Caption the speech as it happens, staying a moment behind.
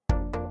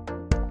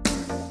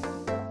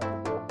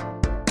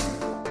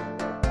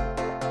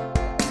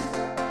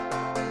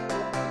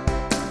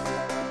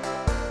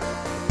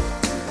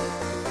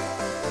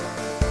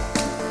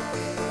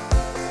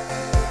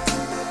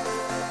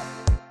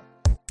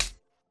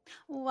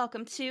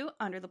Welcome to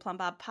Under the Plum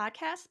Bob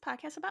podcast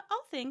about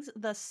all things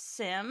The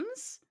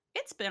Sims.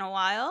 It's been a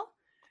while.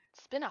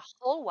 It's been a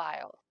whole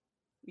while.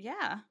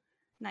 Yeah.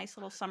 Nice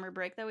little summer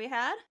break that we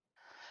had.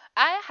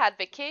 I had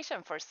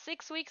vacation for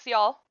 6 weeks,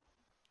 y'all.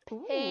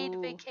 Paid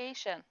Ooh,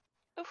 vacation.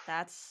 Oof.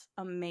 that's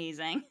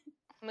amazing.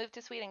 Moved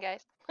to Sweden,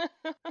 guys.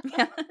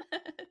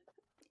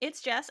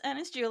 It's Jess and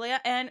it's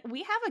Julia, and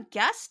we have a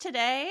guest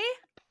today.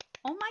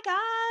 Oh my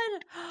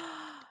god.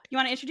 You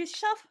want to introduce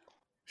yourself?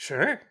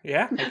 Sure,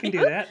 yeah, I can do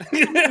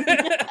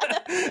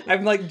that.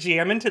 I'm like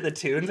jamming to the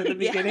tunes at the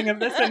beginning of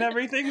this and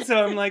everything,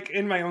 so I'm like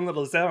in my own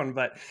little zone.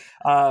 But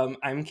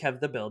I'm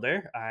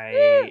KevTheBuilder.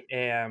 I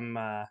am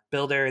a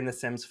builder in The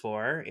Sims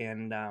 4,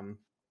 and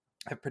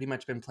I've pretty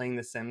much been playing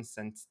The Sims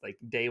since like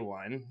day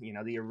one. You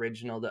know, the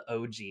original, the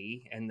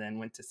OG, and then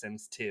went to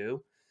Sims 2.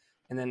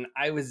 And then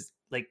I was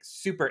like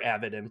super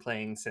avid in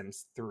playing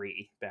Sims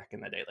 3 back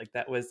in the day. Like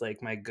that was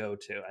like my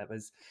go-to. I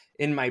was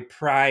in my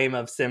prime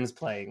of Sims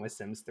playing with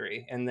Sims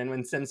 3. And then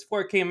when Sims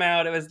 4 came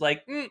out, it was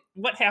like,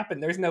 what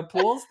happened? There's no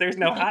pools, there's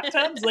no hot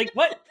tubs. Like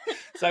what?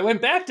 So I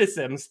went back to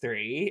Sims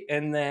 3.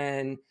 And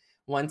then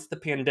once the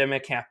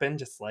pandemic happened,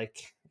 just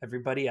like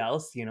everybody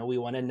else, you know, we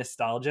wanted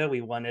nostalgia.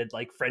 We wanted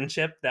like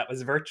friendship that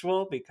was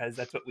virtual because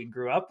that's what we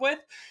grew up with.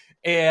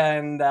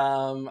 And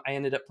I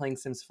ended up playing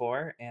Sims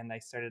 4, and I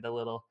started a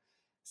little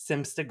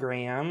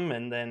Simstagram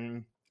and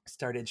then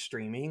started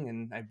streaming,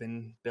 and I've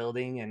been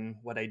building, and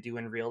what I do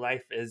in real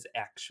life is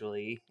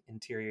actually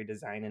interior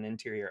design and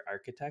interior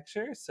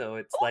architecture. So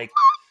it's like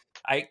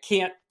I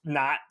can't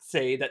not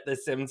say that The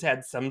Sims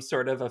had some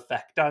sort of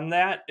effect on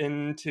that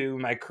into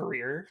my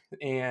career.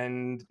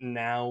 And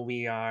now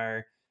we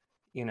are,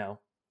 you know,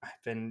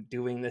 I've been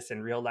doing this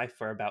in real life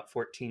for about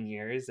 14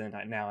 years, and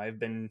now I've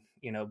been,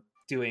 you know,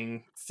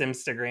 doing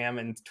Simstagram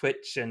and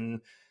Twitch and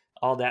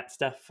all that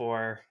stuff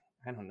for,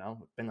 I don't know,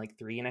 it's been like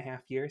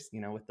 3.5 years,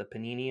 you know, with the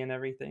Panini and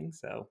everything.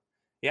 So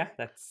yeah,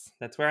 that's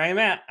where I'm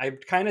at. I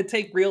kind of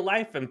take real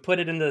life and put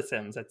it into The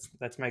Sims.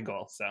 That's my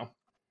goal. So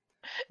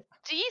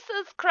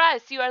Jesus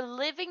Christ, you are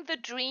living the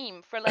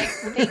dream for like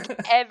I think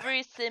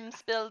every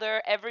Sims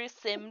builder, every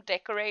Sim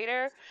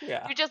decorator.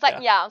 yeah, You're just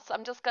like, yeah, so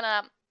I'm just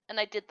gonna,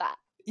 and I did that.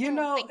 you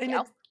know, Thank and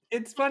you.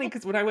 it's funny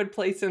because when I would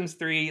play Sims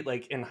 3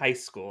 like in high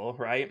school,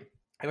 right,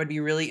 I would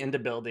be really into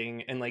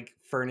building and like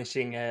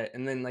furnishing it,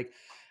 and then like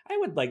I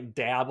would like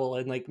dabble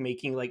in like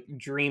making like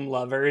dream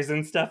lovers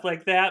and stuff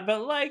like that.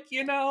 But like,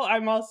 you know,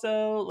 I'm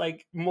also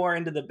like more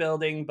into the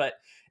building, but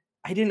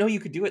I didn't know you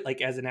could do it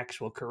like as an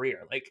actual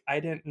career. Like I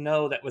didn't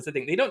know that was a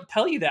thing. They don't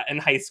tell you that in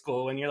high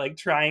school when you're like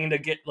trying to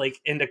get like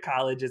into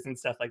colleges and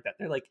stuff like that.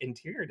 They're like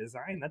interior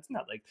design. That's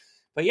not like,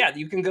 but yeah,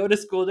 you can go to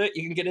school to it.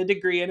 You can get a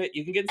degree in it.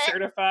 You can get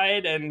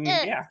certified, and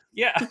yeah.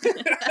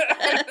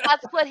 And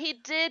that's what he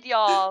did,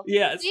 y'all.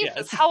 Yes, Jesus,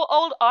 yes. how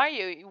old are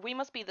you? We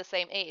must be the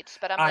same age,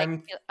 but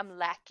I'm I'm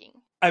lacking.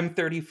 I'm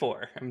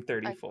 34. I'm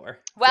 34.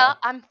 Well,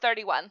 I'm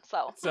 31,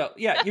 so So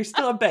yeah, you're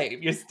still a babe.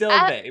 You're still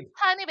a babe.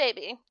 tiny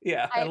baby.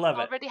 Yeah, I I love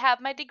it. already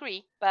have my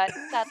degree, but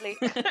sadly,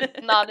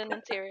 not in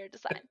interior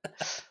design.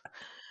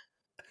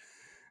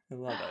 I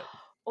love it.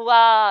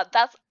 Wow,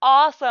 that's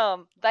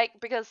awesome! Like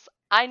because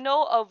I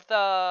know of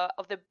the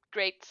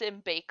Great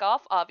Sim Bake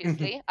Off.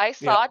 Obviously, I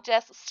saw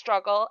Jess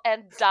struggle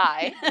and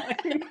die.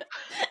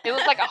 It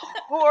was like a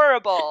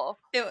horrible.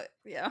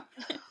 Yeah.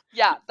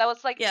 Yeah, that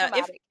was like Yeah,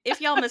 traumatic.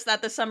 if y'all missed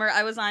that this summer,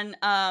 I was on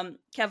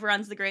Kev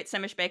Runs the Great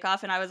Simish Bake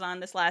Off, and I was on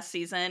this last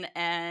season,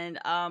 and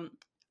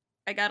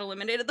I got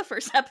eliminated the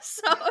first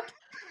episode.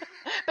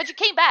 But you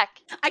came back.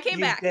 I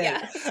came back, did.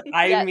 yeah.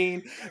 I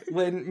mean,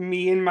 when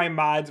me and my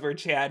mods were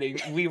chatting,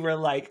 we were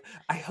like,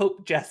 I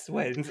hope Jess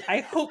wins. I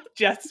hope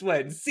Jess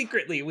wins.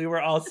 Secretly, we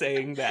were all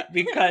saying that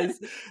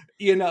because,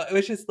 you know, it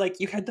was just like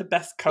you had the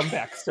best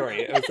comeback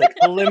story. It was like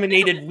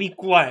eliminated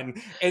week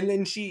 1. And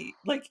then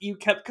you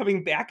kept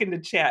coming back into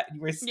chat.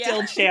 You were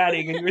still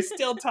chatting, and you were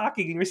still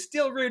talking, and you were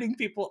still rooting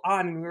people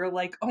on. And we were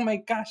like, oh my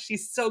gosh,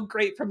 she's so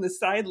great from the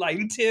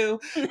sideline too.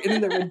 And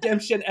then the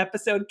redemption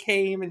episode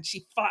came, and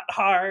she fought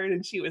hard,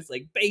 and she was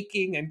like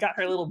baking and got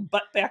her little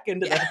butt back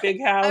into the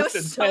big house. I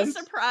was so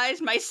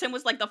surprised. My sim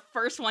was like the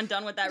first one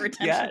done with that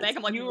redemption bake.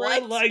 I'm like, you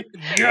what? were like,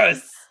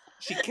 yes.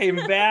 She came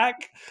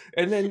back,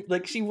 and then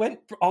like she went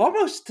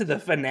almost to the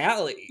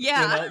finale.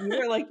 Yeah. You know?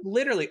 You were like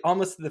literally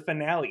almost to the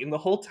finale, and the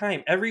whole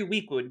time, every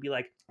week would be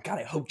like, God,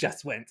 I hope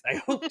Jess wins.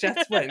 I hope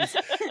Jess wins.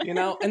 You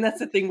know, and that's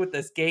the thing with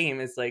this game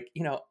is like,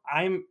 you know,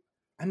 I'm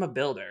a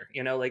builder,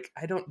 you know, like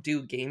I don't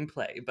do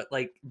gameplay, but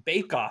like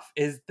Bake Off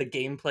is the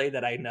gameplay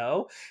that I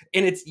know.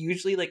 And it's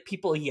usually like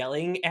people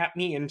yelling at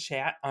me in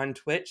chat on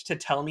Twitch to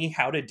tell me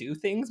how to do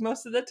things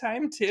most of the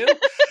time too.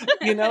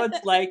 You know,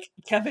 it's like,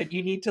 Kevin,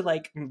 you need to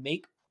like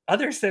make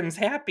other Sims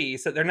happy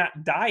so they're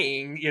not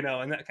dying, you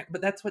know, and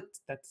but that's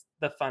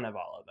the fun of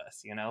all of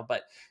this, you know.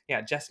 But yeah,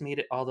 Jess made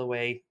it all the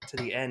way to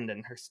the end,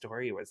 and her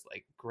story was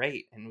like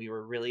great, and we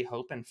were really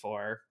hoping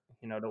for,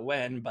 you know, to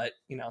win, but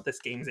you know, this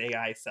game's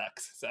AI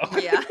sucks, so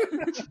yeah.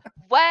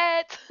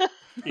 What?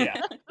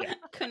 yeah.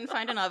 Couldn't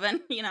find an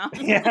oven, you know.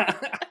 Yeah.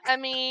 I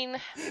mean,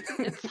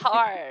 it's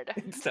hard.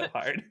 It's so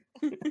hard.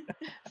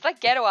 It's like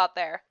ghetto out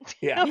there.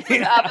 Yeah. That's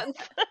what happens.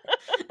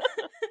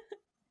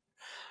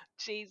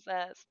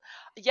 Jesus.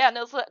 Yeah,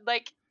 no, so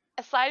like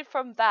aside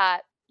from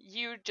that,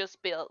 you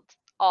just build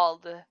all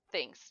the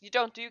things. You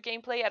don't do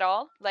gameplay at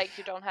all? Like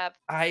you don't have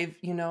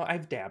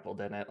I've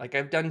dabbled in it. Like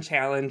I've done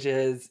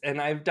challenges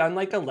and I've done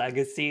like a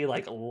legacy,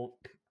 like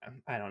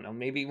I don't know,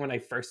 maybe when I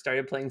first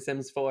started playing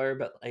Sims 4,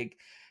 but like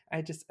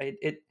I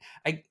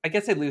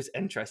guess I lose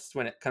interest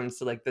when it comes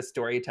to like the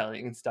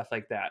storytelling and stuff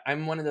like that.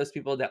 I'm one of those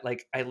people that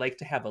like I like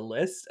to have a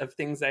list of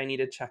things I need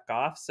to check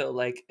off. So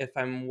like if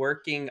I'm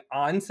working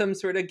on some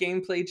sort of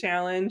gameplay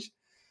challenge,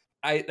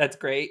 that's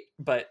great,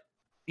 but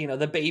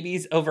the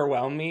babies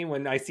overwhelm me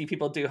when I see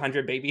people do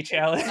 100 baby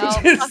challenges.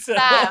 fuck So,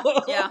 that.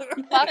 Yeah.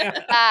 Fuck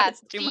that.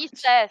 It's too much.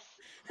 Jesus.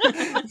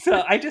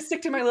 So I just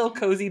stick to my little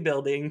cozy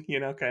building,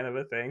 kind of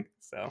a thing.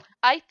 So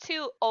I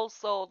too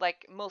also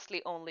like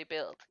mostly only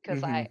build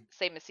because I Mhm.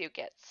 same as you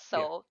get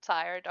so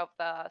tired of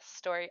the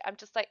story. I'm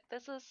just like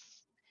this is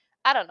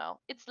I don't know.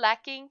 It's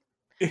lacking.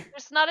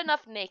 There's not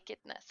enough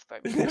nakedness for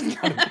me.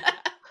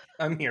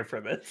 I'm here for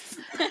this.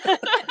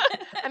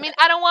 I mean,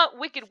 I don't want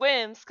wicked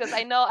whims because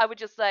I know I would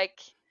just like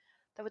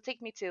that would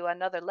take me to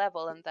another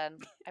level and then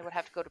I would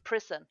have to go to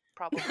prison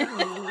probably.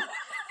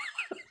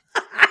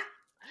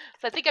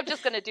 So I think I'm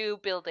just gonna do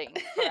building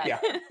forever. Yeah,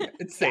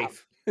 it's Yeah.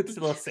 safe. It's a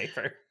little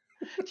safer.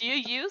 Do you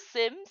use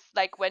Sims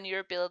like when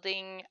you're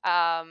building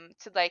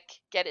to like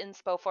get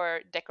inspo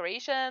for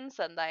decorations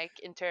and like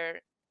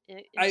interior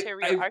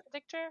I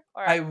architecture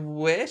or I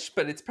wish,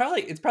 but it's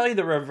probably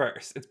the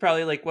reverse. It's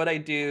probably like what I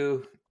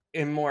do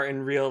in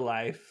real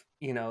life.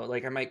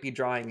 Like I might be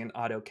drawing in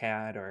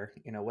AutoCAD or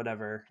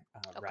whatever,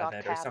 oh god, Revit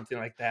or CAD. something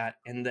like that,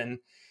 and then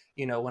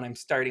when I'm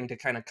starting to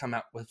kind of come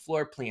out with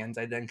floor plans,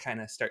 I then kind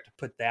of start to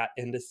put that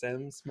into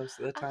Sims most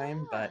of the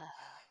time. But Ah.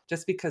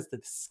 just because the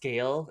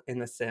scale in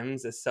the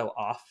Sims is so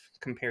off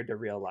compared to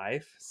real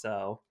life,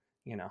 so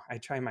I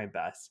try my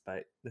best,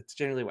 but that's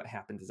generally what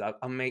happens is I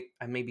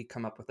maybe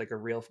come up with like a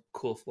real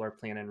cool floor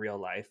plan in real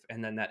life,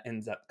 and then that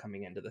ends up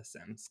coming into the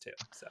Sims too.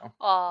 So yeah,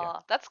 Oh,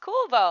 that's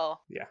cool though.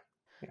 yeah,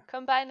 yeah.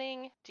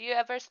 Combining, do you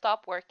ever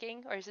stop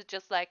working or is it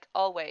just like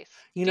always?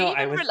 You Do know, you I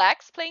even was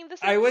relax playing The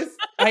I Sims? was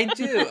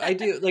I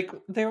do like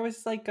there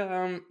was like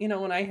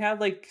when I have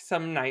like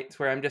some nights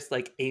where I'm just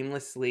like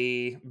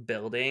aimlessly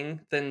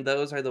building, then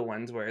those are the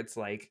ones where it's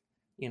like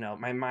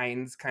my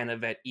mind's kind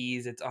of at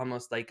ease. It's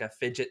almost like a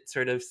fidget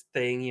sort of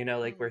thing,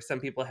 like where some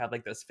people have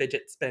like those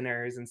fidget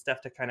spinners and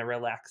stuff to kind of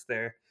relax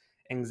their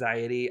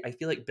anxiety. I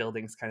feel like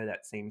building's kind of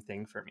that same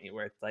thing for me,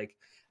 where it's like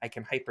I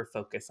can hyper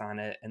focus on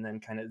it and then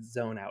kind of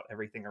zone out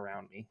everything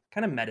around me.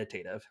 Kind of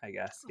meditative, I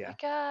guess. Oh Yeah. my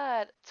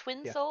god,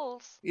 twin Yeah.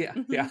 souls. Yeah.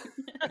 Yeah.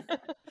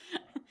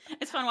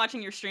 It's fun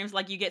watching your streams.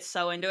 Like you get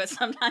so into it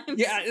sometimes.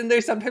 Yeah, and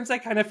there's sometimes I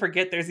kind of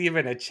forget there's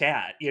even a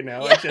chat, Yeah.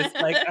 It's just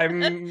like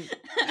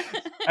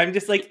I'm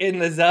just like in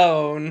the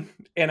zone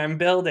and I'm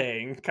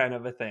building kind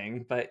of a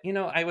thing. But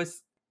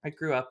I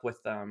grew up with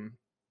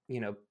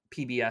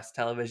PBS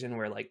television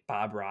where like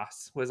Bob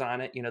Ross was on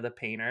it, the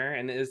painter,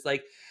 and it was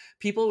like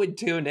people would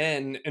tune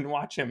in and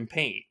watch him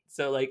paint.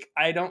 So like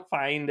I don't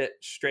find it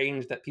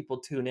strange that people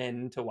tune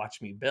in to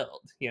watch me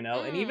build,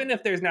 and even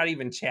if there's not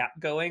even chat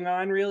going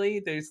on really,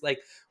 there's like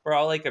we're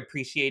all like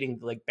appreciating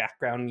like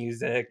background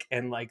music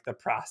and like the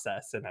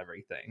process and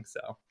everything.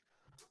 So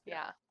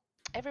Yeah.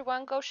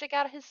 Everyone go check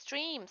out his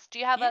streams. Do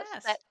you have a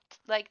Yes. set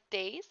like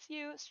days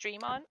you stream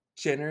on?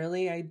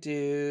 generally I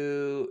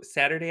do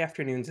Saturday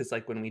afternoons is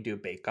like when we do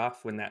Bake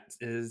Off, when that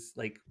is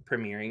like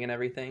premiering and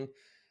everything.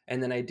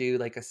 And then I do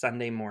like a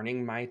Sunday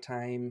morning my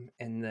time,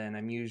 and then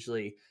I'm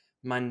usually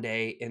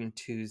Monday and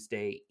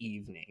Tuesday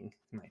evening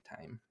my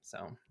time.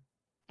 So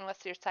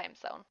What's your time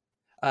zone?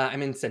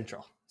 I'm in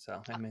Central,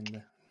 so I'm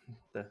in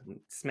the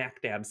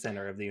smack dab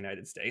center of the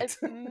United States.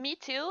 Me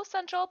too,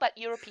 Central, but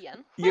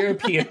European.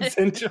 European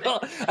Central.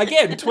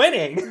 Again,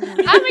 twinning.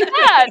 Oh my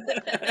god!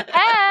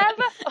 Have!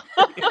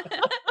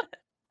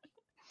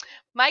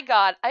 My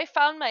god, I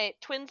found my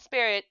twin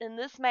spirit in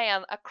this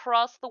man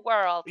across the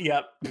world.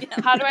 Yep.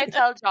 How do I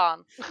tell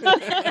John?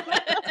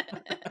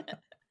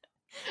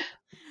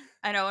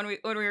 I know when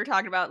we were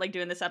talking about like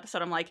doing this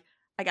episode, I'm like,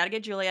 I gotta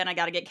get Julia and I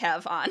gotta get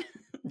Kev on.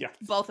 Yeah.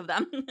 Both of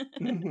them.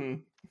 Mm-hmm.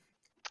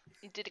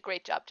 You did a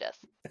great job, Jess.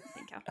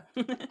 Thank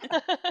you.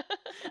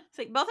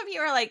 So both of you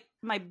are like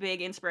my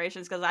big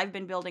inspirations because I've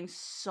been building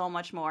so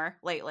much more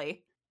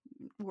lately,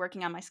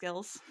 working on my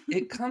skills.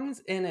 It comes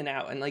in and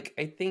out, and like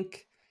I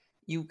think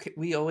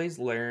we always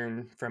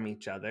learn from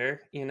each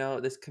other.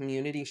 This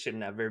community should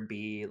never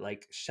be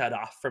like shut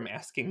off from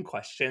asking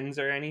questions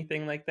or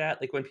anything like that.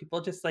 Like when people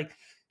just like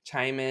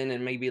chime in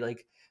and maybe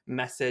like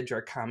message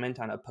or comment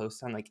on a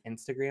post on like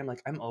Instagram,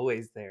 like I'm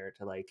always there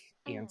to like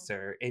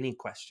answer any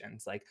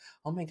questions, like,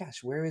 oh my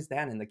gosh, where is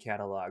that in the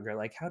catalog, or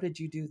like how did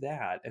you do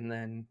that? And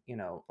then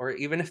or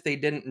even if they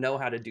didn't know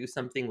how to do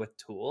something with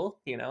Tool,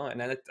 and I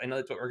know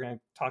that's what we're going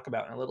to talk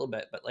about in a little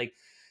bit, but like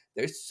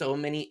there's so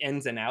many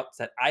ins and outs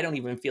that I don't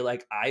even feel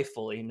like I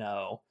fully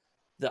know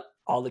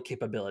all the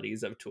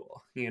capabilities of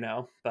Tool,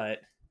 but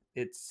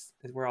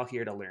we're all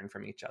here to learn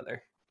from each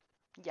other.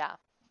 Yeah.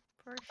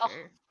 For Oh,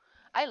 sure.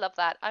 I love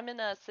that. I'm in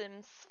a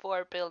Sims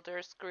 4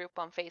 builders group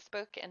on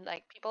Facebook, and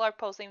like people are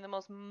posting the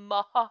most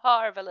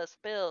marvelous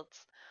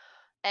builds,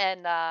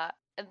 and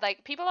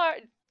like people are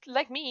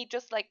like me,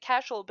 just like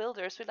casual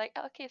builders. We're like,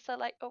 okay, so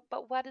like, oh,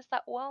 but what is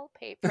that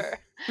wallpaper?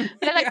 And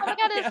they're like, oh my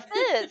god, Yeah.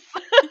 it's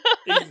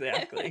this.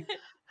 Exactly.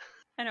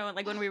 I know,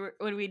 like when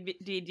we'd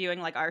be doing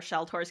like our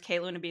shell tours,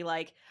 Caitlin would be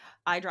like,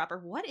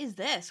 "Eyedropper, what is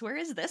this? Where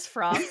is this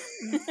from?"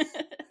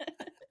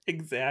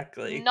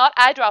 Exactly. Not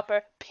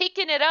eyedropper,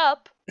 picking it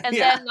up and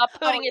Yeah. then not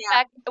putting it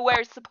back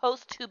where it's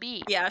supposed to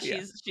be. Yeah,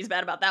 Yeah. she's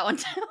bad about that one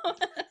too.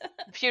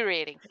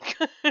 Infuriating.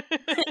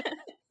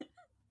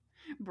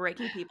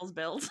 Breaking people's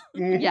builds.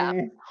 Yeah,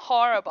 Mhm.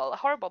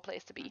 horrible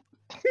place to be.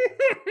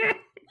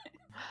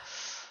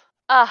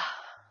 Ah,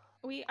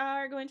 We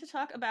are going to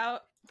talk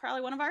about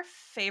probably one of our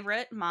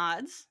favorite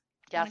mods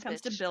when yes, it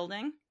comes to bitch.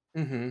 building.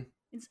 Mhm.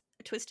 It's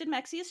Twisted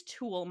Mexi's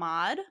Tool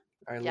mod.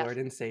 Our Yes. Lord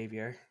and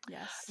Savior.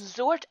 Yes.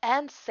 Lord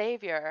and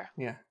Savior.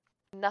 Yeah.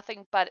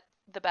 Nothing but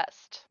the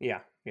best. Yeah.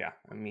 Yeah.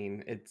 I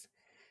mean,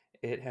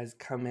 it has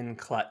come in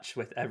clutch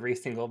with every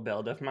single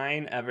build of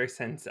mine ever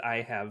since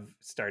I have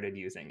started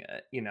using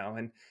it,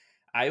 and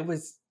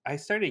I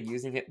started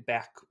using it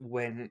back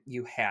when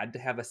you had to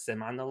have a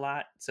sim on the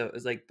lot. So it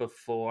was like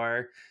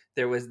before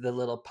there was the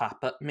little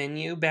pop-up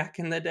menu back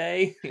in the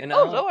day,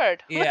 Oh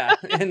Lord. Yeah.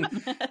 And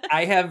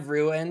I have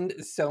ruined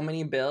so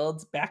many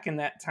builds back in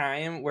that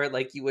time where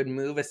like you would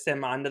move a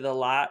sim onto the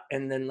lot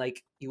and then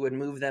like you would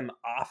move them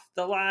off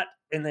the lot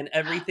and then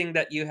everything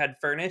that you had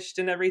furnished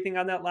and everything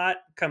on that lot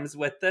comes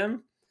with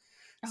them.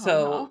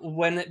 So no.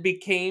 when it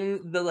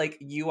became the like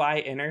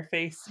UI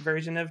interface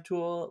version of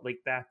Tool, like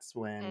that's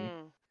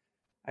when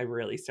I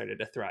really started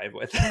to thrive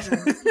with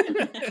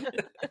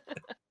it.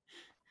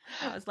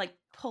 I was like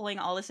pulling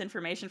all this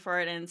information for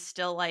it, and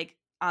still like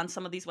on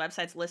some of these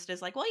websites listed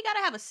as like, well, you got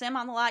to have a sim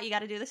on the lot, you got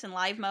to do this in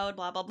live mode,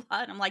 blah blah blah.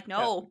 And I'm like,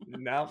 no.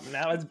 Now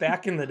it's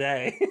back in the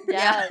day.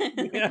 Yeah.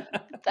 Yeah.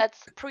 That's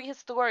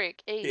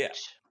prehistoric age. Yeah.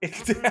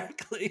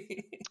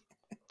 Exactly.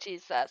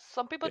 Jesus.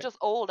 Some people Yeah. just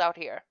old out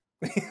here.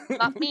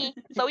 Not me.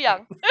 So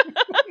young.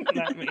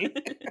 Not me.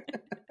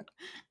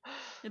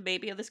 The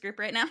baby of this group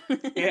right now.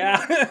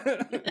 Yeah.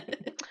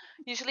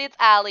 Usually it's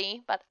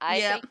Allie, but I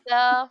Yep.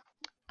 think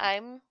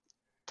I'm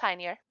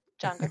tinier,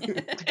 younger.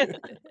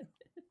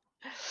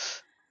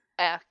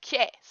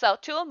 Okay, so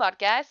tool mod,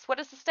 guys. What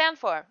does it stand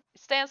for?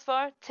 It stands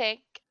for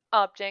take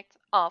objects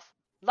off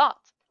lot.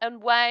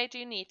 And why do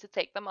you need to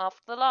take them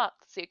off the lot?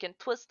 So you can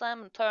twist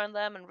them and turn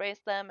them and raise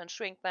them and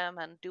shrink them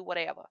and do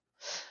whatever.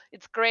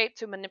 It's great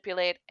to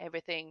manipulate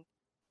everything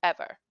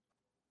ever.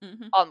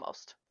 Mm-hmm.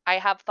 Almost. I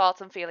have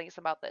thoughts and feelings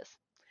about this,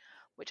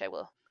 which I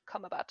will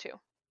come about to.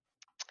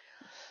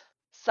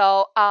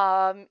 So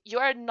you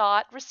are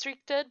not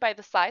restricted by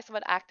the size of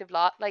an active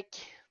lot. Like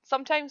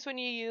sometimes when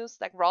you use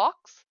like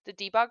rocks, the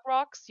debug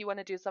rocks, you want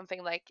to do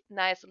something like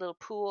nice little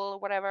pool or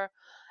whatever,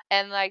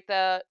 and like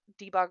the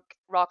debug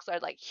rocks are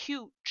like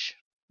huge.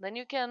 Then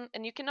you can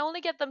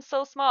only get them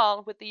so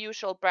small with the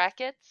usual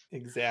brackets,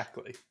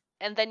 Exactly.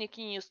 and then you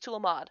can use tool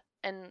mod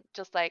and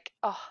just like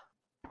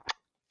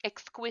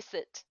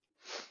exquisite.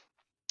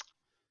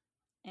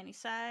 Any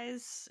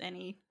size,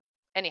 any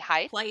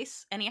height.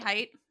 place, any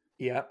height.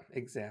 Yep,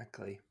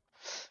 exactly.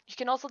 You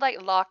can also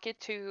like lock it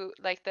to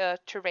like the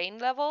terrain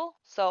level.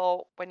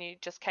 So when you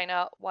just kind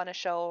of want to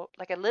show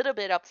like a little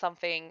bit of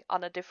something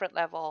on a different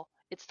level,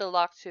 it's still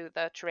locked to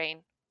the terrain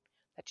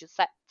that you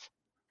set.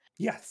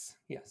 Yes.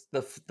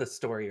 The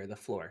story or the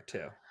floor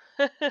too.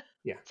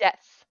 Yeah. Yes.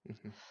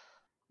 Mm-hmm.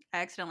 I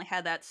accidentally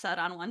had that set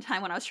on one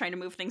time when I was trying to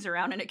move things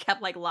around, and it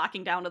kept like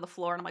locking down to the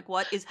floor, and I'm like,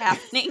 what is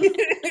happening?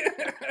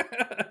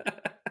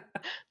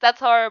 That's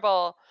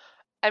horrible.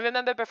 I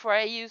remember before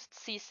I used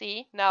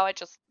CC, now I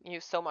just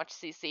use so much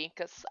CC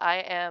because I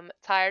am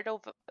tired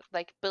of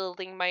like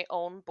building my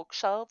own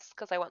bookshelves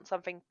because I want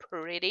something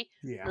pretty.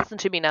 Yeah. Listen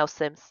to me now,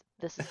 Sims.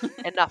 This is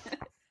enough.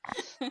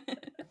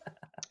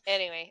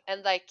 Anyway,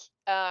 and like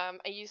I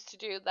used to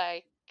do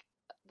like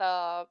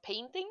the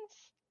paintings,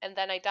 and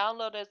then I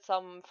downloaded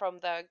some from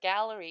the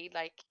gallery,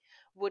 like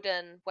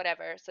wooden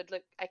whatever. So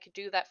look, I could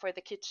do that for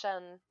the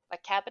kitchen,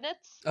 like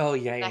cabinets. Oh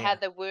yeah, And yeah. I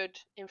had the wood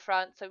in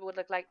front, so it would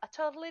look like a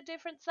totally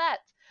different set.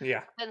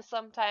 Yeah. Then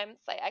sometimes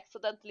I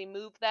accidentally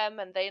move them,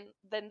 and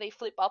then they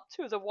flip up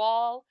to the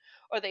wall,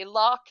 or they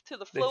lock to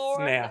the They floor.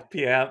 snap.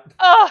 Yeah.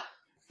 Oh,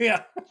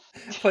 Yeah.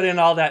 Put in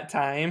all that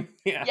time.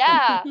 Yeah.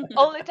 yeah.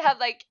 Only to have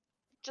like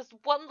just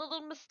one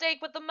little mistake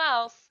with the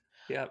mouse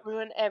Yep.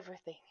 ruin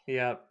everything.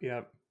 Yep.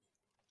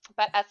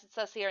 But as it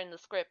says here in the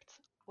script,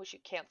 which you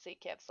can't see,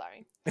 Kev,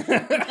 sorry.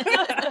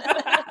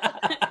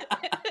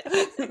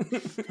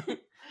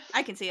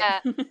 I can see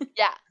it.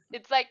 Yeah,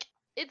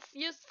 it's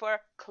used for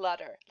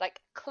clutter, like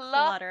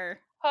Clutter.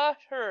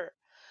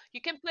 You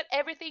can put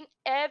everything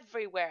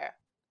everywhere.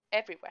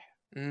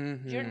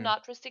 Mm-hmm. You're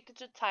not restricted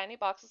to tiny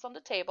boxes on the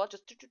table.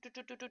 Just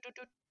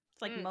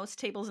It's like most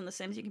tables in The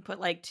Sims, you can put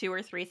like 2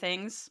 or 3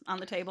 things on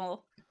the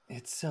table.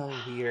 It's so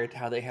weird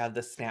how they have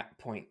the snap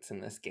points in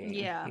this game.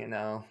 Yeah. You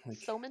know, like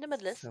So so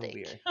minimalistic.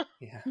 weird.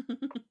 Yeah.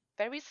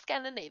 Very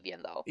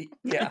Scandinavian though.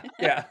 Yeah.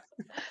 Yeah.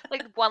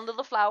 Like one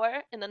little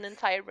flower in an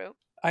entire room.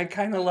 I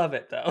kind of love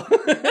it though.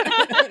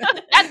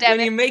 God damn When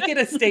you it. make it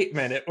a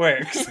statement, it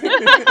works.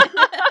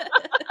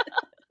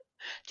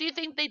 Do you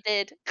think they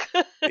did?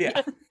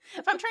 Yeah.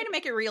 If I'm trying to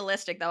make it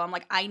realistic, though, I'm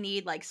like, I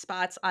need like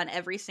spots on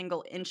every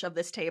single inch of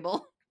this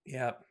table.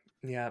 Yep.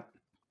 Yep.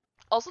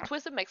 Also,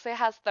 Twisted Melee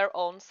has their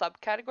own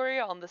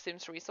subcategory on the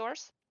Sims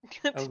resource.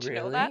 Oh, Did you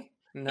know that?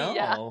 really?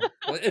 Yeah. No.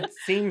 Well, it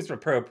seems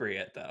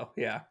appropriate though.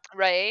 Yeah.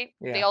 Right?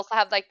 They Yeah. also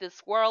have like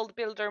this world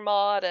builder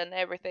mod and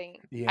everything.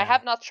 I Yeah.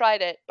 have not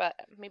tried it, but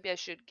maybe I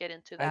should get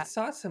into I that.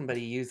 saw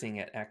somebody using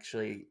it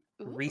actually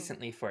Ooh.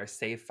 recently for a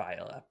save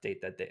file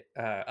update that they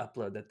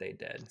upload that they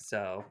did.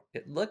 So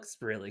it looks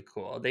really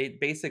cool. They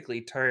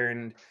basically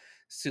turned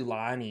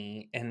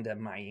Sulani into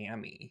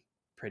Miami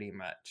pretty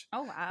much.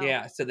 Oh, wow.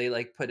 Yeah, so they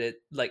like put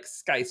it like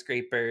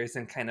skyscrapers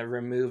and kind of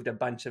removed a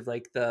bunch of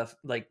like the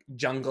like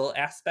jungle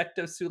aspect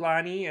of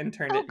Sulani and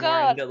turned Oh, it more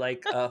God. into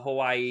like a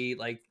Hawaii,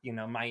 like, you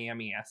know,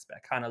 Miami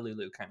aspect,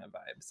 Honolulu kind of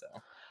vibe. So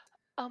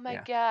Oh my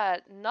yeah.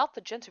 god, not the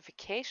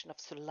gentrification of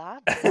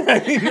Solana.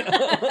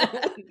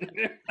 I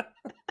know.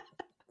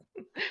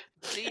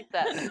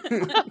 Jesus.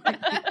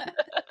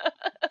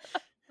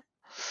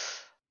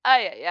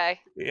 Ay, ay, ay.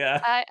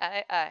 Yeah. Ay,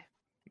 ay, ay.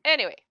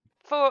 Anyway,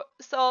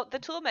 so the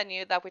tool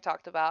menu that we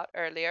talked about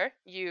earlier,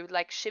 you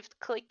like shift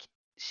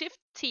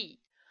T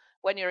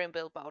when you're in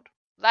build mode.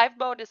 Live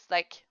mode is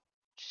like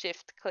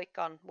shift click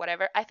on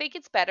whatever. I think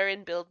it's better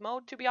in build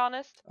mode, to be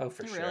honest. Oh,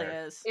 for It sure. really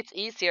is. It's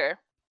easier.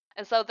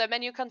 And so the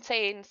menu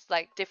contains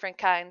like different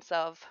kinds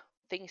of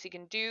things you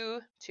can do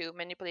to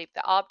manipulate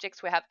the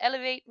objects. We have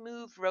elevate,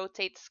 move,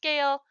 rotate,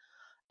 scale,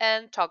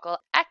 and toggle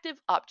active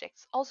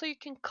objects. Also, you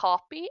can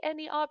copy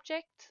any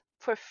object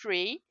for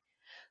free.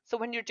 So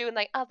when you're doing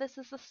like, oh, this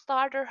is a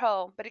starter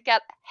home, but it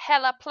got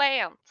hella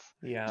plants.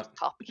 Yeah. Just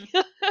copy.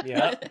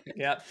 Yep.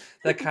 Yep.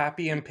 The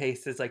copy and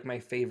paste is like my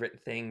favorite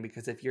thing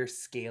because if you're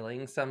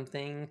scaling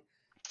something,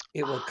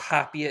 it will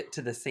copy it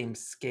to the same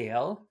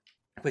scale,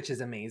 which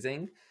is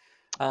amazing.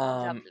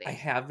 I Lovely.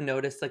 have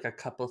noticed like a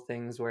couple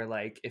things where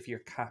like if you're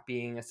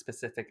copying a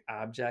specific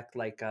object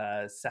like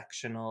a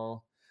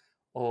sectional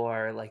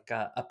or like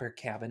a upper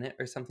cabinet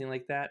or something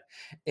like that,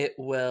 it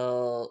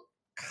will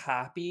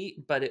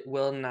copy, but it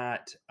will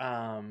not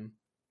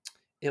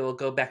it will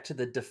go back to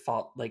the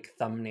default like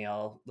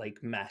thumbnail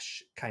like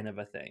mesh kind of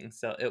a thing.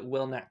 So it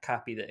will not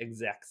copy the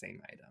exact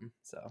same item.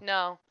 So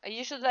No, I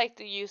usually like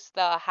to use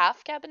the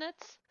half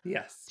cabinets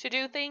yes, to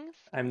do things.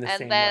 I'm the And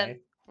same then way.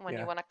 when you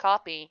Yeah. want to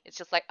copy, it's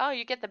just like, oh,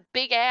 you get the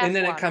big ass And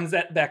then one. it comes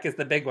back as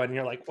the big one. And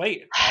you're like,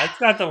 wait, that's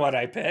not the one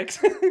I picked.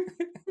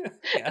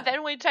 Yeah. And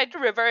then when you try to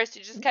reverse,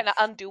 you just kind of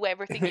undo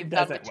everything It you've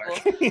done with doesn't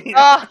work. tool.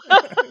 Yeah.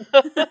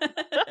 Oh.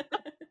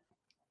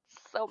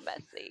 So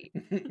messy.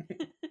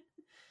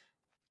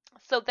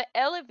 So the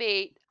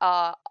elevate,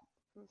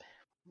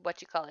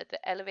 what you call it, the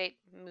elevate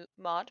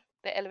mod,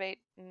 the elevate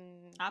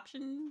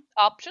Option?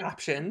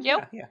 Option.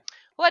 Yep. Yeah.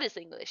 What is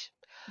English?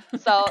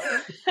 So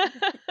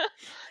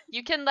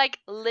you can like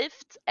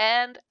lift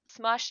and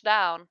smash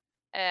down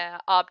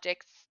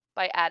objects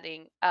by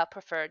adding a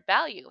preferred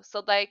value.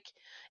 So like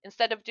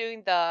instead of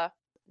doing the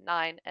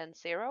 9 and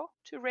 0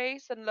 to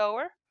raise and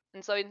lower,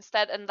 and so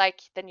instead, and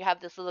like then you have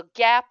this little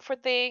gap for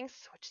things,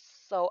 which is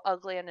so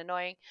ugly and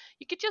annoying.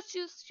 You could just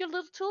use your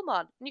little tool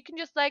mod, and you can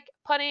just like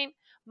put in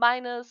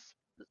minus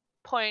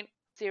 0.01.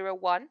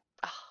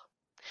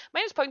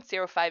 Minus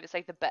 0.05 is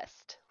like the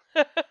best.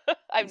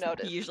 I've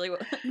noticed. Usually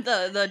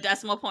the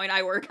decimal point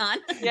I work on.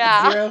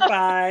 Yeah.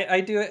 0.5.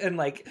 I do it in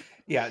like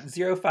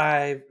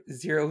 0.5,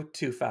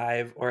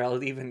 0.25, or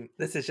I'll even,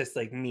 this is just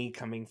like me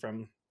coming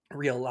from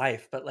real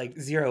life, but like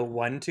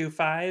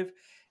 0.125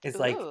 is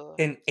like Ooh.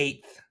 an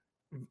eighth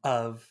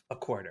of a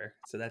quarter.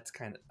 So that's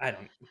kind of,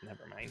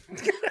 never mind.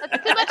 That's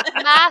too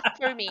much math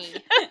for me.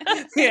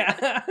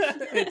 Yeah.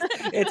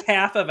 It's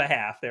half of a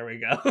half. There we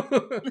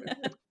go.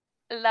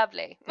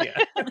 Lovely. Yeah.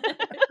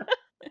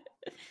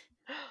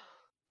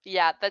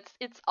 Yeah,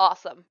 it's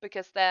awesome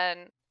because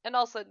then, and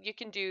also you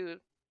can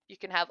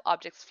have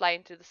objects fly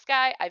into the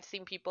sky. I've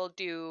seen people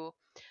do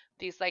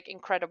these like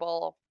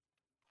incredible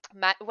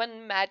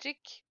when Magic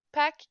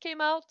Pack came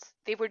out,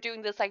 they were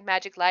doing this like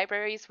magic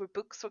libraries where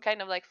books were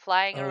kind of like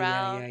flying Oh,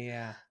 around.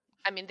 yeah.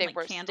 I mean, they like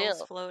were candles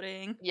still.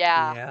 floating.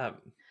 Yeah. Yeah.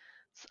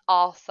 It's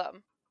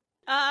awesome.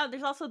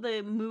 There's also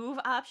the move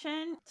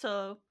option.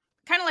 So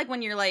kind of like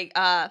when you're like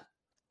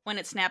when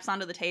it snaps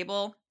onto the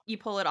table, you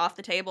pull it off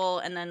the table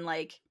and then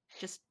like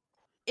just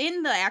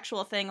in the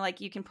actual thing, like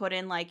you can put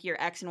in like your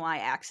X and Y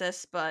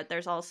axis, but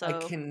there's also I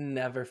can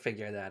never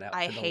figure that out.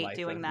 I for the hate life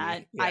doing of that.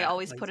 me. I Yeah,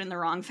 always like, put in the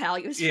wrong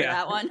values for yeah,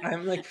 that one.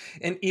 I'm like,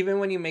 and even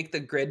when you make the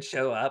grid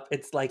show up,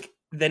 it's like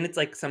then it's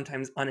like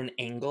sometimes on an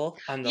angle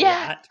on the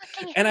Yeah, lot,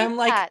 freaking and hate I'm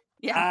like, that.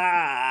 Yeah.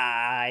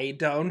 I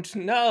don't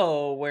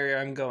know where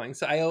I'm going,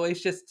 so I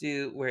always just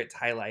do where it's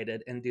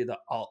highlighted and do the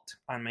Alt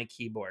on my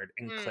keyboard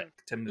and click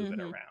to move it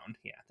Mhm. around.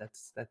 Yeah,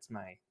 that's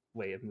my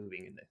way of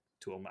moving in the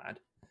tool mod.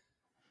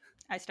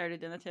 I started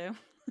doing it too.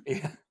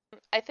 Yeah.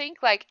 I think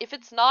like if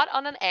it's not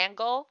on an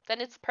angle,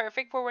 then it's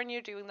perfect for when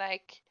you're doing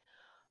like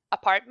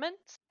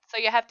apartments. So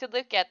you have to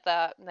look at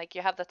the like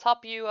you have the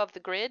top view of the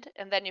grid,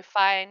 and then you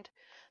find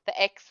the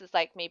X is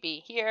like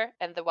maybe here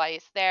and the Y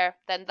is there.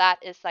 Then that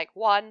is like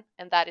 1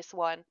 and that is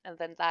 1 and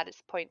then that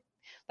is point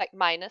like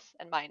minus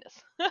and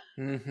minus.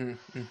 Mm-hmm.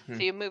 Mm-hmm. So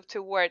you move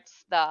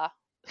towards the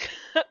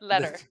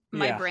letter.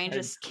 My brain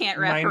just can't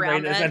wrap Mine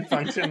around brain that. doesn't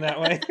function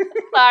that way.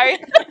 Sorry.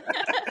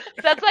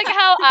 That's like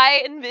how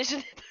I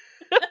envision it.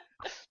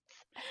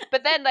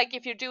 But then like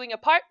if you're doing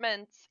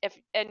apartments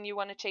and you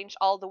want to change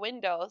all the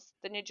windows,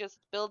 then you just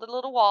build a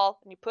little wall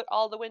and you put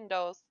all the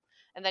windows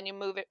and then you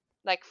move it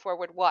like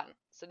forward 1.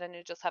 So then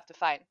you just have to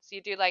find. So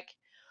you do like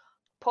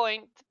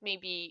point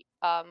maybe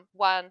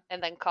 1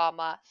 and then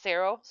comma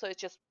 0. So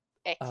it's just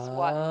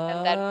x1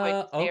 and then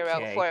point 0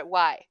 Okay. for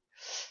y.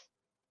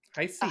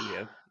 I see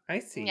you. I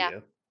see Yeah.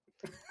 you.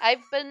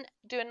 I've been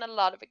doing a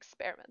lot of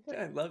experimenting.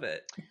 I love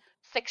it.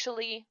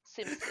 Sexually,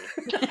 simply.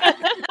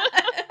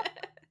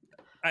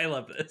 I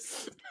love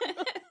this.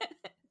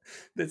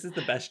 This is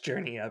the best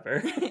journey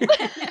ever.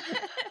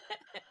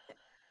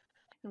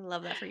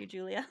 Love that for you,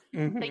 Julia.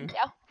 Thank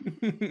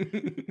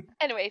you.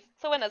 Anyways,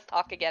 someone else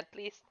talk again,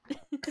 please.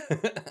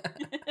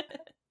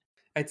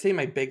 I'd say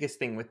my biggest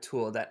thing with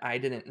Tool that I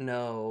didn't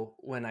know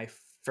when I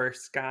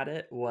first got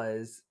it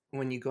was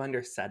when you go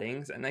under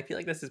settings, and I feel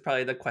like this is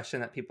probably the question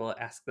that people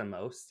ask the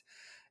most,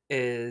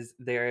 is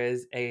there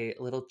is a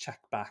little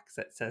checkbox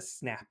that says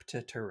snap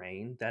to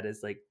terrain that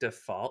is like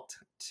default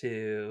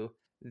to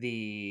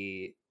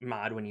the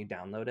mod when you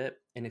download it.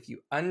 And if you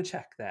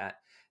uncheck that,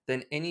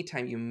 then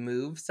anytime you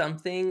move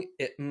something,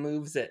 it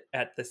moves it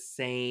at the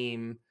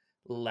same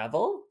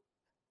level.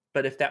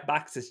 But if that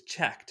box is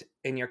checked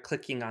and you're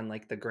clicking on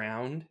like the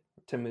ground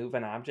to move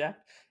an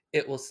object,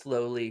 it will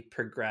slowly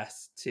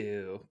progress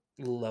to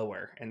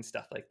lower and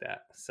stuff like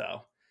that.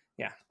 So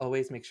yeah,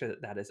 always make sure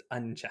that that is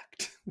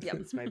unchecked. Yep.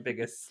 That's my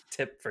biggest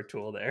tip for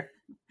Tool there.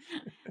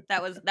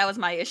 That was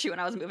my issue when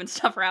I was moving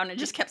stuff around and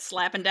just kept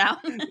slapping down.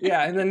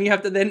 Yeah, and then you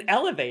have to then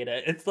elevate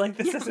it. It's like,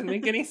 this doesn't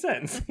make any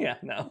sense. Yeah,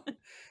 no.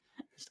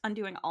 Just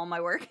undoing all my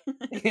work.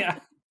 Yeah.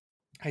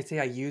 I say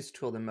I use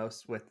Tool the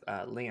most with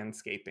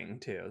landscaping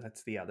too.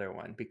 That's the other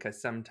one,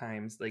 because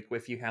sometimes like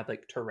if you have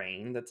like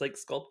terrain that's like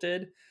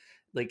sculpted,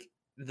 like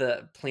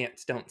the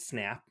plants don't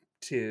snap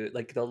to,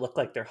 like they'll look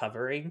like they're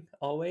hovering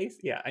always.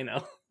 Yeah, I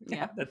know.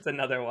 Yeah. That's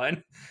another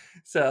one.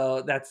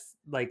 So that's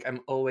like I'm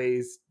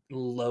always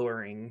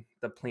lowering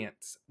the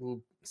plants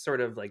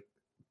sort of like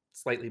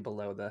slightly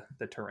below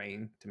the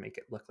terrain to make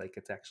it look like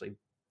it's actually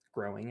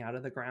growing out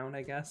of the ground,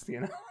 I guess,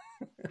 you know.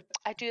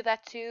 I do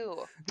that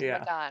too. Yeah. Oh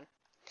my god.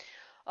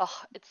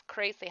 Oh, it's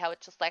crazy how it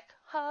just like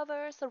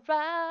hovers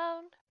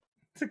around.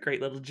 It's a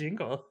great little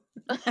jingle.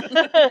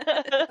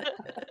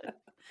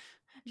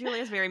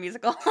 Julia's very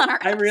musical on our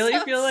I really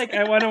episodes. feel like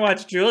I want to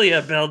watch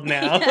Julia build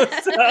now.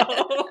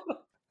 So,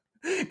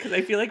 because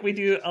I feel like we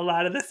do a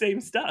lot of the same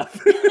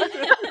stuff.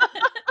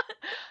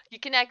 You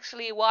can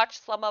actually watch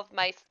some of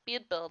my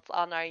speed builds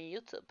on our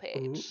YouTube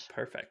page. Ooh,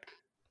 perfect.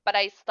 But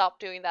I stopped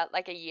doing that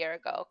like a year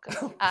ago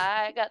because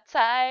I got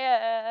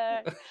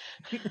tired.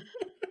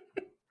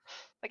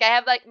 Like I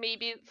have like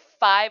maybe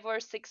 5 or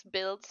 6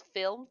 builds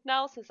filmed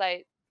now since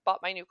I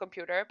bought my new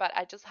computer, but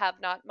I just have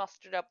not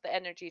mustered up the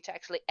energy to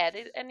actually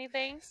edit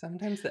anything.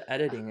 Sometimes the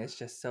editing is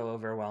just so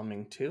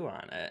overwhelming too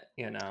on it,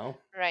 you know?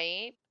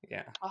 Right?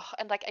 Yeah. Oh,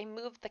 and like I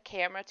moved the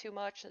camera too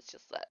much. It's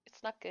just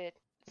it's not good.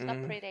 It's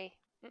not pretty.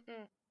 Mm-mm.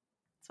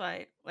 That's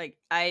why, like,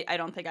 I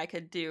don't think I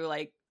could do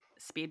like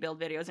speed build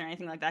videos or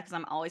anything like that because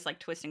I'm always like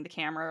twisting the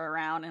camera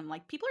around and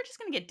like people are just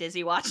gonna get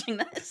dizzy watching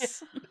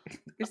this.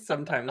 There's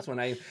sometimes when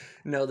I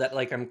know that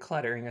like I'm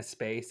cluttering a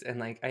space and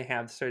like I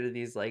have sort of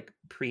these like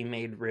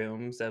pre-made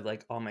rooms of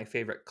like all my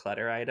favorite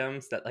clutter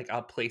items that like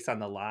I'll place on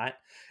the lot,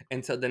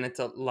 and so then it's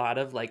a lot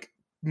of like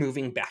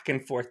moving back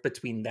and forth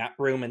between that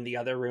room and the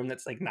other room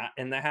that's like not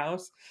in the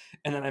house,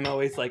 and then I'm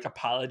always like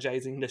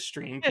apologizing to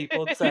stream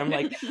people because I'm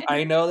like,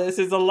 I know this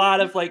is a lot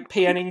of like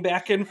panning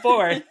back and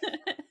forth,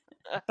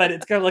 but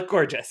it's gonna look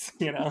gorgeous,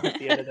 you know, at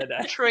the end of the day.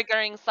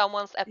 Triggering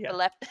someone's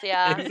epilepsy.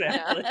 Exactly.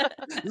 Yeah.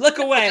 Look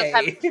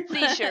away.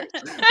 Seizures.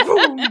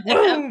 Boom,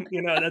 boom.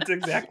 You know, that's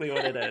exactly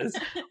what it is.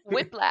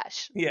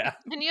 Whiplash. Yeah.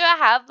 Can you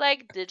have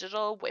like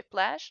digital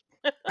whiplash?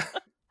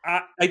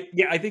 I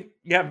think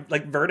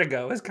like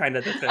Vertigo is kind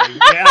of the thing.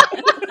 Yeah.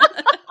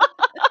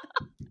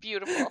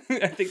 Beautiful.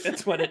 I think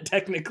that's what it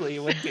technically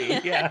would be.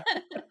 Yeah.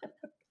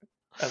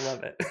 I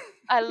love it.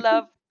 I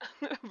love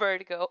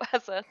Vertigo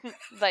as a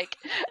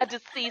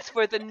disease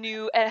for the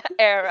new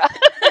era.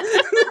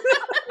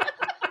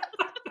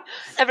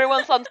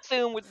 Everyone's on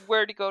Zoom with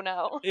Vertigo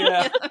now.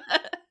 Yeah.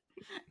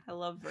 I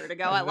love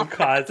Vertigo. I love the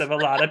cause of a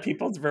lot of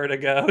people's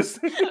vertigos.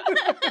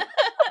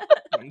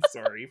 I'm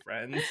sorry,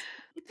 friends.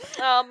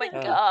 Oh my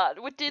god,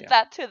 we did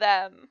that to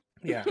them.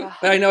 Yeah,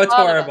 but I know it's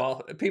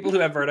horrible. People who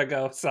have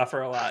vertigo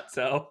suffer a lot,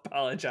 so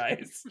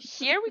apologize.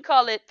 Here we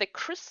call it the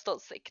crystal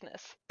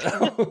sickness.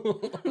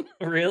 Oh,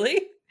 really?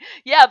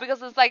 Yeah,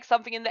 because it's like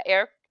something in the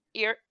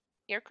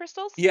ear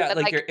crystals. Yeah,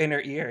 But like your inner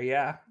ear,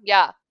 yeah.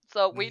 Yeah,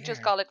 so we just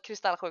Weird. call it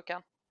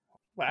kristallsjukan.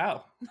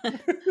 Wow.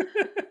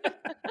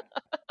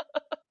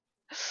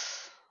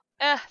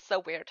 So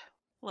weird.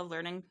 Love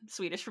learning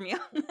Swedish from you.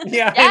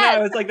 Yeah, I know.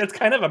 I was like, that's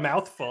kind of a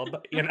mouthful,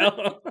 but you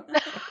know.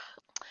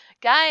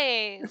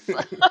 Guys,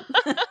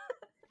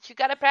 you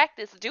gotta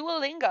practice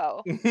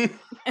Duolingo.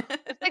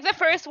 It's like the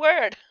first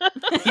word.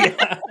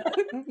 Yeah.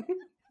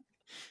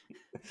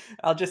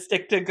 I'll just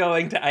stick to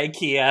going to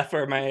IKEA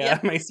for my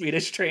my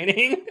Swedish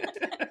training.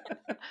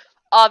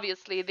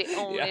 Obviously, the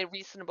only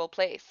reasonable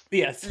place.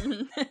 Yes.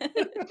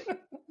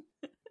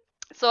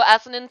 So,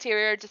 as an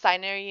interior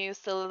designer, you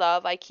still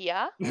love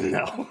IKEA?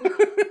 No.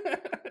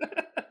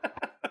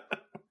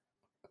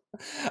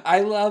 I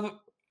love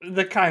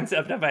the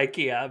concept of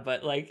IKEA,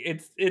 but like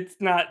it's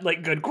not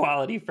like good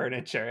quality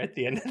furniture at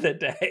the end of the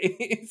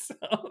day. So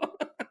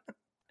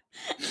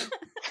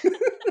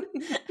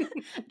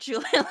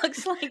Julia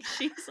looks like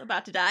she's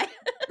about to die.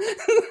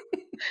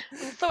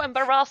 I'm so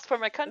embarrassed for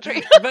my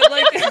country. But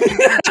like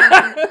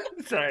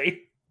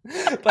sorry.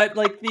 But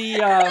like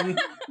the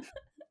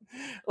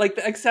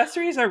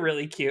accessories are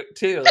really cute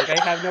too. Like I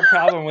have no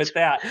problem with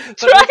that.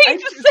 But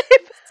like,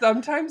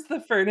 sometimes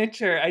the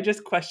furniture, I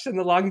just question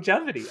the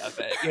longevity of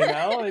it, you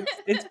know?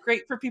 It's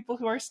great for people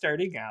who are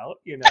starting out,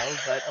 you know,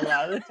 but a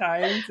lot of the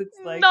times it's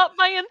like Not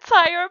my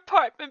entire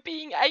apartment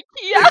being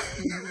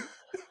IKEA.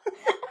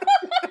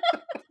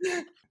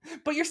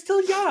 But you're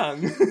still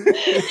young.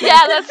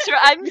 Yeah, that's true.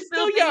 I'm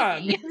still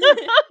young.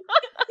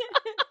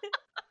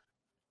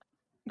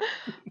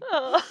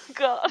 Oh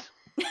god.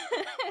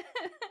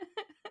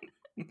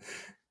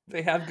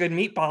 They have good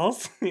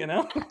meatballs, you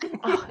know?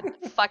 Oh,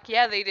 fuck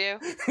yeah, they do.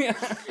 Yeah.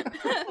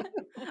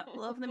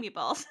 Love the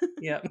meatballs.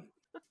 Yep.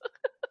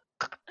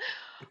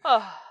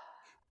 Oh.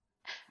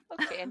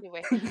 Okay,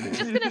 anyway. I'm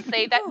just gonna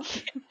say that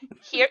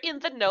here in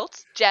the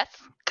notes, Jess,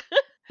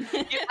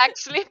 you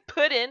actually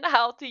put in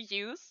how to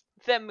use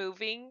the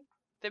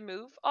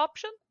move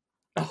option.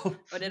 Oh,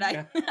 What did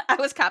I? I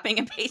was copying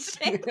and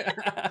pasting.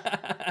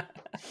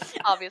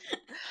 Obviously.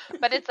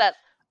 But it says,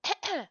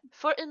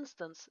 for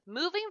instance,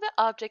 moving the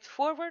object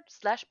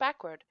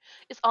forward/backward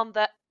is on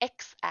the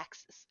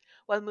x-axis,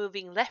 while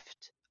moving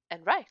left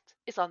and right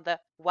is on the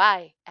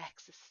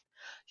y-axis.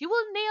 You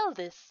will nail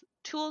this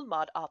tool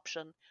mod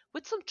option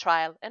with some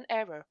trial and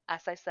error,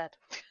 as I said,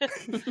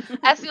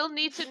 as you'll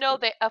need to know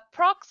the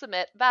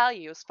approximate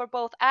values for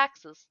both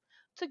axes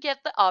to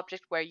get the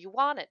object where you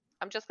want it.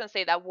 I'm just going to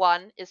say that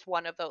 1 is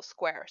one of those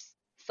squares.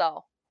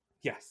 So,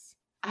 yes.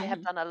 I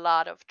have done a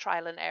lot of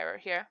trial and error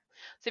here.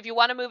 So if you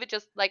want to move it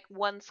just like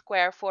 1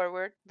 square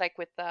forward, like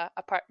with the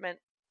apartment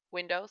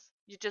windows,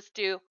 you just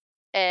do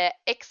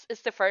X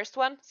is the first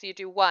one. So you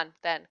do 1,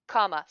 then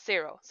comma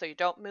 0. So you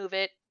don't move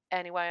it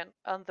anywhere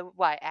on the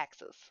Y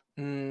axis.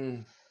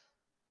 Mm.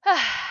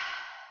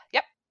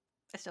 Yep.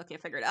 I still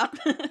can't figure it out.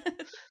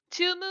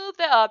 To move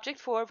the object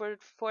forward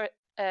for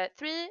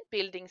 3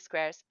 building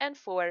squares and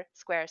 4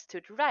 squares to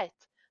the right,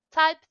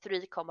 type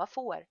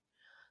 3,4.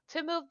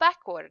 To move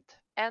backward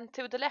and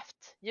to the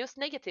left, use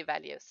negative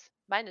values,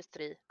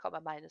 -3,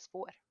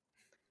 -4.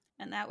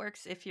 And that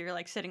works if you're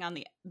like sitting on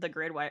the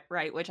grid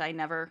right, which I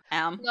never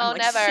am. No, I'm,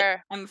 like,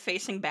 never. I'm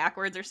facing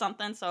backwards or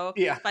something. So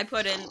Yeah. if I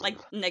put in like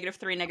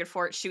 -3,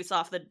 -4, it shoots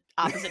off the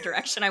opposite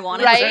direction I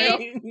want it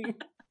Right? to.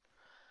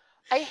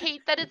 I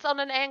hate that it's on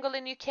an angle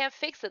and you can't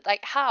fix it.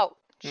 Like, how?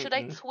 Should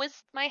I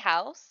twist my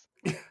house?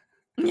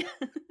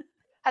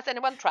 Has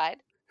anyone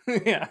tried?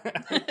 Yeah.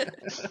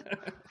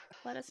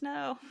 Let us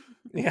know.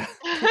 Yeah.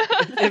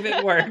 If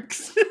it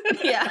works.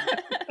 Yeah.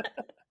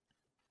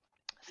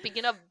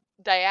 Speaking of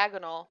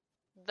diagonal,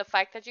 the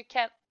fact that you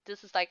can't,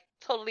 this is like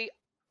totally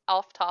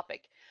off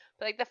topic,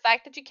 but like the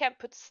fact that you can't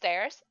put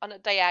stairs on a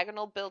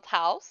diagonal built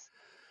house.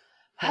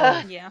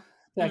 Yeah.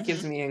 That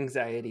gives me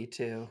anxiety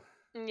too.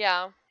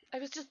 Yeah. I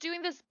was just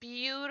doing this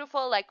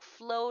beautiful like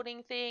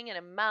floating thing in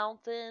the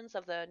mountains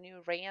of the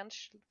new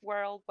ranch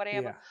world,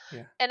 whatever.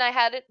 Yeah. And I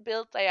had it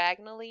built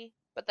diagonally,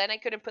 but then I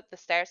couldn't put the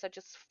stairs. I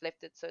just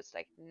flipped it so it's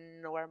like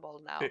normal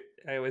now.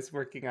 I was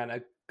working on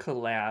a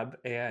collab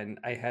and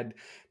I had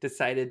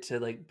decided to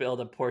like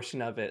build a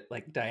portion of it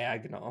like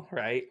diagonal,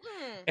 right?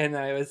 And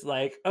I was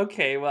like,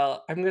 okay,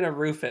 well, I'm gonna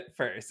roof it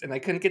first. And I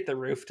couldn't get the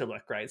roof to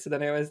look right. So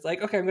then I was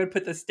like, okay, I'm gonna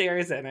put the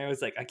stairs in. I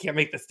was like, I can't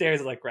make the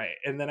stairs look right.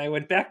 And then I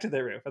went back to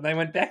the roof and then I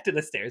went back to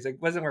the stairs.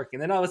 It wasn't working.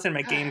 Then all of a sudden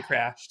my game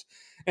crashed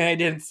and I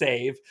didn't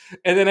save.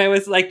 And then I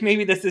was like,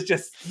 maybe this is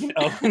just, you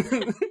know,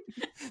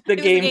 the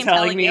game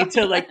telling me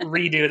to like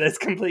redo this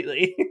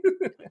completely.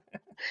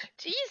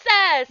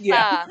 Jesus!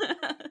 Yeah.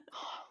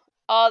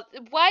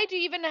 Why do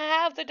you even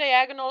have the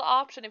diagonal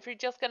option if you're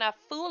just gonna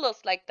fool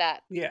us like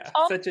that? Yeah,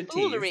 such a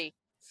tease.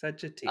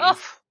 Such a tease.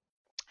 Oh,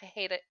 I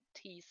hate it.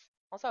 Tease.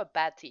 Also a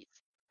bad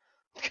tease.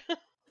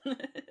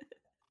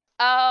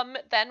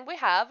 Then we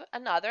have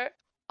another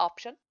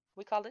option.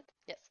 We call it,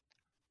 yes.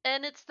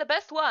 And it's the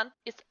best one.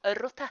 It's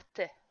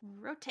rotate.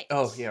 Rotate.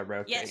 Oh, yeah,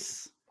 rotate.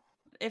 Yes.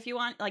 If you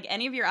want like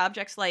any of your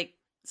objects like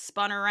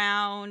spun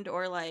around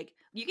or like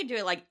You can do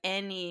it like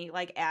any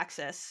like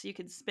axis. You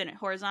could spin it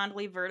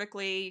horizontally,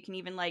 vertically. You can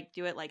even like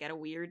do it like at a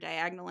weird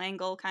diagonal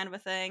angle kind of a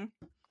thing.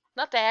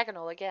 Not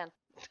diagonal again.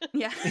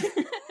 Yeah.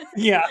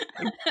 Yeah.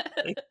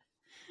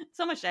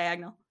 So much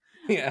diagonal.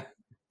 Yeah.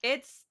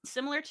 It's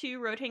similar to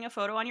rotating a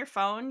photo on your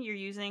phone. You're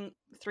using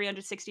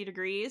 360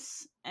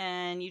 degrees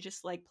and you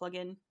just like plug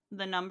in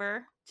the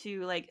number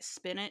to like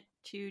spin it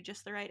to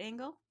just the right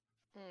angle.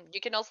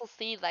 You can also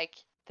see like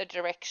the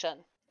direction.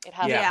 It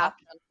has Yeah. an Yeah.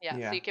 option. Yeah.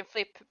 Yeah. So you can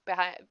flip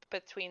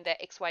between the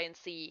X, Y, and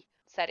Z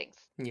settings.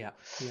 Yeah.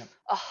 Yeah.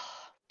 Oh,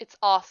 it's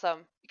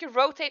awesome. You can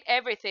rotate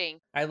everything.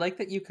 I like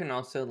that you can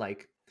also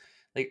like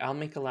I'll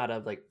make a lot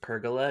of like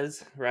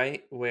pergolas,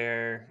 right?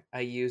 Where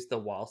I use the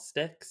wall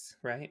sticks,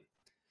 right?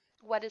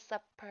 What is a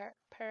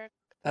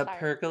A sorry.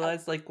 pergola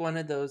is like one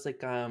of those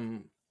like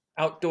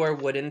outdoor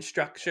wooden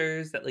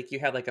structures that like you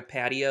have like a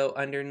patio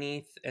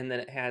underneath, and then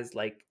it has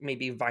like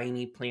maybe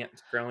viney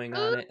plants growing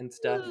on it and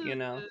stuff, you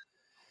know.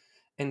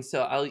 And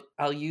so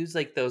I'll use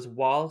like those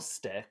wall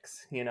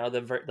sticks, you know,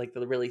 like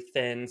the really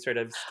thin sort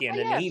of Oh yeah, from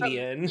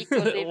Scandinavian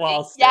Eco wall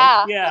Living. sticks,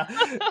 Yeah.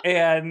 yeah.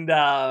 And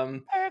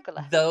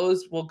Pergola.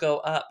 those will go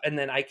up, and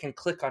then I can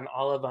click on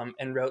all of them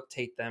and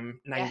rotate them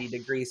 90 Yes.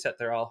 degrees so that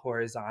they're all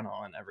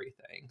horizontal and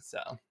everything. So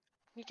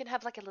You can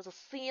have like a little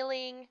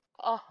ceiling.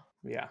 Oh,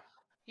 yeah.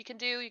 you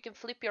can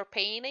flip your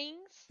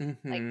paintings. Like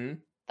Mm-hmm.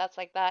 that's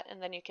like that,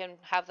 and then you can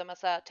have them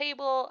as a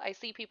table. I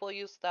see people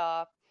use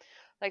the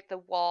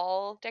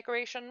wall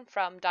decoration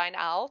from Dine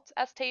Out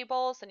as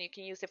tables, and you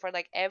can use it for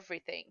like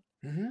everything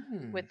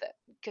Mm-hmm. with it,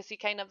 because you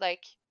kind of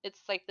like,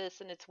 it's like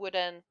this and it's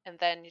wooden, and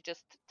then you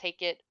just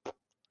take it,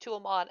 tool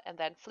mod, and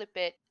then flip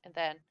it, and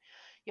then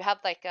you have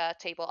like a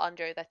table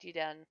under that you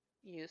then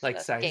use Like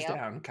the size scale.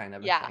 down kind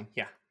of a Yeah, thing.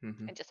 Yeah.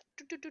 Mm-hmm. and just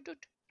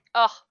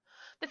oh,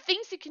 the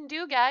things you can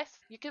do, guys.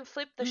 You can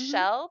flip the Mhm.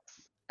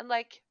 shelves and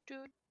like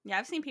Yeah,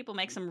 I've seen people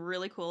make some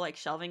really cool like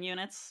shelving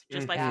units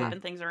just by Mm-hmm. yeah.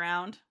 flipping things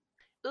around.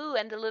 Ooh,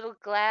 and the little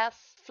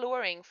glass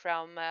flooring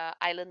from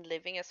Island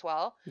Living as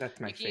well.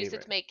 That's my You can use it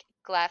favorite. to make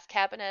glass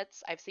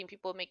cabinets. I've seen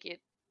people make it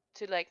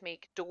to like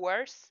make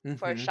doors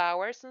for Mm-hmm.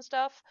 showers and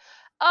stuff.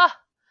 Ah,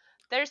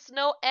 there's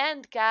no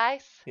end,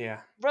 guys.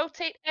 Yeah.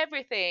 Rotate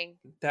everything.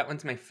 That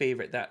one's my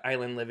favorite, that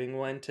Island Living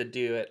one, to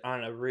do it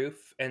on a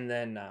roof and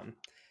then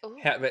Ooh.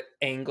 have it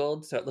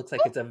angled so it looks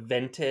like it's a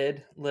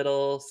vented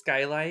little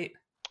skylight.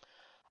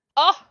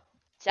 Oh,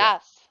 Yeah.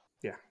 yes.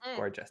 Yeah.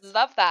 Gorgeous.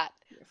 Love that.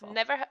 Beautiful.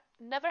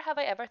 Never have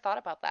I ever thought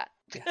about that.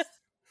 Yes.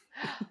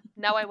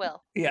 Now I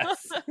will.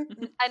 Yes.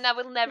 And I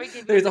will never give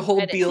you There's a the whole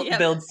credit. Yep.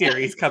 build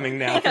series coming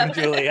now Yeah. from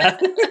Julia.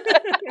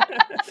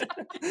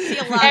 See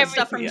a lot of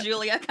stuff from Yeah.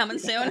 Julia coming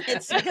soon.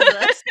 It's because of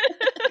this.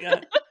 Yeah.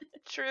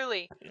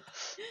 Truly.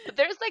 But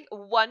there's like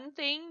one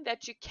thing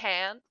that you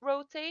can't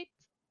rotate,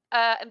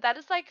 and that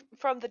is like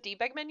from the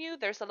debug menu.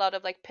 There's a lot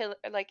of like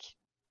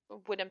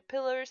wooden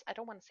pillars. I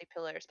don't want to say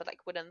pillars, but like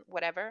wooden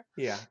whatever.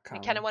 Yeah. You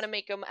kind of want to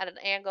make them at an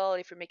angle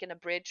if you're making a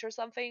bridge or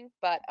something,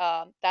 but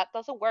that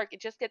doesn't work. It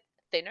just gets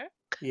thinner.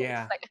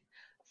 Yeah. It's like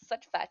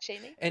such fat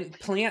shaming. And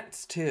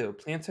plants too.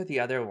 Plants are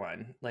the other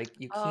one. Like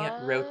you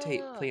can't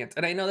rotate Oh. plants.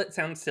 And I know that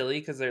sounds silly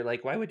because they're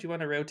like, why would you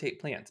want to rotate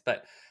plants?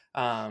 But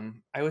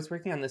I was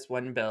working on this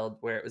one build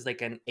where it was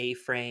like an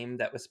A-frame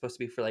that was supposed to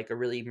be for like a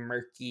really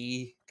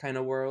murky kind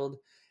of world.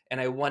 And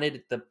I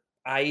wanted the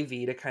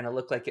ivy to kind of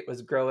look like it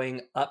was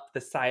growing up the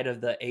side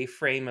of the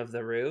A-frame of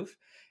the roof.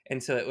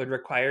 And so it would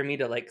require me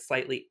to like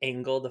slightly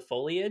angle the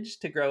foliage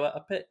to grow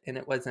up it. And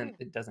it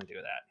doesn't do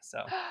that.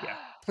 So yeah.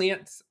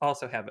 Plants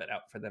also have it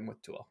out for them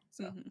with Tool.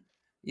 So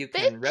you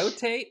can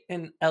rotate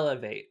and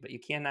elevate, but you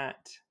cannot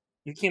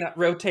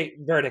rotate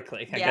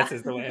vertically, I guess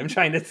is the way I'm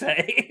trying to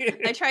say.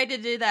 I tried to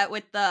do that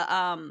with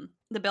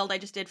the build I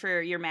just did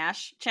for your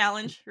MASH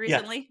challenge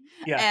recently.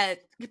 Yes.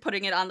 And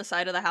putting it on the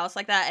side of the house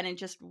like that, and it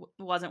just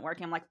wasn't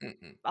working. I'm like,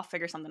 I'll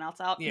figure something else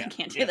out. Yeah. You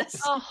can't do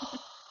this.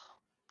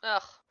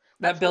 Ugh.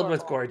 That build was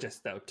horrible. gorgeous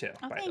though too,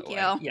 Oh, by thank the you.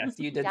 way. Yes,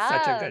 you did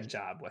such a Yes. good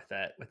job with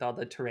it, with all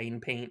the terrain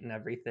paint and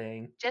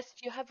everything.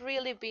 Just you have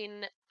really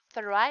been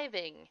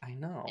thriving I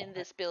know. in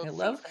this build I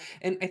love, season.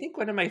 and I think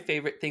one of my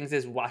favorite things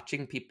is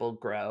watching people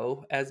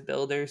grow as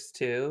builders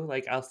too.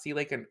 Like I'll see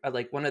like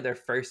like one of their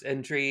first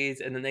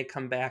entries, and then they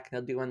come back and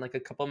they'll do one like a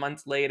couple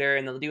months later,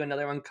 and they'll do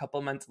another one a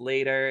couple months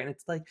later, and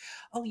it's like,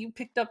 oh, you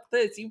picked up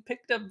this,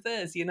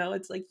 you know.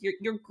 It's like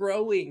you're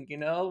growing, you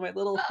know. My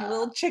little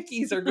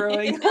chickies are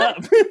growing up.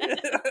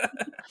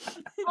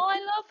 Oh, I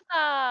love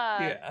that.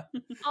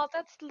 Yeah. Oh,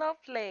 that's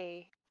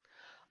lovely.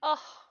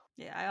 Oh.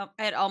 Yeah,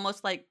 I had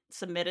almost like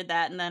submitted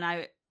that, and then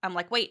I'm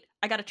like, wait,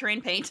 I got a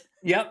terrain paint.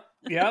 Yep.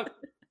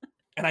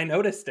 And I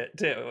noticed it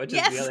too, which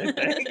is the other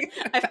thing.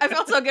 I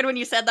felt so good when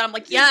you said that. I'm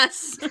like,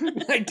 yes,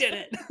 I did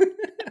it.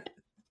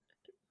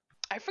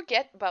 I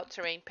forget about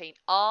terrain paint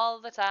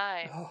all the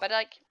time, Oh. but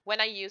like when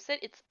I use it,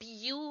 it's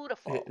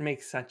beautiful. It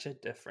makes such a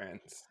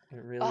difference. It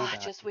really Oh, does. I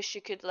just wish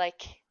you could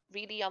like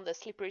really on the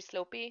slippery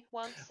slopey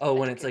ones. Oh, that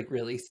when you it's could- like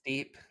really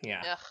steep.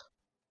 Yeah. Ugh.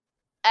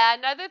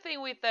 Another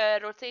thing with the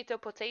rotato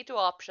potato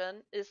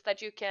option is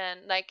that you can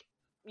like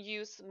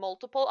use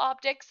multiple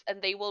objects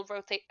and they will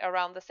rotate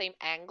around the same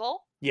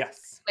angle,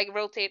 Yes. like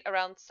rotate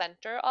around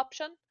center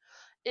option.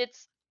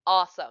 It's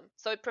awesome.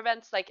 So it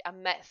prevents like a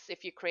mess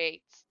if you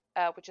create,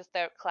 which is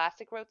their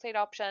classic rotate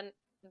option.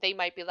 They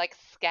might be like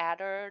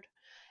scattered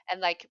and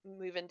like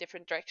move in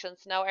different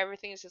directions. Now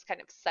everything is just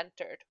kind of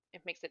centered.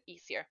 It makes it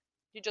easier.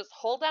 You just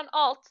hold down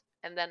Alt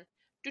and then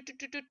do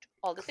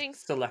all the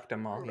things. Select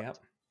them all. Yep.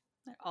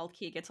 That Alt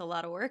key gets a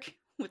lot of work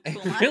with It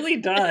tool mod. really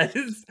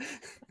does.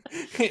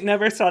 It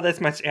never saw this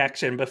much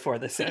action before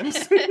The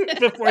Sims.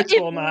 Before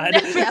tool mod.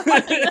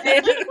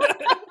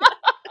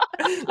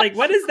 Like,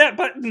 what is that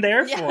button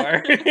there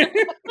for?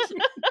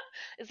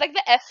 It's like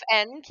the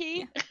FN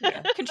key.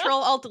 Yeah.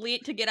 Control Alt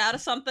Delete to get out of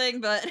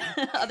something, but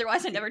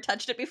otherwise I never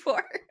touched it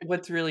before.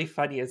 What's really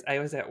funny is I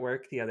was at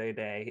work the other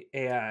day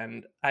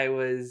and I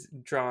was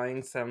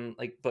drawing some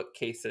like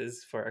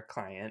bookcases for a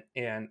client,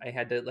 and I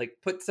had to like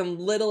put some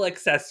little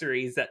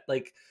accessories that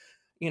like,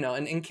 you know,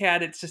 and in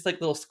CAD it's just like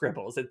little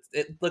scribbles.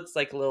 It looks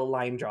like a little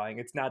line drawing.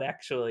 It's not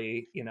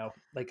actually, you know,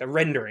 like a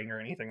rendering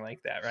or anything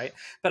like that, right?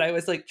 But I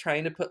was like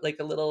trying to put like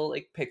a little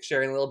like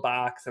picture in a little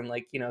box and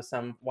like, you know,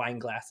 some wine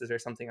glasses or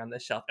something on the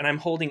shelf. And I'm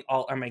holding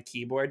Alt on my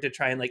keyboard to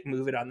try and like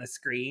move it on the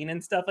screen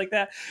and stuff like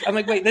that. I'm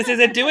like, wait, this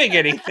isn't doing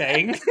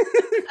anything.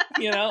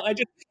 You know,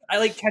 I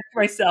like catch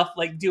myself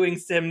like doing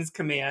Sims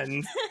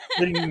commands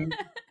in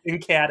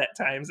CAD at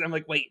times. I'm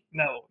like, wait,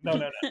 no.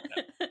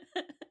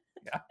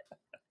 Yeah.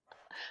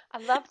 I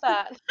love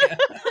that. Yeah.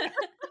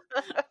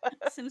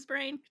 Sims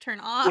brain, turn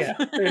off. Yeah,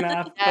 turn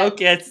off.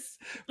 Yes.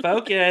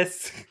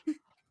 Focus.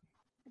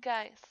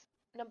 Guys,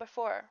 number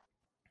 4.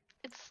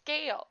 It's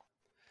scale.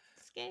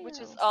 Scale. Which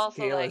is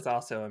also Scale like, is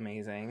also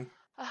amazing.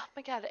 oh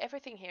my god,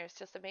 everything here is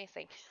just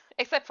amazing.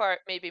 Except for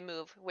maybe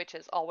move, which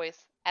is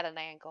always at an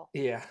angle.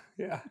 Yeah.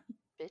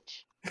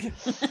 Bitch.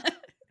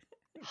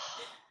 But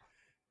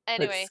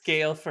Anyway.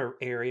 scale for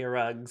area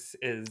rugs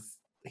is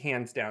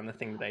hands down the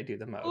thing that I do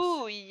the most.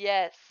 Ooh,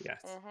 yes.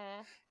 Yes.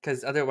 Mm-hmm.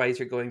 Because otherwise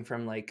you're going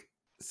from like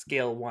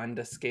scale 1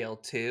 to scale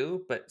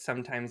 2, but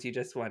sometimes you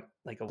just want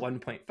like a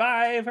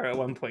 1.5 or a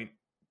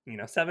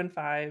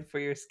 1.75 for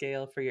your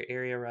scale for your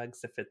area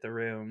rugs to fit the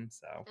room.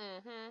 So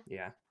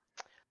yeah.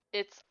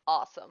 It's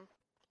awesome.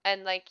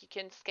 And like you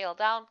can scale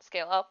down,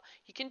 scale up.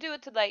 You can do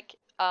it to like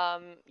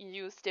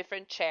use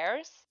different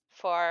chairs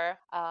for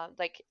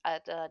like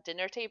at a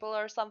dinner table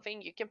or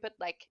something. You can put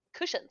like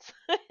cushions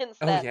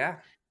instead. Oh yeah.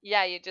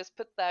 Yeah, you just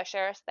put the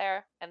chairs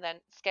there and then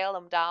scale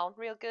them down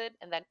real good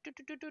and then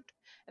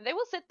and they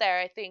will sit there,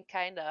 I think,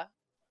 kind of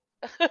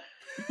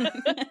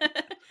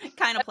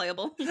Kind of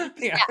playable.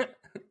 Yeah.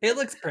 It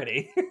looks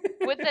pretty.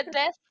 with the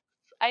desks.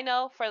 I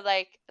know for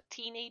like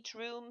teenage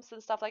rooms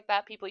and stuff like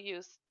that, people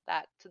use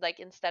that to like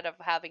instead of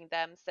having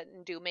them sit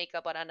and do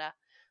makeup on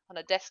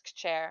a desk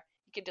chair,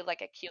 you can do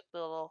like a cute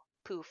little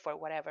poof or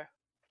whatever.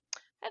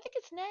 I think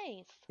it's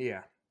nice.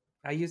 Yeah.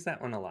 I use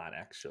that one a lot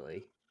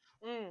actually.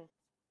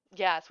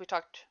 Yeah, as we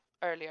talked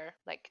earlier,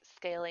 like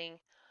scaling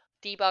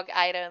debug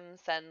items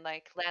and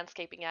like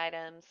landscaping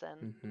items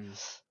and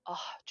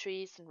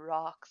trees and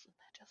rocks and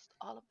just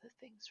all of the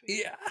things.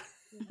 Really. Yeah.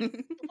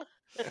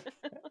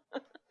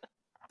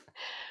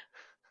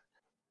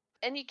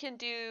 And you can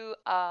do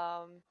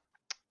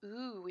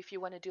if you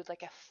want to do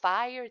like a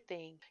fire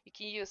thing, you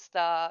can use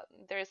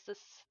there's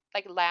this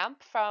like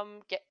lamp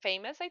from Get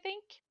Famous, I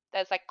think,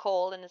 that's like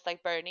coal and it's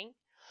like burning.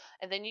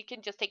 And then you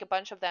can just take a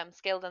bunch of them,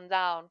 scale them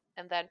down,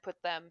 and then put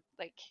them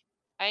like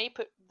I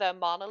put the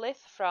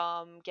monolith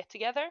from Get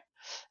Together,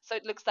 so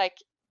it looks like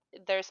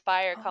there's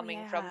fire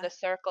coming from the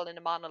circle in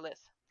the monolith.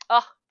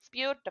 Oh, it's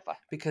beautiful.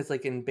 Because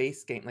like in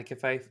base game, like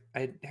if I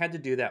had to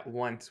do that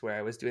once where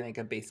I was doing like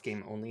a base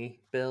game only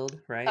build,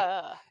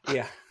 right?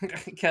 Yeah.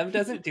 Kev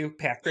doesn't do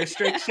pack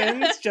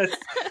restrictions. Just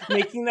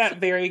making that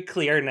very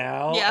clear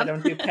now. Yeah. I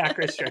don't do pack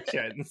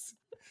restrictions.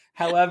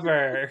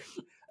 However,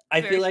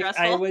 I feel like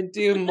stressful. I would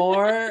do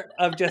more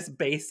of just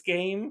base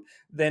game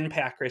than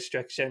pack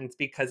restrictions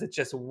because it's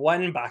just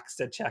one box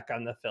to check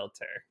on the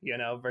filter, you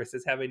know,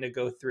 versus having to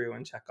go through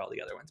and check all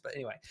the other ones. But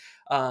anyway,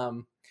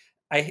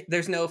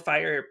 there's no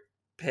fire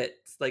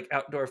pits, like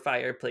outdoor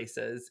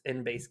fireplaces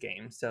in base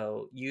game.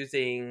 So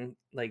using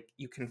like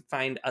you can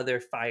find other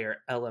fire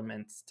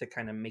elements to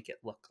kind of make it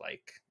look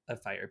like a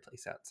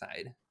fireplace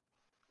outside.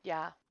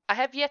 Yeah. I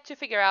have yet to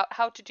figure out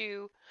how to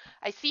do.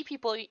 I see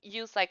people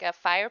use like a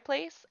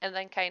fireplace and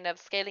then kind of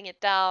scaling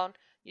it down.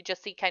 You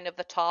just see kind of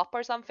the top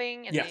or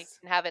something, and then you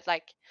can have it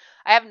like.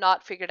 I have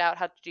not figured out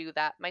how to do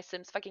that. My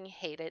Sims fucking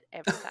hate it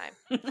every time.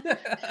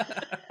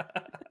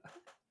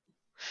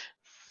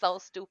 So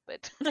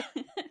stupid.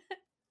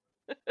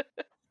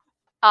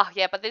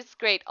 Yeah, but this is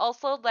great.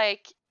 Also,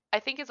 like I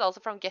think it's also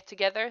from Get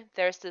Together.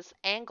 There's this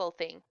angle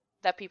thing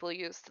that people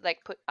use to like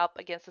put up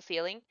against the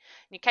ceiling. And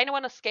you kind of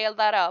want to scale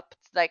that up,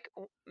 like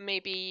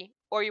maybe,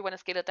 or you want to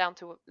scale it down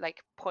to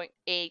like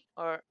 0.8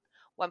 or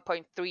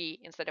 1.3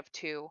 instead of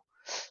 2.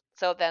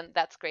 So then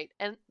that's great.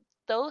 And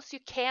those you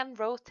can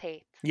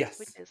rotate. Yes.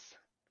 Which is,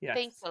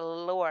 thank the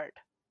Lord.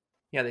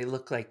 Yeah, they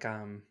look like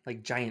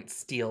giant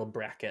steel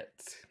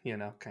brackets,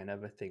 kind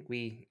of a thing.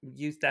 We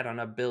used that on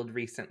a build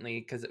recently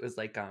because it was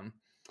like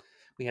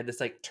we had this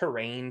like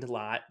terrained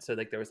lot, so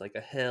like there was like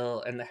a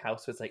hill and the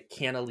house was like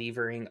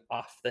cantilevering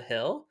off the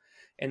hill,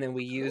 and then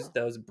we used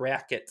those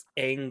brackets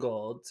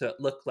angled so it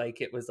looked like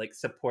it was like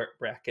support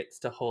brackets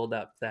to hold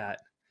up that.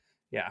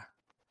 Yeah.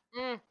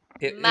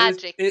 It was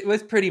Magic. it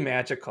was pretty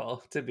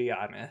magical, to be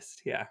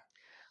honest. Yeah.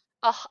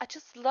 Oh, I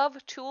just love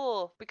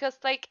Tool because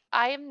like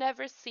I have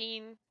never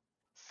seen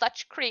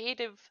such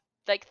creative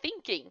like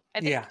thinking. I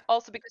think Yeah,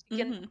 also because you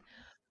can Hmm.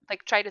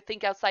 like try to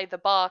think outside the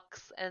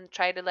box and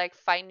try to like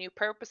find new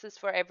purposes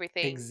for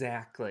everything,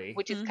 exactly.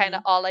 which is kind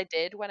of Hmm. all I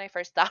did when I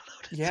first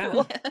downloaded Yeah.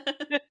 Tool.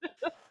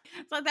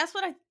 So that's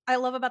what I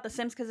love about The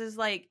Sims, because it's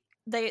like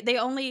they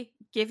only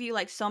give you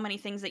like so many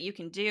things that you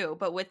can do,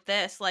 but with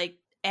this, like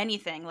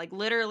anything, like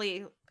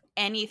literally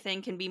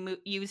anything can be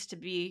used to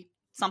be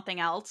something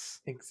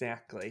else.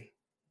 Exactly.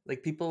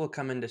 Like people will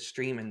come into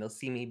stream and they'll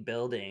see me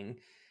building,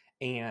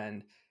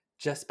 and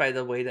just by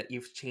the way that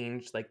you've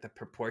changed like the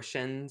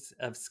proportions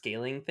of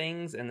scaling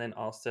things and then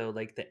also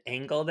like the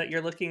angle that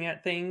you're looking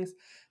at things,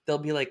 they'll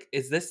be like,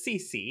 is this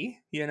CC?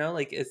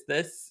 Like, is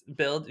this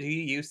build, do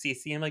you use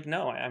CC? I'm like,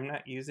 no, I'm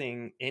not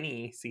using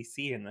any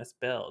CC in this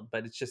build,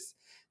 but it's just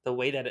the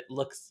way that it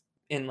looks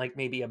in like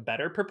maybe a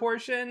better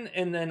proportion,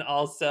 and then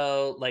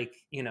also like,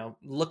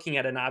 looking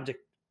at an object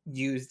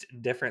used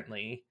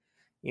differently,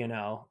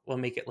 will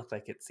make it look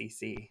like it's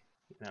CC,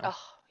 Oh,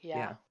 yeah.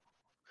 Yeah.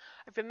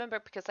 I remember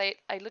because I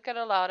look at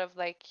a lot of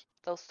like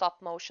those stop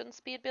motion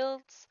speed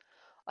builds.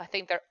 I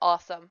think they're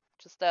awesome.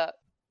 Just the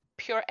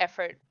pure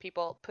effort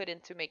people put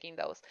into making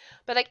those.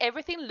 But like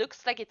everything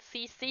looks like it's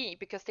CC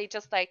because they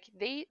just like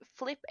they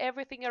flip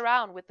everything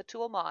around with the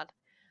tool mod.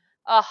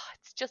 Oh,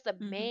 it's just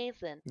Hmm.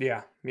 amazing.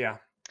 Yeah. Yeah.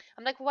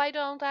 I'm like, why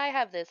don't I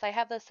have this? I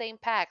have the same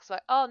pack. So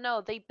oh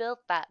no, they built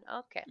that.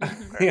 Okay,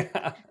 Hmm. great.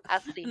 Yeah. I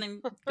And see.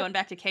 then going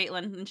back to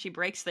Caitlin, and she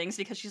breaks things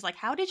because she's like,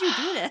 "How did you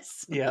do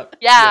this?" Yep.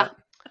 Yeah, Yep.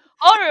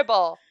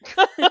 horrible.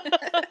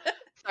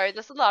 Sorry,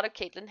 there's a lot of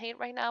Caitlyn hate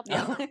right now.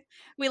 Yeah, But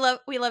Oh,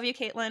 we love you,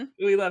 Caitlin.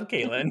 we love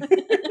Caitlin.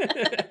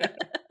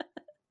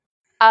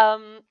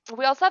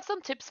 we also have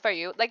some tips for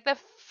you. Like the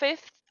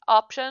fifth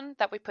option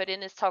that we put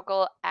in is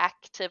toggle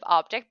active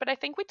object, but I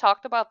think we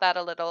talked about that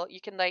a little.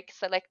 You can like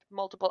select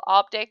multiple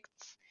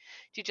objects.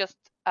 You just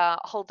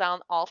hold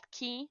down Alt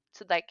key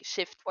to like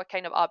shift what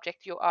kind of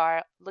object you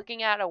are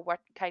looking at or what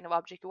kind of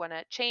object you want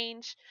to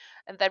change.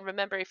 And then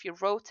remember, if you're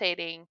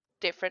rotating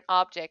different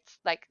objects,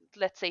 like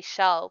let's say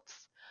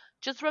shelves,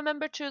 just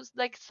remember to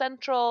like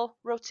central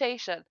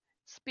rotation.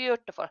 It's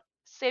beautiful.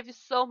 Save you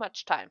so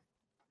much time.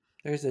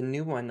 There's a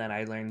new one that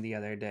I learned the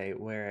other day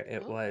where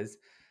it Ooh. was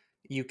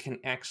you can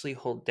actually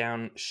hold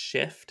down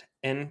shift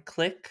and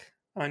click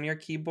on your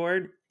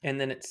keyboard, and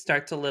then it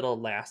starts a little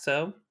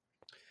lasso.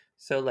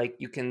 So like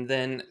you can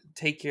then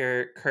take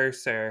your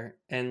cursor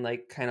and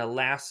like kind of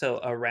lasso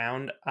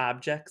around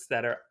objects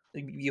that are,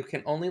 you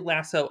can only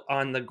lasso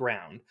on the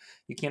ground.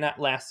 You cannot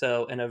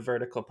lasso in a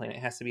vertical plane. It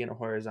has to be in a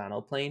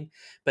horizontal plane.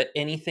 But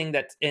anything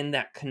that's in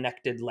that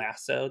connected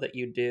lasso that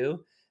you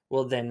do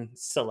will then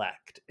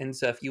select. And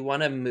so if you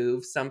want to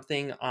move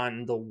something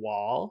on the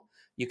wall,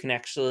 you can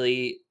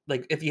actually,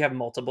 like if you have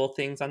multiple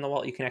things on the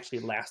wall, you can actually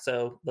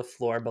lasso the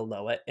floor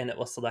below it and it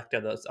will select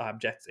all those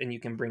objects, and you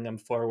can bring them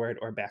forward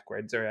or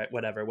backwards or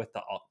whatever with the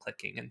alt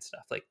clicking and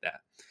stuff like that.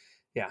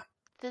 Yeah.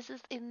 This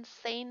is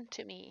insane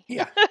to me.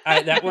 Yeah.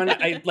 That one,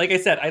 like I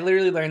said, I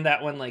literally learned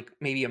that one like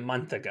maybe a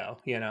month ago,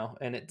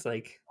 and it's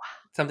like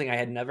something I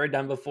had never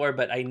done before,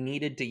 but I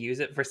needed to use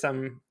it for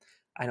some,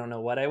 I don't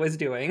know what I was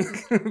doing,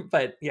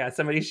 but yeah,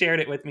 somebody shared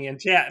it with me in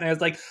chat, and I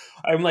was like,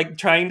 I'm like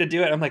trying to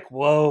do it. I'm like,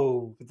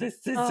 whoa,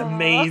 this is Oh.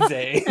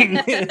 amazing.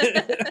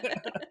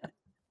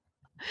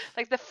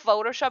 Like the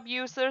Photoshop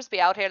users be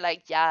out here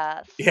like,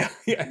 yes. Yeah,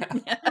 yeah,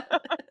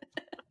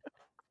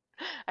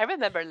 I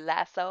remember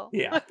Lasso.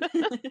 yeah.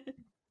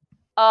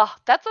 Oh,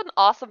 that's an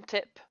awesome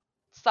tip.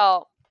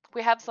 So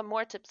we have some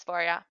more tips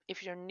for you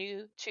if you're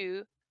new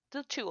to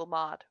the tool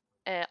mod.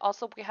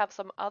 Also, we have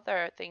some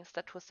other things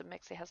that Twisted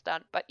Mixie has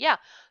done. But yeah,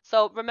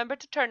 so remember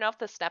to turn off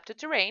the snap to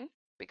terrain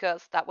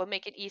because that will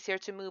make it easier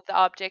to move the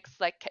objects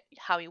like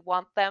how you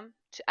want them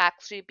to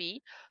actually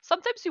be.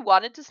 Sometimes you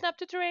want it to snap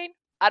to terrain.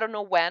 I don't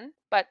know when,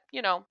 but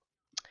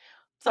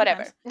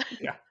whatever. Sometimes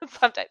Yeah.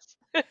 Sometimes.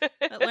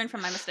 I learn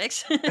from my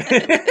mistakes.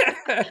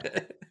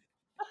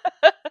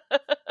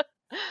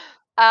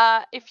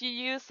 If you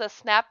use a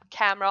snap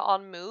camera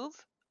on move,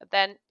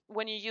 then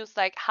when you use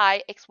like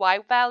high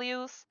XY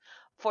values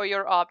for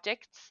your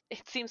objects,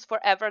 it seems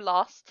forever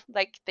lost.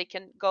 Like they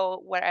can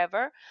go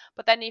wherever.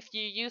 But then if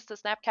you use the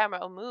snap camera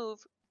on move,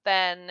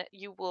 then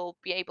you will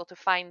be able to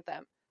find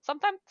them.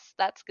 Sometimes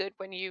that's good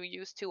when you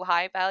use too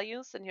high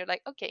values and you're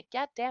like, okay,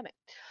 god damn it.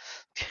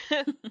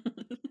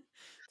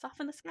 It's off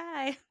in the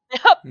sky.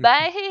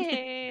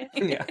 Bye.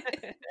 Yeah.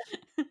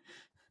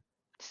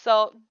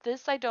 So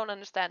this I don't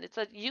understand. It's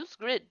a use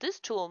grid. This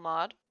tool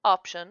mod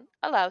option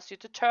allows you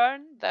to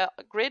turn the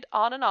grid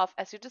on and off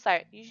as you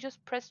desire. You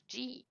just press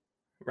G,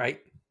 Right.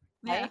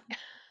 Yeah. right?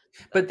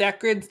 But that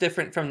grid's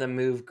different from the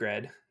move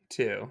grid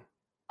too.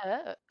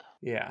 Oh.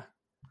 Yeah.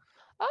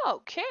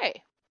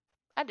 Okay.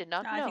 I did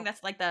not I know. think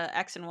that's like the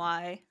X and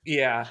Y.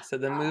 Yeah, so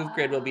the move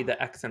grid will be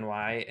the X and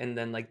Y, and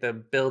then like the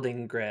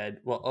building grid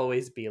will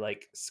always be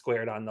like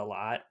squared on the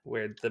lot,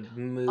 where the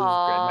move grid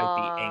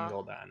might be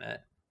angled on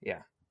it.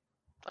 Yeah.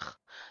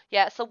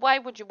 Yeah, so why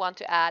would you want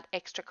to add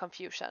extra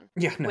confusion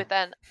Yeah, no.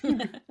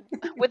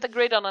 with a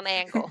grid on an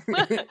angle?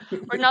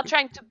 We're not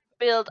trying to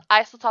build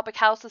isotopic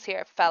houses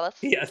here, fellas.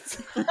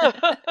 Yes.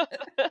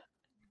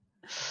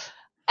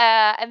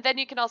 And then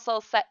you can also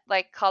set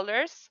like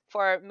colors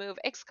for move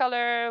X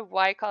color,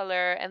 Y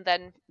color, and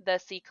then the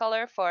C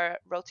color for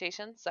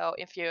rotation. So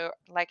if you're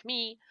like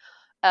me,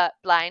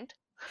 blind,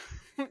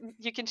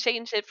 you can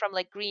change it from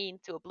like green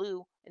to a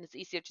blue, and it's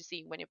easier to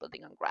see when you're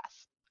building on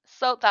grass.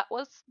 So that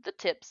was the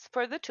tips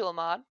for the tool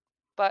mod.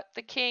 But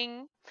the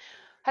king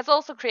has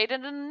also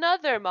created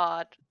another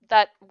mod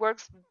that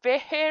works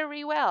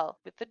very well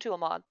with the tool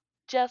mod.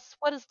 Jess,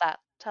 what is that?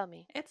 Tell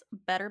me. It's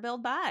better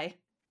build by.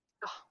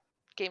 Oh,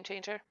 game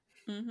changer.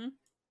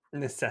 Mm-hmm.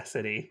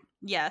 Necessity.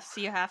 Yes,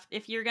 you have.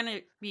 If you're gonna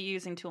be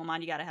using tool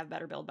mod, you got to have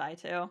better build by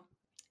too.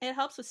 It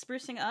helps with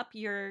sprucing up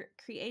your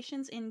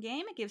creations in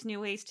game. It gives new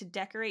ways to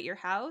decorate your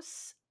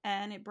house,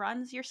 and it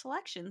broadens your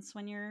selections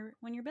when you're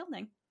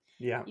building.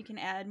 Yeah. You can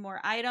add more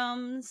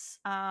items,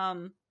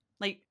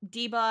 like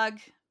debug,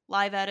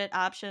 live edit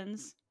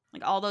options.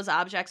 Like all those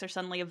objects are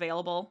suddenly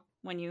available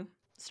when you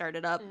start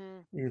it up.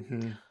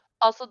 Mm-hmm.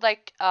 Also,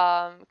 like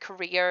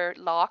career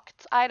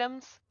locked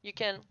items, you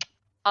can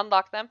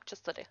unlock them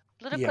just a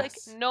little click.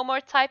 Yes. No more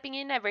typing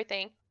in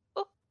everything.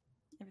 Ooh.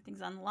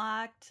 Everything's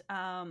unlocked.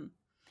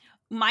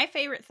 My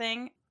favorite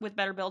thing with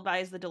Better Build By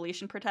is the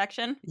deletion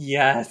protection.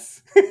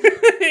 Yes.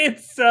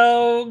 It's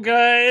so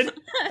good.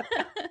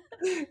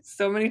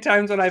 So many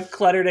times when I've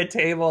cluttered a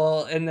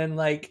table and then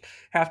like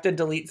have to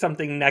delete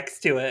something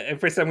next to it, and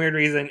for some weird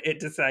reason it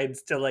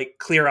decides to like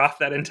clear off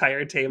that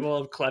entire table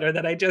of clutter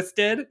that I just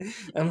did.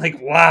 I'm like,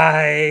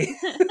 why?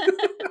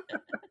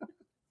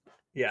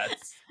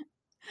 Yes.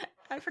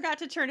 I forgot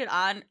to turn it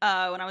on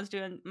when I was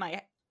doing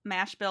my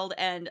mash build,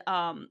 and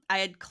I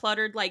had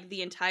cluttered like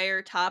the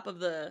entire top of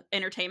the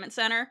entertainment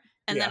center,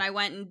 and then I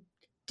went and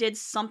did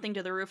something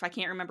to the roof. I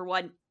can't remember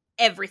what.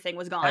 Everything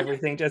was gone.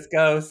 Everything just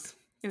goes.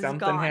 Something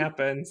gone.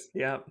 happens.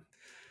 Yep.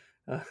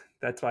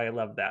 That's why I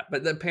love that.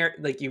 But the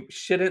parent, like, you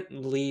shouldn't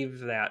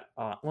leave that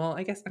on. Well,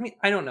 I guess, I mean,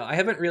 I don't know. I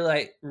haven't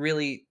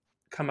really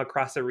come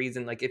across a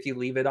reason, like, if you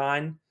leave it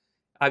on,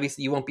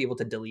 obviously you won't be able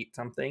to delete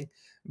something,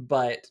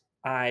 but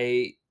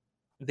they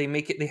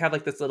have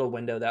like this little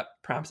window that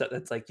prompts up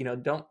that's like,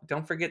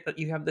 don't forget that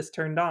you have this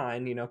turned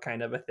on,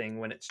 kind of a thing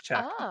when it's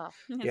checked.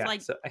 It's yeah,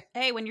 like, so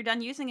hey, when you're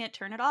done using it,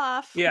 turn it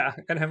off. Yeah,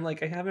 and I'm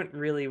like, I haven't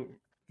really,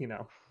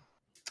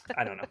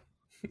 I don't know.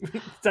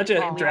 Such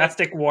a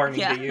drastic warning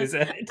to use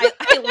it.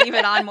 I leave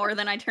it on more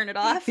than I turn it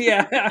off.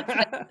 Yeah.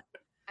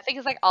 I think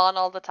it's like on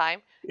all the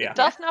time. Yeah. It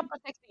does not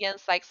protect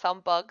against like some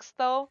bugs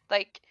though.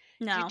 Like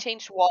if you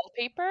change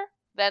wallpaper,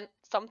 then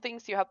some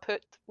things you have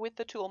put with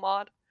the tool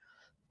mod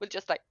will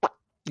just like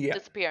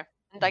disappear.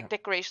 And like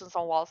decorations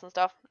on walls and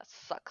stuff. That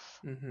sucks.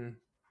 Mm-hmm.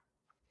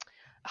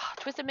 Oh,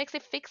 Twisted makes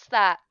it fix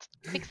that.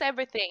 Fix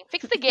everything.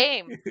 Fix the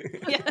game.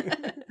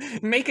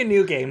 Make a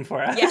new game for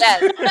us.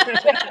 Yes.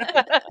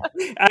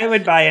 I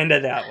would buy into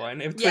that one.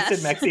 If Twisted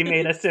Mexi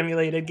made a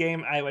simulated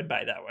game, I would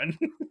buy that one.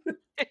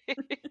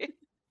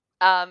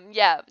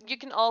 Yeah, you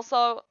can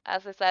also,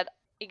 as I said,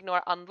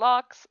 ignore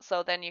unlocks.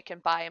 So then you can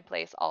buy and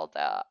place all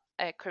the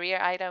career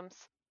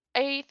items.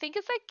 I think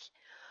it's like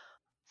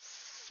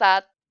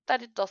sad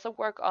that it doesn't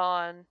work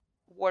on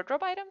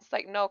wardrobe items,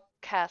 like no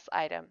cast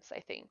items. I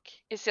think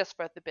it's just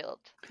for the build.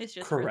 It's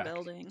just Correct. for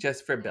building.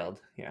 Just for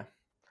build, yeah.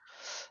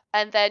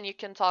 And then you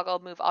can toggle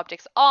move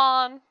objects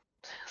on,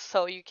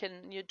 so you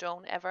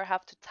don't ever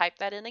have to type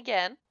that in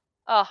again.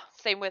 Oh,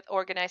 same with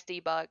organized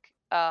debug.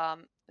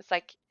 It's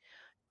like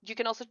you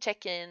can also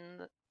check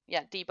in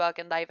debug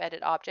and live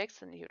edit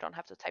objects, and you don't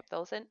have to type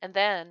those in. And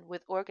then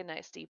with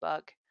organized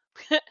debug,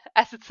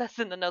 as it says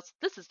in the notes,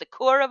 this is the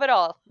core of it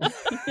all.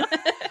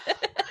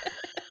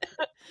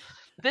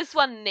 This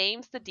one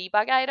names the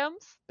debug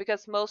items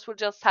because most will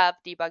just have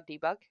debug.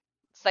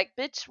 It's like,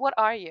 bitch, what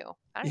are you?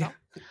 I don't know.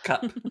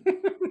 Cup.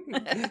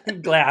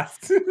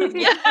 Glass.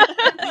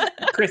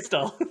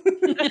 Crystal.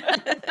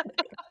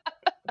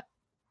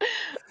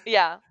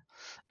 Yeah.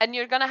 And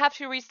you're going to have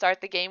to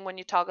restart the game when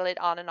you toggle it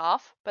on and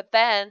off. But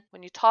then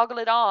when you toggle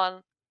it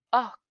on,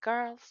 oh,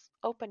 girls,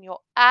 open your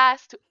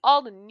eyes to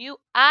all the new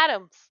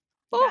items.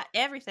 You got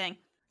everything.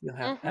 You'll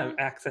have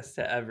access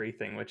to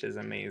everything, which is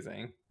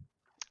amazing.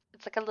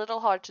 It's like a little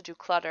hard to do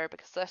clutter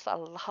because there's a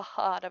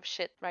lot of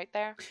shit right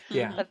there.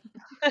 Yeah.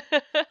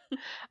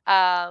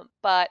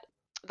 But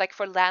like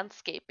for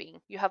landscaping,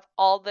 you have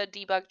all the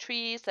debug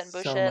trees and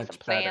bushes and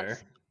plants. Better.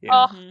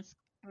 Yeah. Oh, it's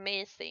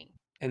amazing.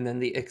 And then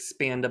the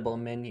expandable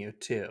menu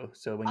too.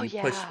 So when you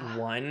push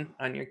 1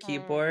 on your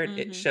keyboard,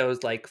 it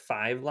shows like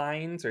 5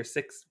 lines or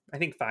 6, I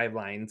think 5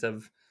 lines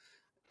of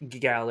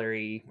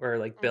gallery or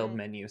like build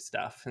menu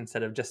stuff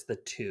instead of just the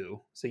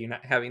 2. So you're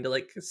not having to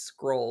like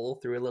scroll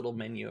through a little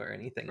menu or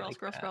anything that.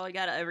 Scroll. You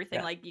got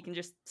everything like you can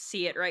just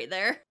see it right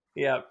there.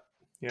 Yep.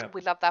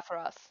 We love that for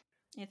us.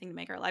 Anything to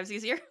make our lives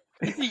easier.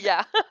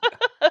 Yeah.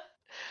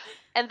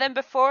 And then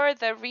before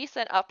the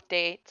recent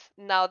update,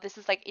 now this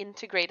is like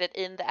integrated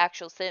in the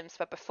actual Sims,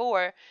 but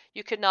before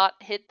you could not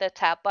hit the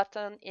tab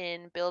button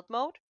in build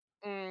mode.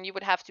 You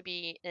would have to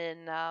be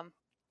in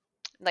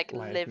like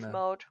live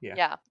mode.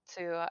 Yeah,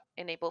 to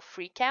enable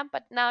free camp,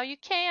 but now you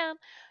can.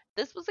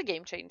 This was a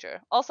game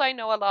changer. Also, I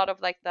know a lot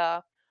of like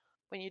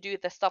when you do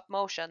the stop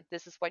motion,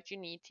 this is what you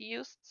need to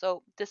use.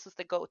 So this is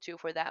the go-to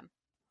for them.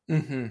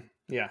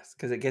 Yes,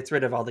 because it gets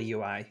rid of all the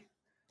UI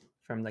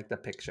from like the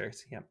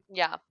pictures. Yep.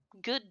 Yeah,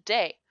 good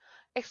day.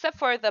 Except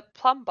for the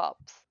plumb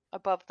bobs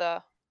above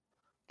the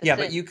yeah,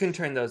 Sims. But you can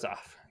turn those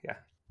off. Yeah.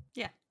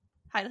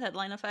 Hide the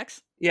headline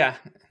effects. Yeah.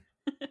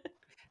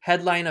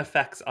 Headline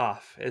effects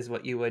off is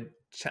what you would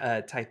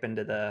type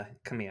into the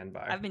command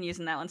bar. I've been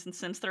using that one since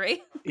Sims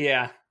 3.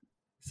 Yeah.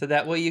 So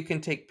that way you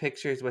can take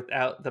pictures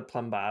without the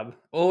plumb bob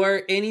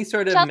or any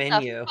sort of Shut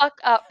menu. The fuck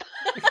up.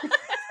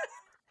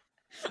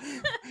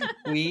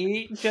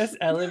 We just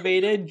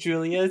elevated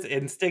Julia's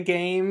Insta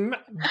game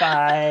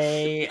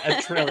by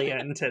 1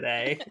 trillion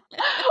today.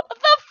 What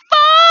the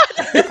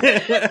fuck?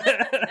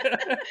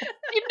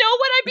 You know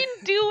what I've been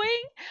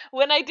doing?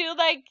 When I do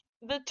like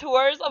the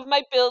tours of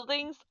my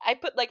buildings, I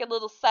put like a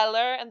little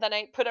cellar and then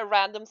I put a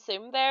random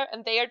sim there,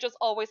 and they are just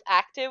always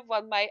active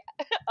while my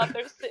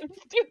other sims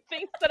do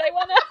things that I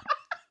wanna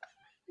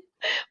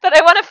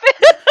fit.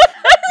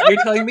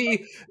 You're telling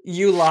me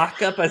you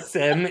lock up a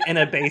sim in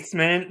a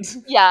basement?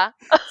 Yeah.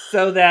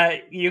 So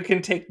that you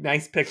can take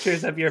nice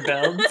pictures of your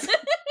builds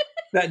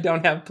that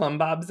don't have plumb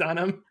bobs on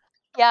them?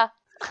 Yeah.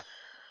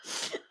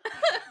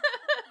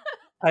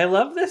 I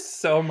love this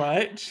so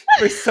much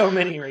for so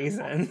many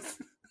reasons.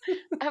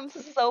 I'm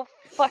so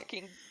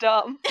fucking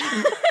dumb.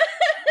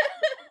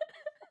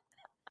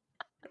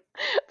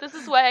 This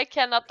is why I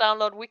cannot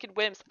download Wicked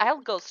Whims. I'll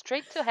go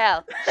straight to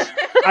hell.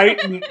 I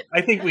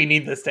think we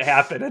need this to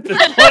happen at this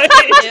point.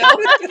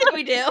 I think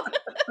we do.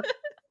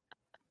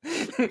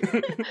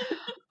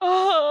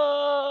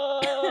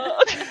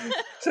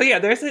 So yeah,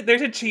 there's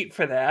a cheat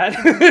for that.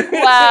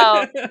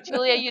 Wow,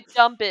 Julia, you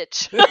dumb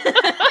bitch.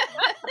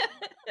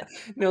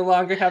 No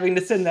longer having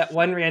to send that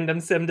one random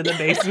sim to the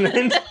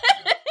basement.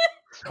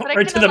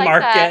 Or to the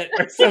market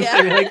or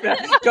something like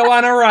that. Go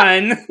on a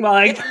run while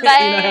I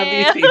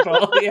have these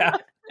people. Yeah.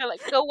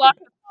 Like, go walk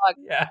the dog.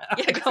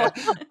 Yeah, go.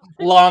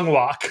 Long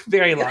walk.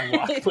 Very long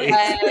walk, please.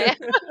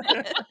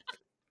 Oh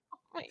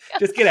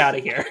just get out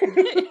of here.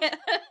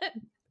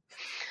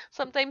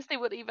 Sometimes they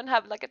would even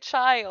have like a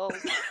child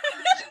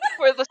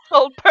for the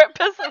sole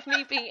purpose of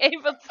me being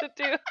able to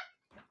do.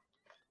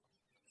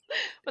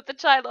 But the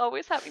child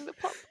always having the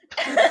pump.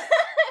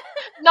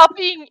 Not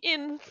being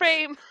in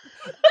frame.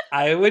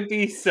 I would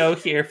be so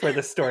here for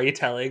the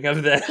storytelling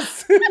of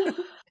this.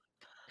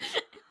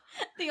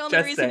 The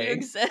only reason you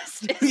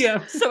exist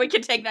is so we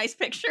can take nice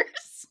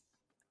pictures.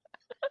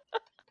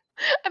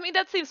 I mean,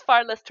 that seems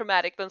far less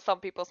traumatic than some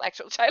people's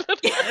actual childhood.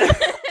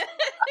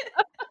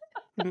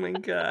 Oh my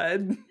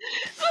god.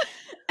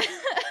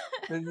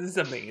 This is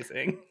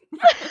amazing.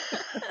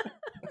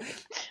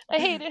 I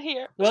hate it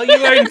here. Well, you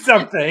learned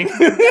something.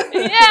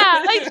 Yeah,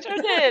 I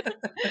sure did.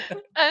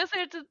 I was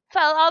here to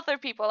tell other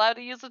people how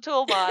to use a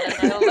tool mod,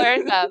 and I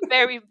learned a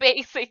very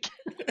basic.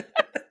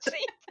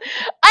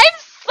 I'm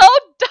so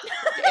dumb.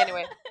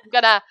 Anyway, I'm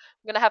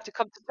gonna have to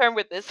come to terms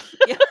with this.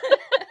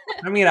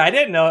 I mean, I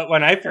didn't know it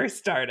when I first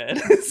started.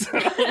 So.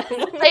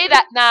 Say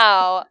that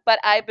now, but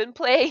I've been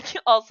playing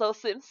also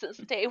since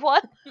day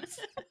one. No.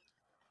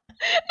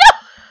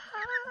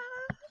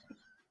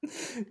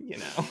 You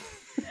know.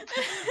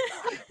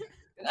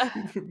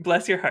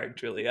 Bless your heart,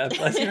 Julia.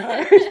 Bless your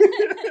heart.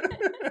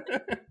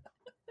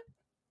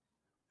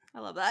 I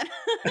love that.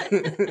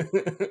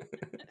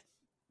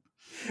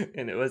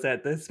 And it was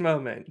at this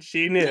moment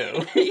she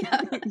knew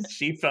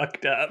she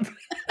fucked up.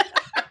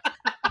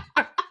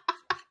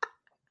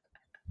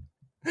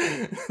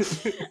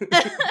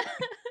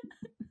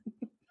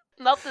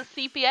 Not the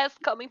CPS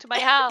coming to my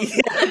house.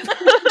 Yeah.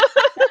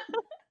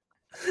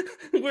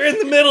 We're in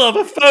the middle of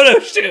a photo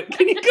shoot.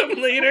 Can you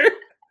come later?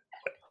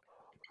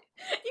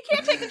 You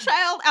can't take the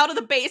child out of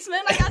the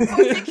basement. I got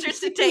more pictures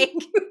to take.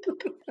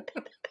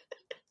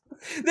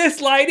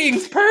 This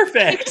lighting's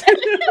perfect.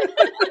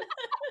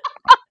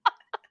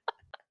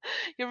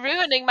 You're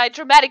ruining my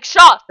dramatic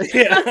shot.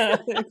 Yeah,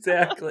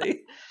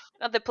 exactly.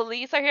 The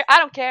police are here. I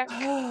don't care.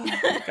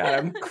 God,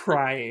 I'm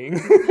crying.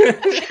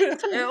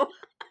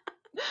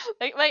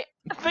 Like my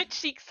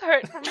cheeks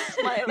hurt from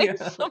smiling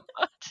so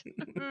much.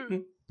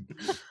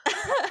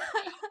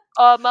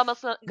 Oh,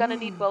 Mama's gonna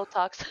need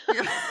Botox.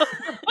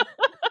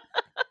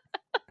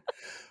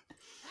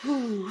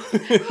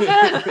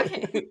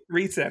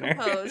 Recenter.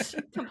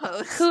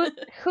 Compose.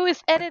 Who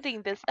is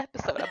editing this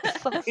episode? I'm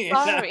so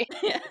sorry.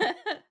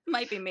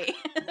 Might be me.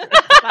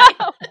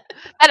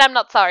 And I'm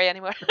not sorry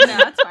anymore. No,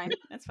 that's fine.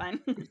 That's fine.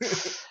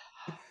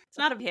 It's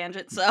not a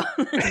tangent, so.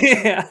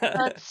 Yeah.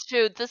 That's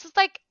true. This is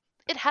like,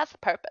 it has a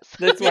purpose.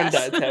 This one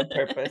Yes. does have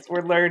purpose.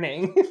 We're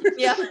learning.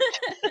 Yeah.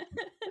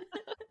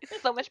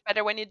 It's so much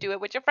better when you do it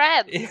with your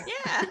friends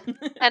Yeah.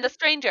 and a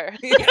stranger.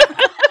 Yeah.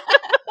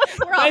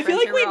 We're all I feel friends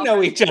like here, we we're all know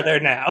friends. each other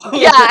now.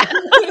 Yeah.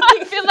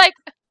 I feel like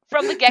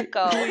from the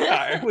get-go.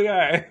 We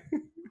are.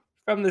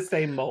 From the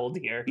same mold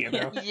here, you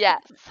know?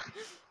 Yes.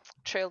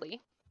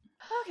 Truly.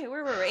 Okay,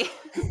 where were we?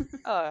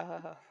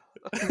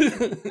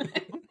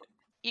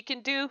 You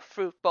can do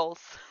fruit bowls.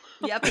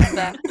 Yep.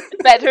 The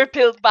better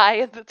built by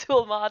in the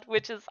tool mod,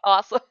 which is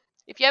awesome.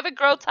 If you ever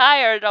grow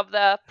tired of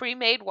the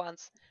pre-made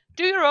ones,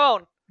 do your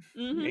own.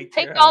 Mhm. Make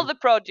Take your all own. the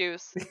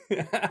produce.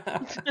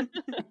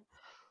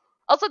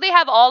 Also, they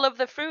have all of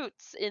the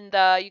fruits in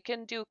the. You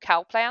can do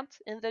cow plant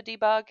in the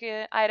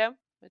debug item,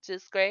 which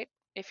is great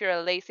if you're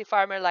a lazy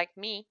farmer like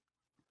me.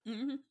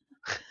 Mhm.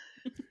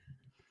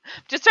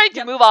 Just trying to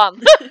Yep. move on.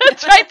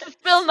 Trying to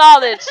spill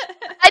knowledge.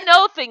 I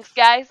know things,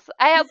 guys.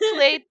 I have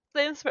played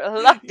Sims for a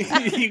long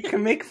time. You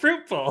can make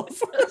fruit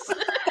bowls.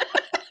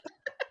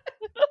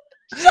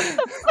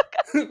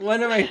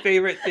 One of my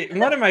favorite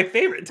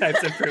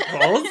types of fruit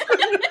bowls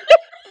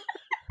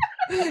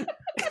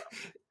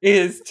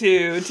is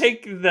to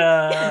take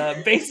the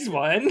base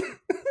one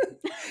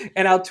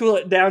and I'll tool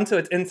it down so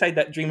it's inside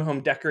that Dream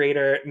Home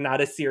Decorator,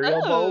 not a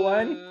cereal bowl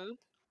one.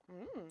 Oh.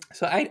 Mm.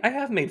 So I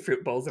have made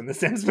fruit bowls in The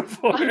Sims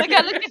before. Oh my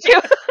god, look at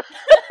you.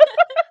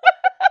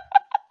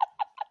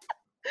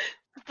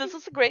 This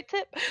is a great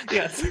tip.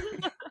 Yes.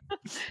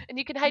 And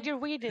you can hide your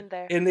weed in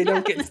there. And they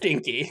don't get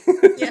stinky.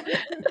 Yeah.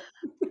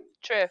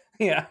 True.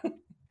 Yeah.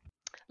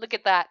 Look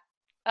at that.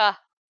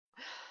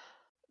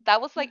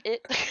 That was like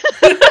it.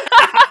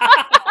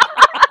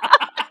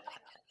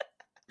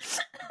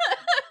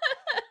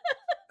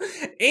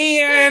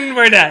 And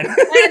we're done.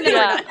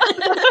 Yeah.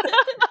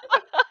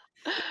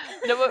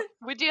 No, but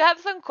we do have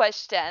some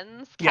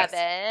questions, Yes.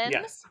 Kevin.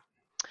 Yes.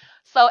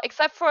 So,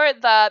 except for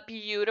the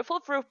beautiful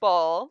fruit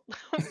bowl,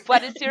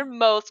 what is your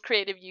most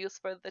creative use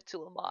for the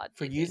tool mod?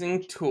 For do you using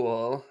think?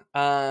 tool,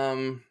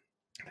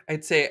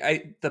 I'd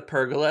say the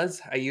pergolas.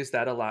 I use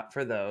that a lot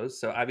for those.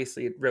 So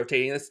obviously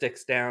rotating the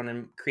sticks down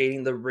and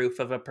creating the roof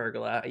of a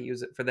pergola, I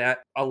use it for that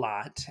a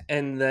lot.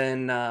 And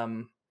then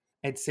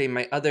I'd say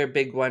my other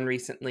big one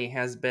recently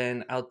has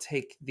been I'll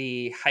take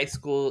the high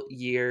school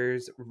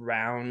years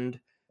round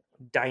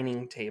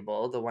dining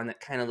table, the one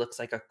that kind of looks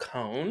like a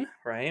cone,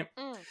 right?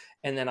 Mm.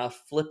 And then I'll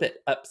flip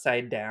it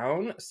upside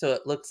down so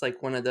it looks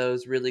like one of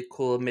those really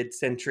cool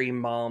mid-century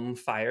Malm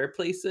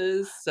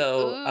fireplaces.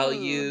 So I'll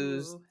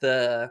use Ooh.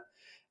 the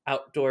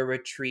outdoor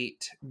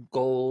retreat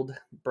gold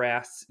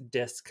brass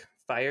disc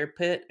fire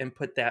pit and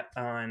put that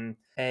on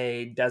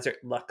a Desert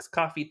Lux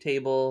coffee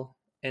table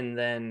and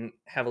then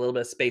have a little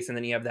bit of space, and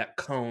then you have that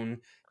cone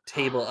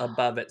table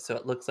above it so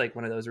it looks like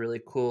one of those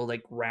really cool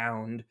like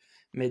round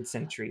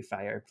mid-century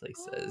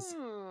fireplaces.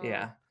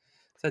 Yeah. Mm.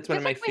 So that's I one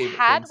of feel my like we favorite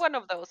had things. one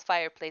of those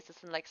fireplaces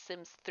in like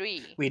Sims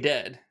 3. We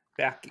did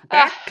back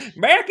Ah.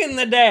 in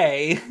the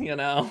day, you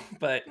know,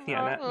 but yeah,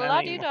 not anymore.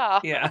 La-di-da.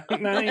 Yeah,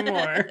 not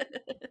anymore.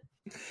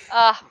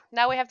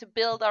 Now we have to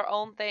build our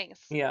own things.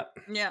 Yeah.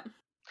 Yeah.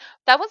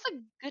 That was a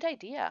good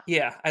idea.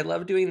 Yeah, I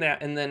love doing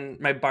that. And then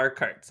my bar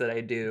carts that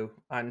I do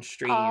on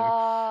stream,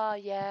 Oh,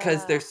 yeah.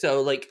 because they're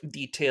so like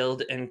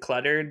detailed and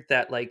cluttered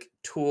that like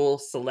tool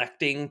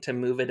selecting to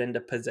move it into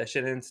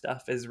position and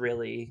stuff is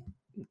really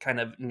kind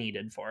of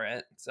needed for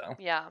it. So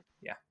Yeah.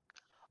 Yeah.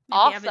 If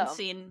you haven't Awesome.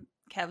 seen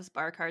Kev's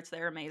bar carts,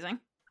 they're amazing.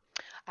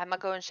 I'm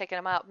gonna go and check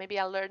them out. Maybe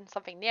I'll learn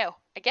something new.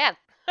 Again.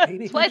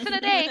 Maybe. Twice in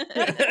a day.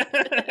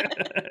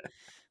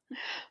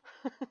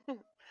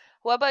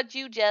 What about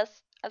you,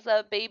 Jess? As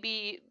a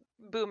baby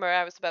boomer,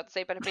 I was about to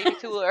say, but a baby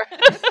tooler.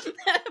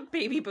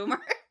 Baby boomer.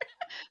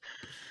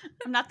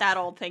 I'm not that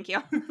old, thank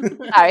you.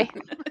 Sorry.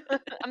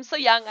 I'm so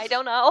young, I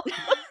don't know.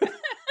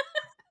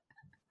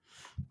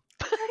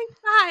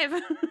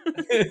 35.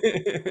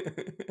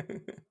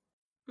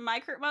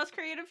 My most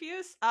creative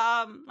use?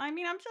 I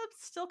mean, I'm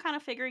just still kind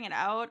of figuring it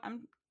out.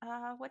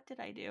 What did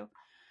I do?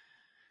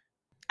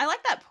 I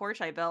like that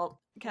porch I built.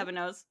 Kevin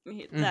knows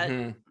that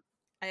Mhm.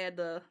 I had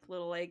the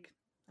little like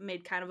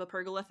made kind of a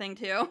pergola thing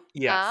too.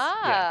 Yes.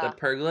 Yeah. The Ah.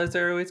 pergolas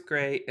are always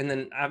great. And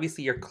then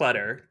obviously your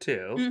clutter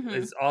too Mhm.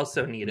 is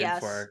also needed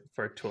Yes.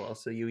 for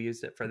tools. So you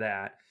used it for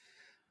that.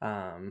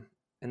 And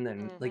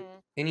then like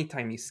Mhm.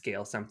 anytime you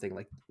scale something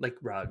like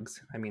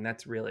rugs, I mean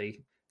that's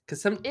really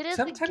because It is a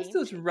sometimes game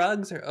those changer.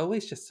 rugs are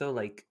always just so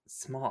like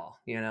small,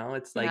 you know?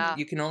 It's like Yeah.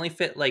 you can only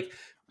fit like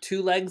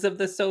 2 legs of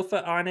the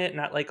sofa on it,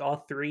 not like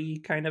all 3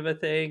 kind of a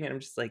thing. And I'm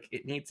just like,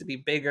 it needs to be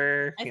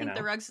bigger. I think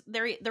the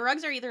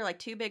rugs are either like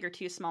too big or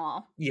too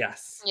small.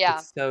 Yes. Yeah.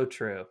 It's so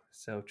true.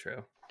 So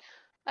true.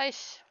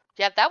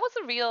 Yeah, that was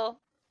a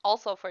real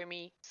also for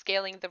me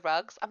scaling the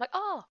rugs. I'm like,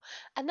 oh,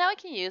 and now I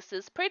can use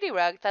this pretty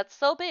rug that's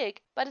so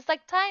big, but it's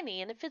like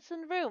tiny and it fits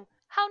in the room.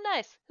 How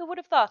nice. Who would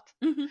have thought?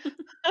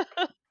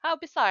 How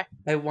bizarre.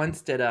 I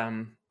once did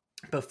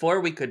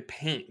before we could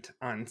paint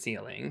on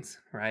ceilings,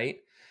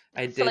 right?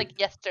 I So did. like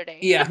yesterday.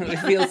 Yeah, it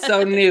feels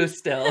so new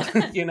still,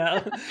 you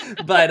know?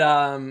 But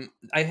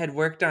I had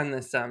worked on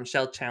this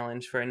shell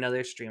challenge for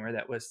another streamer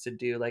that was to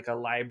do like a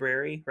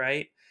library,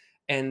 right?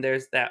 And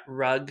there's that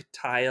rug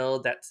tile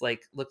that's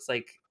like, looks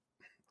like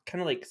kind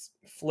of like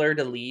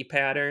fleur-de-lis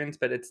patterns,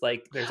 but it's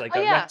like there's like Oh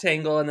a yeah.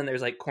 rectangle and then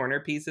there's like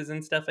corner pieces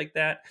and stuff like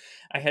that.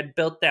 I had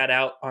built that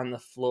out on the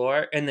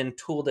floor and then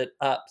tooled it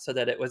up so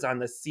that it was on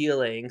the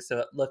ceiling, so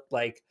it looked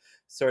like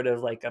sort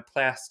of like a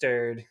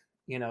plastered,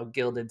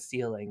 gilded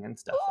ceiling and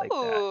stuff like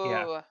that.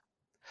 Yeah. Ooh.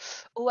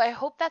 Oh, I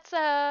hope that's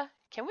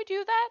can we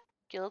do that?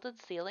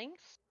 Gilded ceilings?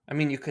 I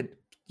mean, you could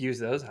use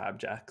those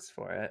objects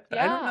for it, but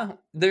I don't Yeah. know.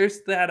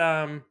 There's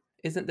that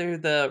isn't there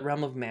the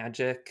Realm of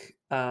Magic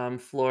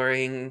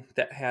flooring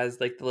that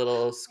has like the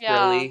little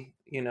Yeah.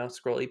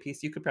 scrolly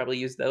piece? You could probably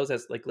use those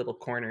as like little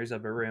corners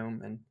of a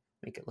room and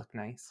make it look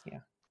nice. Yeah.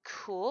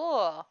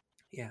 Cool.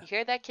 Yeah. You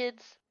hear that,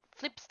 kids?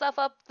 Flip stuff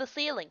up the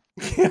ceiling.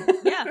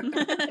 Yeah.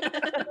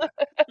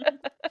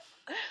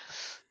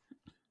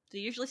 Do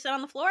you usually sit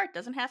on the floor? It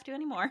doesn't have to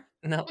anymore.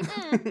 No.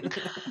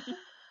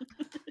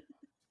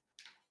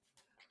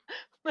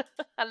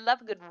 I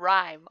love a good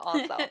rhyme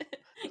also.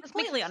 This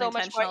Completely makes it so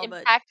much more unintentional,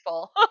 but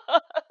impactful.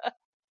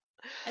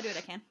 I do what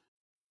I can.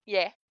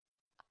 Yeah.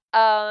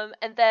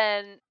 And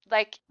then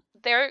like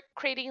they're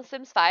creating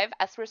Sims 5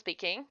 as we're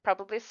speaking,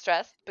 probably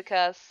stressed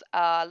because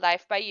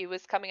Life by You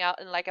is coming out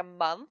in like a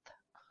month.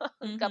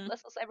 God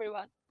bless us,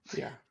 everyone.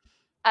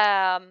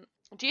 Yeah.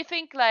 Do you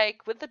think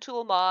like with the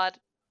tool mod,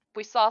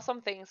 we saw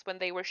some things when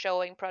they were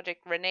showing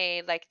Project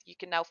Renee, like you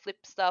can now flip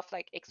stuff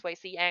like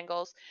XYZ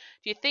angles.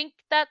 Do you think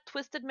that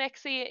Twisted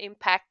Mexi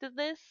impacted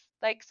this?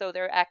 Like, so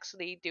they're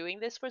actually doing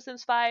this for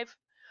Sims 5?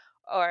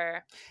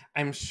 Or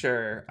I'm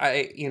sure.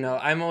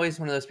 I'm always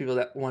one of those people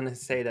that want to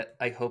say that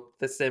I hope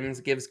The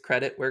Sims gives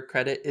credit where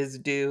credit is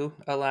due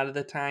a lot of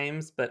the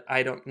times, but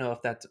I don't know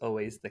if that's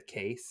always the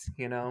case,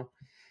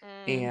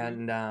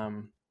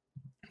 And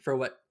for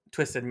what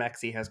Twisted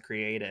Mexi has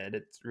created,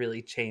 it's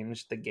really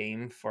changed the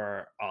game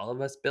for all of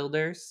us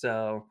builders.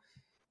 So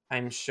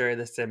I'm sure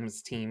the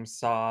Sims team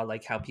saw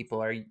like how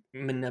people are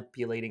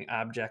manipulating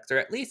objects, or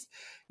at least,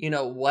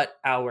 what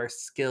our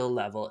skill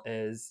level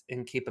is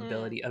in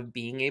capability of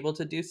being able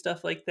to do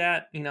stuff like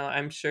that.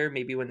 I'm sure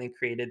maybe when they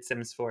created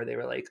Sims 4, they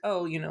were like,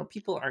 oh,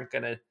 people aren't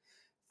going to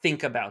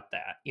think about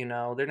that.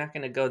 They're not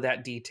going to go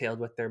that detailed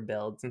with their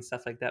builds and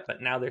stuff like that.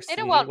 But now they're they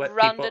don't seeing want what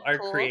people rounded are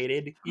tools.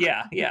 created.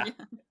 Yeah.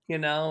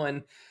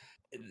 And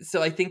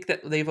so I think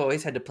that they've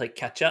always had to play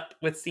catch up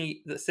with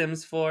the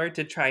Sims 4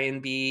 to try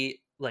and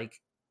be like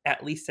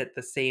at least at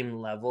the same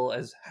level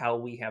as how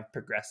we have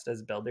progressed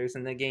as builders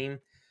in the game.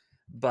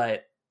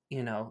 But,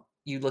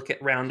 you look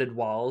at rounded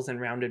walls and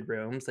rounded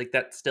rooms, like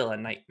that's still a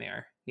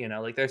nightmare.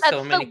 Like there's That's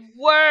so many the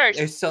worst.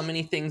 there's so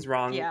many things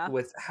wrong Yeah.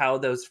 with how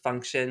those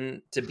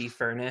function to be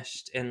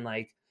furnished, and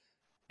like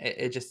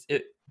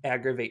it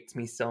aggravates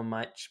me so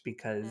much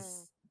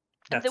because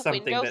and that's the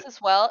something windows that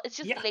as well. It's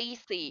just Yeah.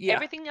 lazy. Yeah.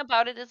 Everything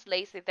about it is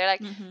lazy. They're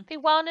like, they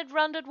wanted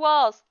rounded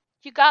walls.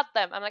 You got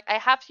them. I'm like, I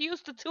have to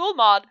use the tool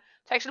mod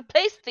to actually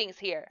place things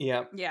here.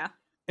 Yeah. Yeah.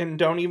 And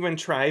don't even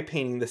try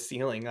painting the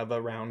ceiling of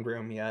a round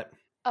room yet.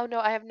 Oh no,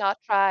 I have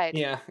not tried.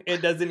 Yeah,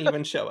 it doesn't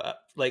even show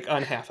up like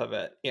on half of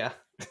it. Yeah.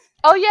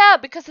 Oh yeah,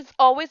 because it's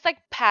always like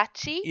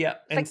patchy. Yeah,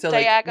 It's and like so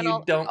diagonal.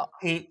 like you don't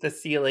paint the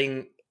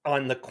ceiling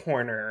on the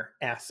corner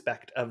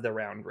aspect of the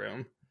round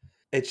room.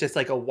 It's just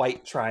like a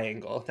white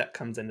triangle that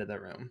comes into the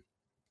room.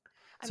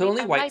 So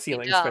only white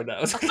ceilings for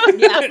those.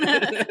 Yeah.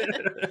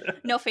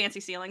 No fancy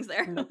ceilings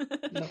there. No.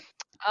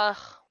 Ugh.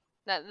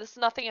 No, there's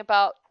nothing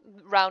about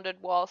rounded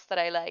walls that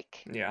I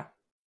like. Yeah.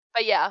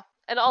 But yeah,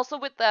 and also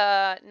with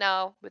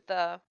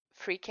the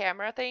free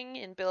camera thing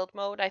in build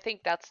mode, I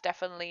think that's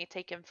definitely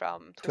taken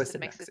from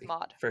Twisted Mexi's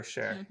mod. For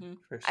sure.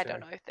 For sure. I don't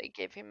know if they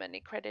gave him any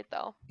credit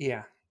though.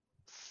 Yeah.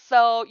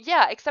 So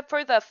yeah, except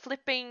for the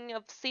flipping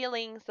of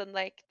ceilings and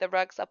like the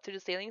rugs up to the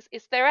ceilings,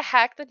 is there a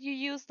hack that you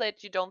use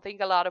that you don't think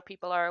a lot of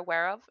people are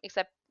aware of?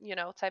 Except,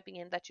 typing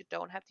in that you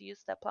don't have to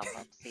use the plump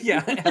up ceiling.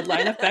 Yeah,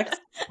 headline effects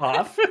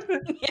off.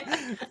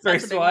 Yeah,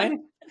 First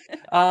one.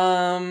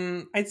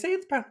 I'd say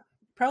it's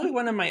probably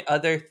one of my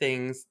other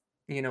things,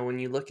 when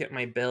you look at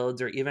my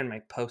builds or even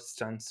my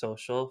posts on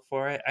social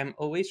for it, I'm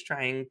always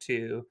trying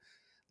to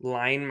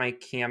line my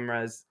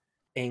camera's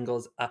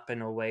angles up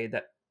in a way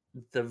that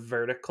the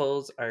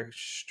verticals are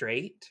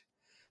straight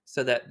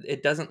so that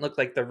it doesn't look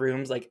like the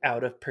room's like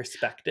out of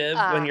perspective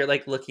when you're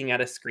like looking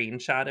at a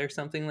screenshot or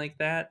something like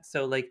that.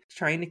 So like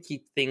trying to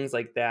keep things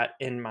like that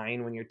in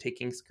mind when you're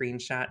taking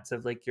screenshots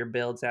of like your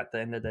builds at the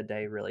end of the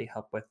day really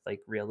help with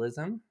like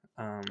realism.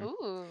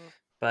 Ooh.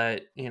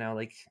 But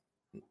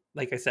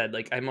like I said,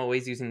 like I'm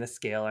always using the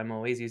scale, I'm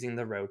always using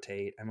the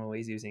rotate, I'm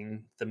always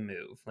using the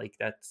move. Like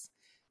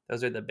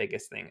those are the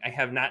biggest thing. I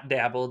have not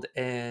dabbled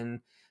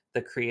in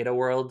the create a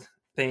world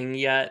thing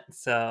yet,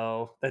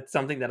 so that's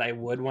something that I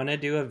would want to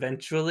do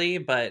eventually,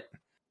 but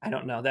I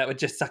don't know, that would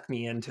just suck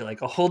me into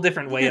like a whole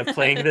different way of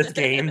playing this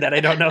game that I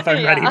don't know if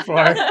I'm ready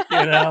for,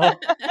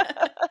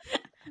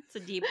 It's a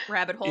deep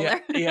rabbit hole yeah,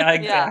 there. yeah,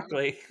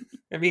 exactly.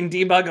 I mean,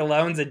 debug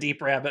alone's a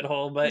deep rabbit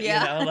hole, but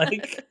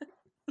like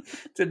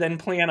to then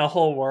plan a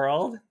whole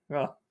world.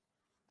 Well,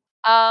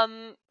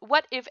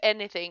 what if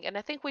anything, and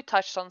I think we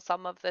touched on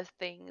some of the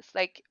things,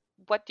 like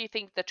what do you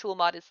think the tool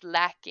mod is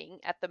lacking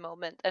at the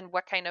moment, and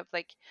what kind of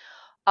like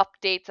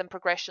updates and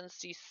progressions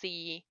do you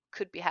see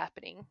could be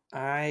happening?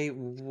 I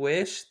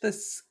wish the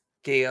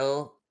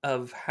scale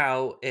of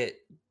how it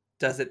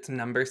does its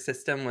number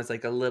system was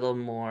like a little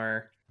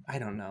more, I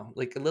don't know,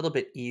 like a little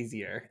bit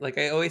easier. Like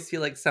I always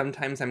feel like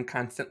sometimes I'm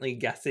constantly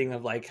guessing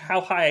of like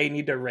how high I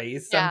need to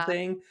raise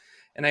something.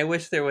 And I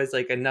wish there was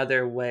like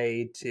another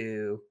way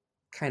to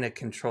kind of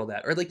control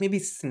that, or like maybe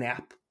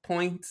snap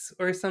points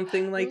or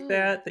something like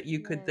that you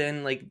could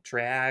then like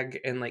drag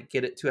and like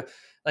get it to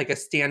a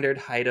standard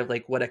height of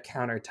like what a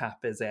countertop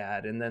is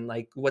at, and then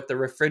like what the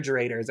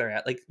refrigerators are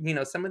at, like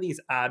some of these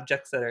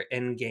objects that are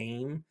in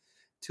game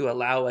to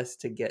allow us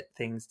to get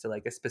things to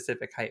like a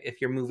specific height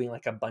if you're moving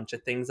like a bunch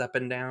of things up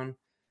and down.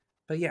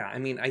 But yeah, I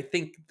mean, I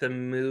think the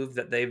move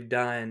that they've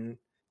done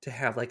to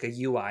have like a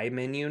UI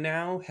menu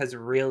now has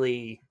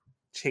really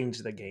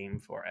changed the game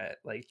for it.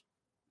 Like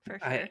For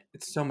sure.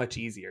 it's so much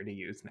easier to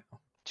use now.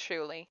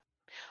 Truly.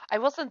 I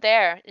wasn't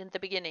there in the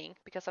beginning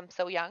because I'm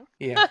so young.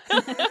 Yeah.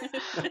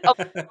 So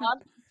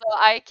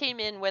I came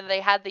in when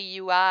they had the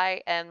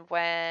UI and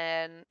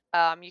when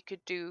you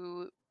could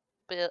do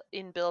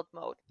in build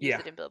mode. Use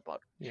it in build mode.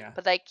 Yeah.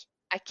 But like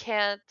I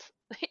can't.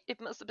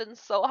 It must have been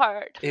so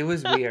hard. It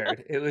was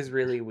weird. It was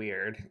really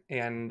weird.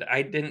 And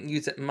I didn't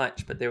use it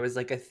much, but there was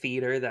like a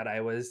theater that I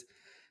was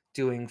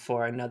doing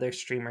for another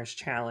streamer's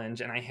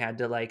challenge, and I had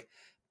to like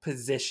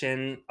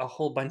position a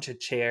whole bunch of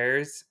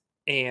chairs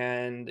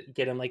and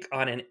get them like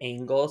on an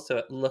angle so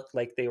it looked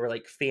like they were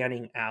like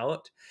fanning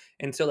out.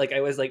 And so like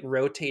I was like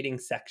rotating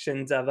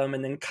sections of them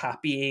and then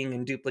copying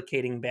and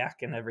duplicating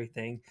back and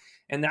everything.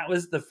 And that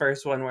was the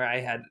first one where I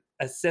had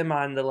a sim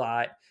on the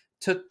lot,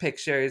 took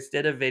pictures,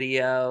 did a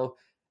video,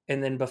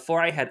 and then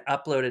before I had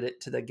uploaded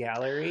it to the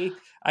gallery,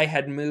 I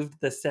had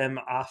moved the sim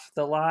off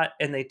the lot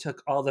and they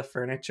took all the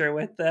furniture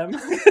with them.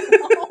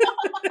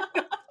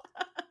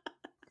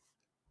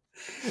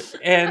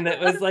 And it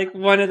was like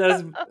one of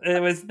those,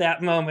 it was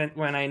that moment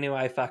when I knew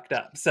I fucked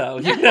up. So,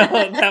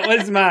 that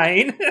was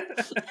mine.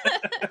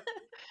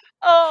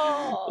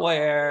 Oh.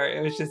 Where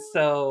it was just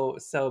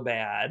so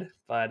bad.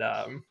 But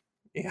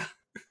yeah.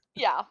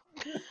 Yeah.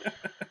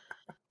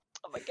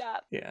 Oh my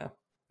God. Yeah.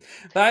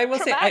 But I will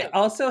say, I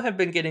also have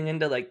been getting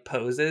into like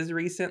poses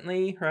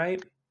recently,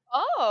 right?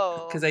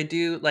 Oh. Because I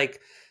do like,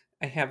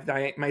 I have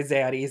my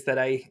zaddies that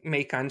I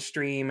make on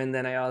stream, and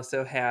then I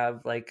also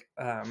have like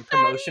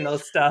promotional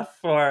stuff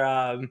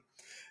for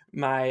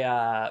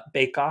my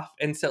bake off,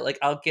 and so like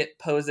I'll get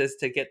poses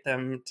to get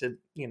them to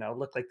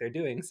look like they're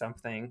doing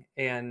something,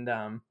 and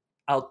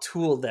I'll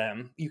tool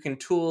them. You can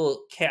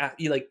tool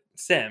you like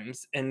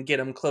Sims and get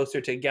them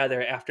closer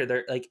together after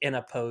they're like in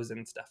a pose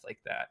and stuff like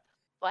that.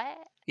 What?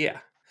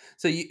 Yeah.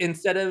 So you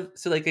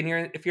like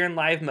if you're in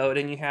live mode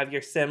and you have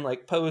your sim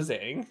like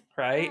posing,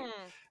 right?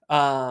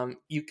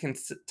 You can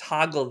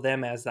toggle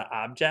them as the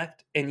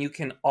object, and you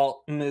can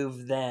alt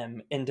move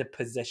them into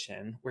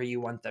position where you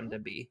want them to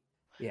be.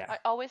 Yeah. I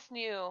always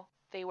knew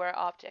they were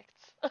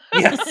objects.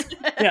 Yes.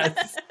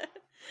 Yes.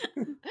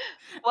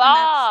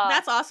 Wow.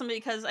 That's awesome,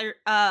 because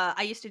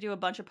I used to do a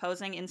bunch of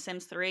posing in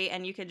Sims 3,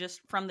 and you could just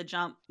from the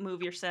jump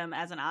move your sim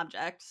as an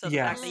object. So the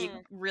fact that you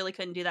really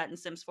couldn't do that in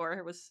Sims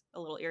 4 was a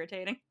little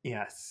irritating.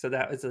 Yes. So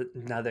that was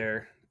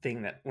another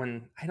thing that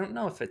I don't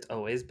know if it's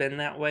always been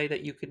that way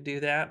that you could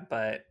do that,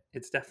 but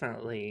it's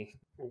definitely,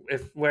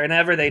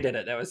 whenever they did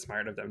it, that was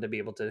smart of them to be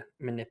able to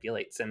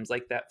manipulate Sims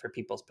like that for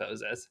people's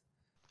poses.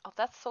 Oh,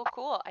 that's so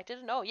cool. I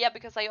didn't know. Yeah,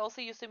 because I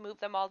also used to move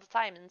them all the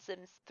time in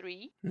Sims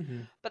 3. Mm-hmm.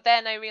 But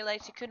then I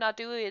realized you could not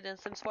do it in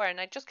Sims 4, and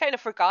I just kind of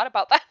forgot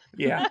about that.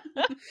 Yeah.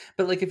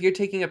 But like if you're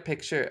taking a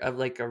picture of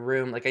like a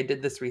room, like I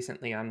did this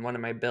recently on one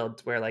of my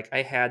builds where like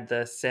I had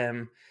the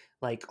sim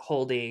like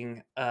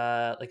holding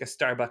like a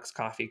Starbucks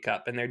coffee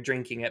cup, and they're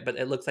drinking it, but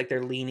it looks like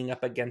they're leaning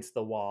up against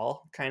the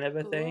wall kind of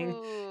a thing.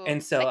 Ooh,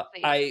 and so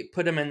sexy. I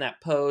put them in that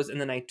pose,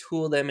 and then I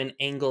tool them and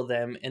angle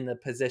them in the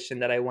position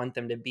that I want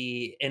them to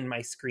be in my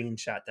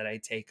screenshot that I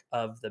take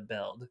of the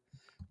build,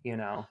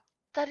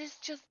 That is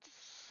just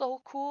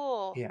so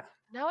cool. Yeah.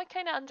 Now I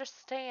kind of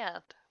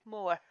understand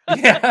more.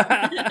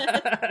 Yeah.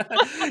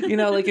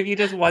 Like if you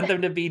just want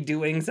them to be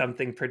doing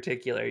something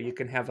particular, you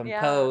can have them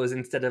pose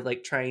instead of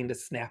like trying to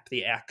snap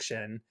the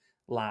action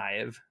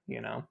live,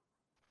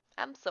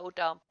 I'm so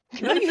dumb.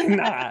 No, you're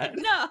not.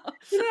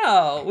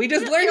 No, we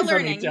just learned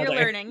from each other.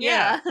 You're learning,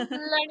 yeah.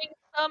 Learning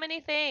so many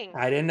things.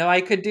 I didn't know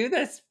I could do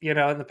this, in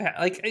the past.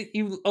 Like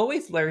you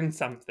always learn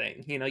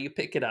something, you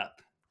pick it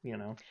up,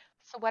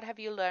 So what have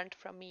you learned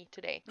from me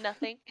today?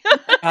 Nothing?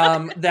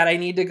 That I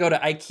need to go to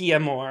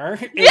IKEA more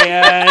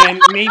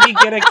and maybe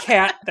get a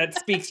cat that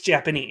speaks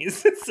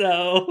Japanese.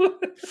 So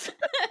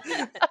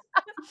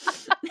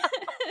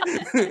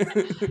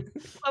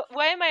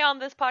Why am I on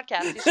this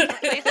podcast? You should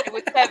replace it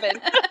with Kevin.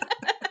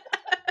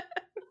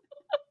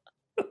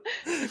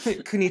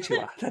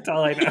 Konnichiwa. That's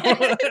all I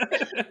know.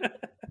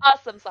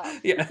 Awesome sauce.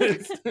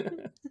 Yes.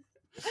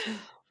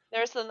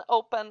 There's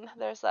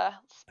a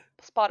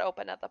spot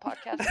open at the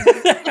podcast.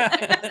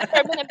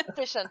 Permanent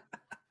position.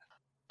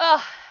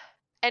 Ugh.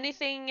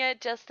 Anything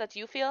just that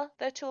you feel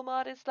that Tool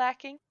Mod is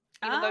lacking?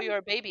 Even though you're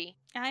a baby.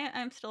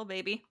 I'm still a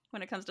baby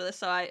when it comes to this,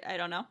 so I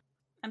don't know.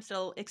 I'm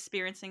still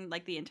experiencing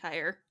like the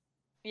entire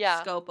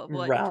scope of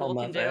what realm Tool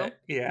can of do. it.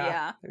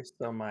 Yeah. There's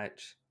so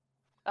much.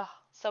 Oh,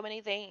 so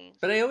many things.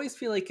 But I always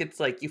feel like it's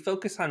like you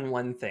focus on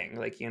one thing,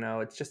 like,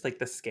 it's just like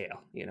the scale,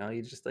 you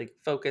just like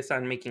focus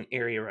on making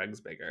area rugs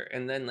bigger.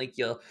 And then like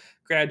you'll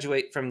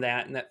graduate from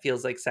that and that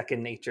feels like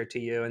second nature to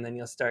you. And then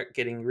you'll start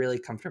getting really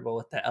comfortable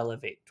with the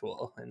elevate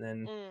tool. And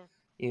then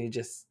you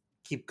just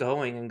keep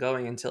going and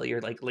going until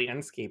you're like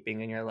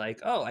landscaping and you're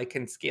like, oh, I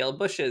can scale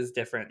bushes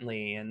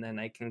differently. And then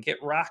I can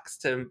get rocks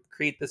to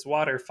create this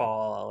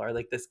waterfall or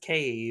like this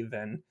cave.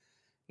 And,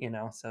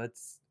 so it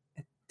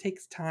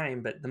takes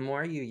time, but the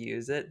more you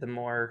use it, the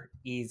more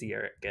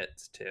easier it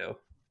gets too.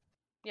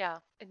 Yeah,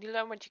 and you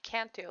learn what you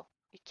can't do.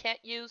 You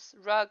can't use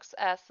rugs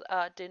as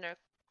dinner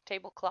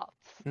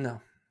tablecloths. No.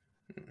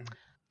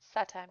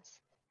 Sad times.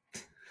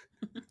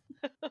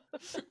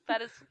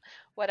 That is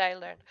what I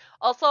learned.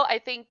 Also, I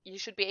think you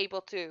should be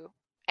able to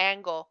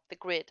angle the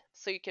grid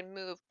so you can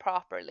move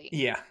properly.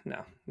 Yeah,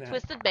 no.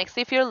 Twisted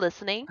Mexi, if you're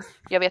listening.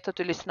 Jag vet att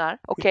du lyssnar.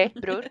 Okej,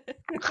 bror?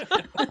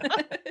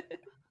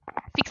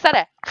 Fixa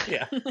det!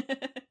 Yeah.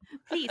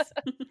 Please.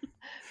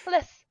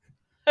 Please.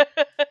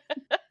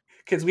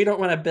 Because we don't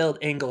want to build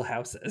angle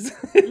houses.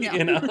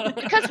 No.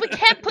 Because we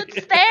can't put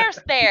stairs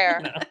there.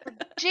 No.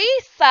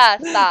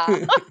 Jesus!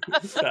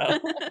 So.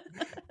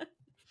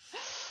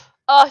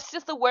 Oh, it's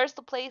just the worst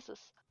of places.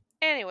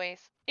 Anyways,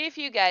 if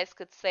you guys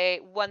could say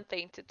one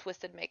thing to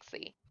Twisted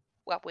Mixie,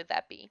 what would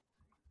that be?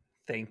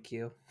 Thank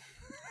you.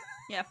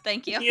 Yeah,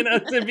 thank you.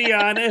 To be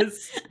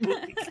honest,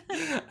 like,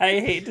 I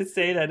hate to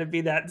say that it'd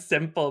be that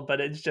simple,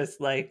 but it's just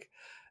like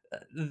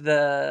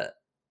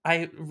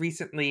I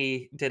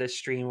recently did a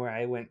stream where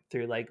I went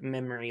through like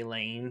memory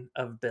lane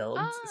of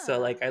builds. So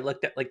like I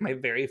looked at like my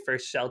very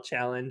first shell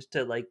challenge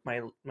to like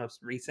my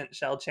most recent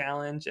shell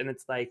challenge, and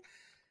it's like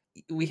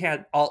we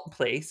had alt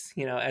place,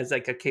 as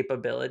like a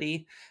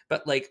capability,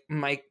 but like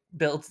my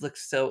builds look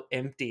so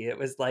empty. It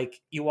was like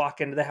you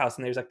walk into the house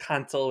and there's a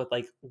console with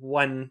like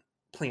one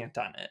plant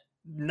on it,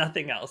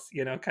 nothing else,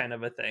 kind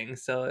of a thing.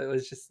 So it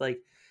was just like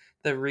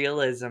the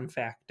realism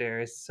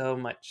factor is so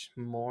much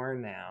more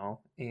now.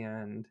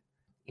 And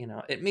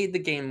it made the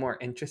game more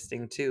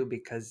interesting too,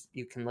 because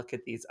you can look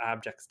at these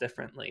objects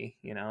differently.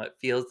 It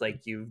feels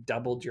like you've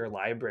doubled your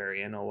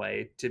library in a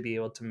way to be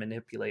able to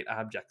manipulate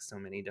objects so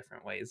many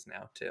different ways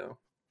now too.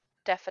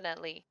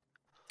 Definitely.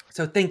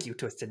 So thank you,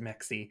 Twisted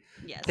Mexi.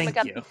 Yes.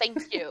 Thank you.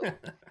 Thank you.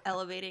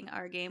 Elevating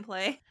our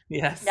gameplay.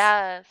 Yes.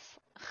 Yes.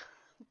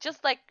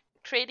 Just like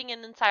creating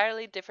an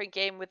entirely different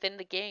game within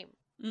the game.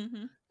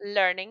 Mm-hmm.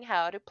 Learning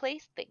how to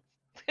place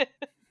things.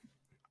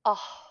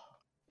 Oh.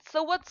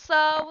 So what's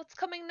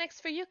coming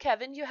next for you,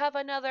 Kevin? You have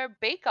another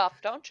Bake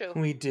Off, don't you?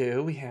 We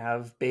do. We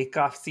have Bake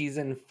Off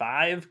Season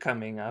 5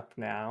 coming up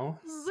now.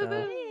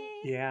 So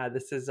yeah,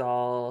 this is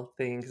all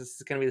things. This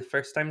is going to be the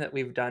first time that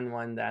we've done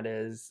one that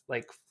is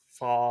like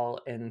fall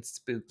and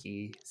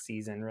spooky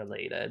season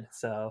related.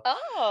 So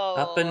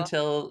up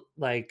until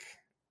like,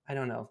 I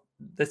don't know,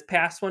 this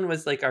past one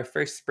was like our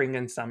first spring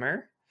and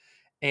summer.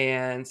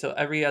 And so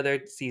every other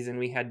season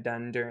we had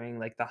done during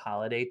like the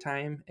holiday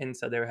time. And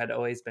so there had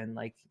always been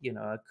like,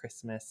 a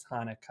Christmas,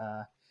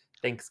 Hanukkah,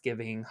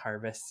 Thanksgiving,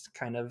 harvest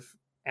kind of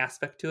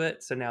aspect to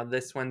it. So now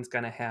this one's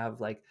going to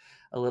have like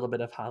a little bit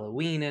of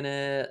Halloween in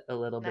it, a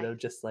little bit of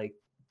just like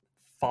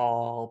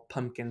fall,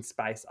 pumpkin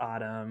spice,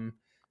 autumn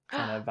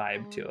kind of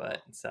vibe to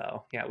it.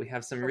 So yeah, we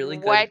have some really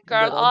good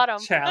little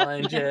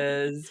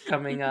challenges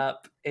coming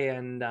up.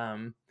 And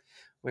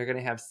we're going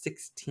to have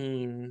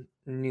 16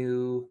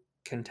 new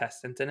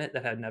contestants in it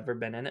that had never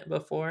been in it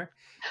before.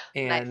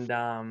 And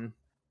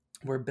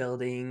we're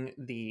building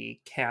the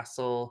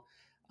castle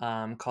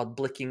called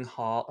Blicking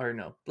Hall,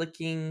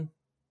 Blicking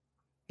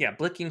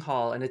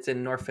Hall, and it's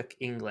in Norfolk,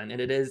 England, and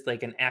it is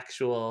like an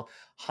actual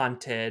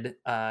haunted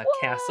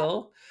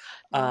castle.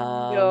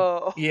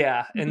 No.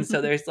 Yeah, and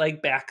so there's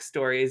like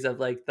backstories of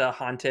like the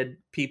haunted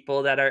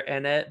people that are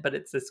in it, but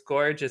it's this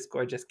gorgeous,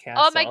 gorgeous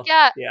castle. Oh my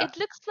god, yeah. It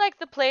looks like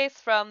the place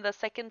from the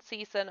second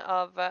season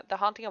of The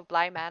Haunting of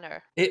Bly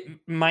Manor. It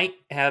might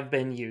have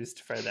been used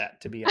for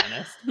that, to be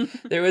honest.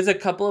 There was a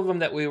couple of them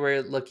that we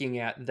were looking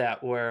at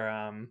that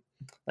were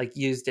like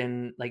used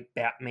in like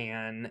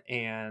Batman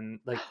and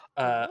like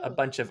a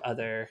bunch of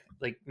other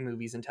like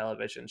movies and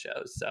television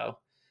shows. So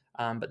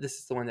but this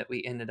is the one that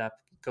we ended up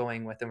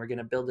going with, and we're going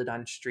to build it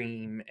on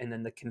stream, and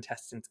then the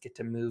contestants get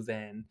to move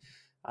in.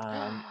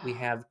 We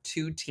have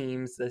 2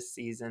 teams this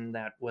season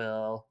that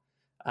will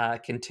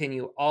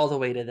continue all the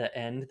way to the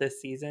end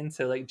this season.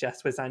 So like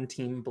Jess was on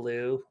Team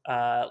Blue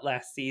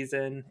last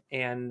season,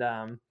 and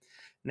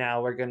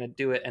now we're going to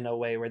do it in a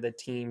way where the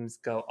teams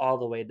go all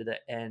the way to the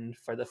end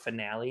for the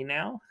finale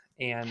now.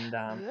 And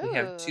we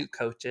have 2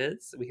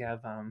 coaches. We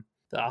have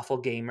the Awful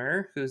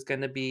Gamer, who's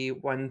going to be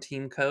one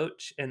team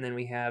coach, and then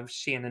we have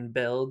Shannon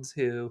Builds,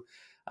 who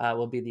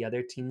will be the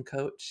other team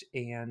coach.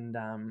 And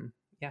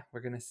yeah,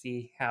 we're going to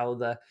see how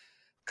the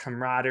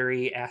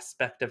camaraderie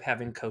aspect of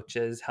having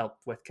coaches help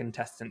with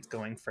contestants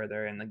going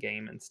further in the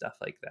game and stuff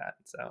like that.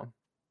 So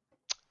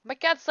my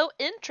God, so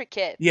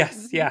intricate.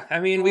 yes, yeah. I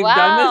mean, we've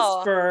done this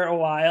Wow. for a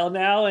while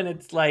now, and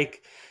it's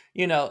like,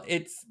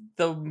 it's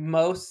the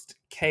most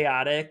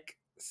chaotic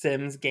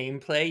Sims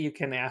gameplay you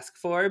can ask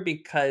for,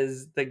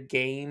 because the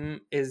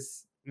game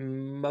is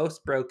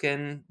most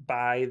broken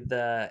by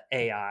the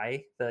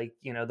AI,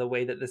 the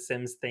way that the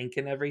Sims think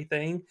and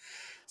everything.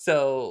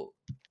 So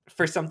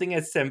for something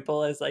as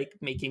simple as like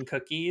making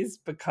cookies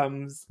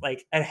becomes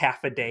like a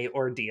half a day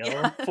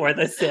ordeal for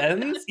the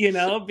Sims,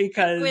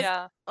 because with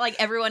like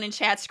everyone in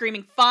chat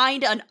screaming,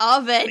 "Find an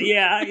oven!"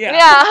 yeah,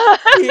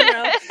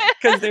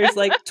 because there's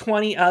like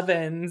 20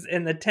 ovens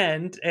in the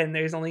tent, and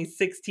there's only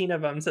 16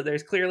 of them, so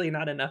there's clearly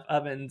not enough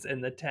ovens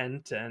in the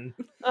tent. And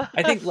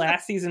I think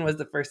last season was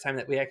the first time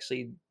that we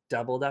actually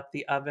doubled up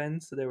the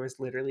ovens, so there was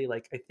literally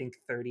like I think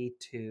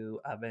 32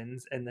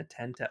 ovens in the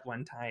tent at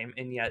one time,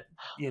 and yet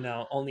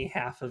only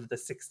half of the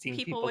 16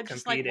 people would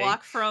competing just like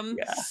walk from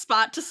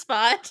spot to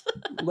spot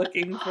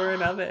looking for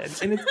an oven,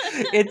 and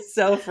it's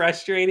so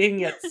frustrating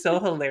yet so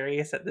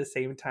hilarious at the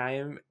same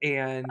time.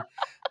 And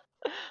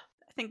I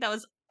think that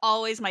was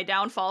always my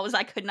downfall, was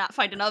I could not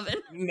find an oven.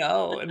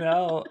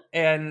 No.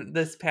 And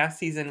this past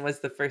season was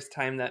the first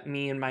time that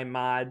me and my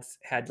mods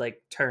had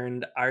like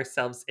turned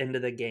ourselves into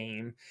the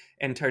game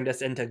and turned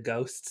us into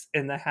ghosts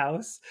in the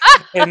house.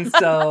 And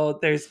so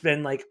there's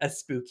been like a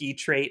spooky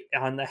trait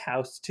on the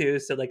house too.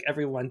 So like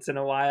every once in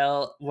a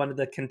while, one of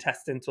the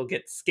contestants will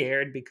get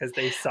scared because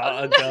they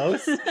saw a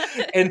ghost.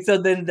 And so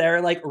then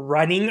they're like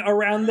running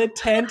around the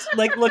tent,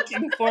 like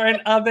looking for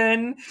an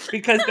oven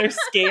because they're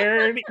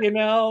scared,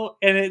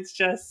 and it's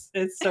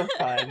so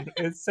fun.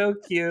 It's so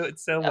cute.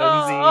 It's so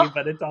whimsy,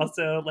 but it's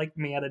also like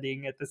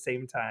maddening at the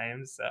same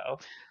time. So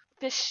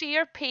the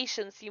sheer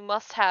patience you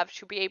must have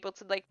to be able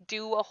to like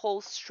do a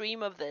whole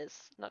stream of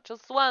this, not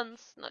just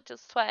once, not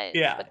just twice,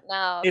 but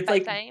now it's 5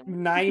 like times.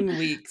 9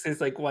 weeks is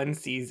like one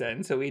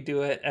season, so we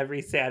do it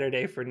every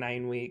Saturday for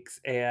 9 weeks,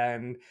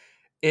 and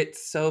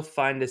it's so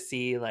fun to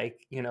see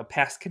like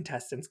past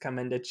contestants come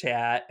into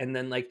chat, and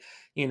then like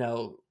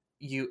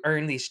you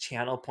earn these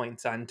channel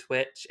points on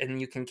Twitch, and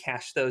you can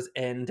cash those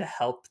in to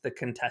help the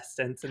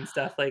contestants and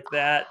stuff like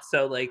that.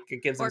 So like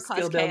it gives them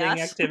skill building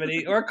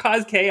activity or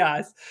cause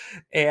chaos.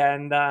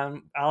 And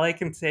all I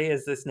can say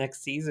is this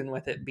next season,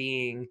 with it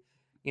being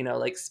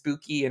like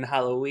spooky and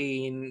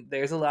Halloween,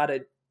 there's a lot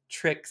of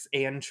tricks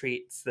and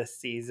treats this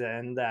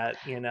season that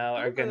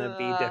are going to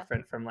be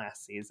different from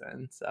last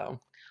season. So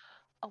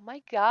oh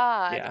my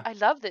God, yeah. I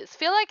love this.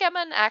 Feel like I'm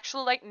an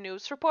actual like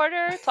news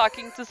reporter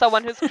talking to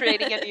someone w's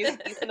creating a new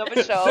season of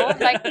a show.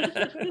 Like,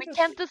 we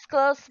can't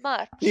disclose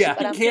much. Yeah,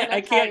 but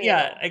I can't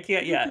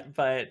yet.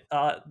 But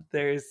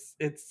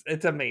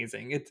it's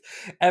amazing. It's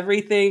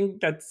everything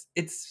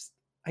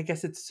I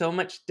guess it's so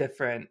much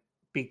different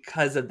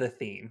because of the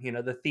theme.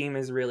 The theme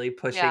is really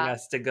pushing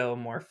us to go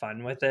more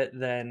fun with it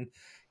than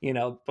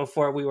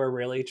before. We were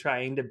really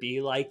trying to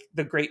be like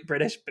the Great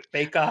British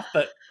Bake Off,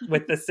 but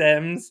with the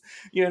Sims,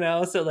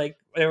 so like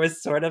there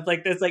was sort of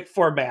like this like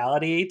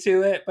formality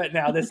to it. But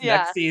now this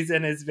next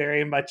season is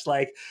very much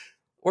like,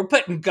 we're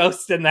putting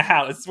ghosts in the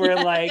house. We're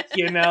like,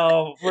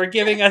 we're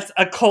giving us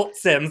occult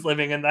Sims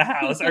living in the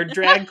house. Our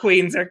drag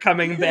queens are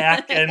coming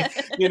back, and,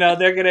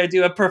 they're going to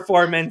do a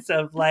performance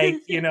of like,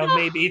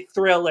 maybe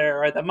Thriller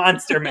or the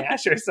Monster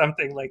Mash or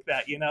something like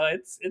that.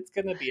 It's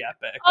going to be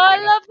epic. Oh, I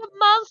love the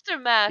Monster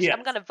Mash. Yes.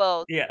 I'm going to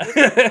vote. Yeah.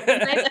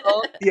 Can I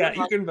vote? Yeah,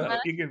 you can vote.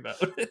 Mash? You can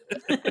vote.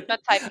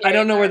 I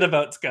don't know where the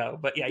votes go,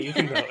 but yeah, you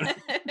can vote.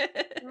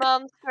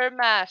 Monster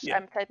Mash. Yeah.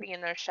 I'm typing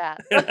in our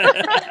chat.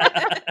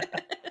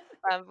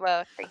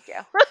 Vote. Thank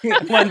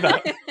you. One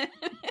vote.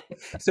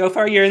 So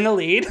far, you're in the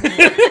lead.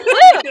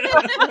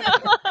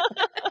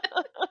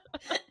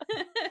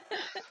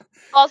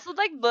 Also,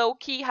 like low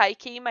key, high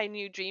key, my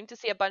new dream to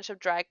see a bunch of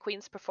drag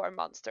queens perform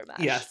Monster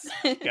Mash. Yes.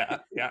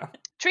 Yeah.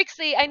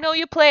 Trixie, I know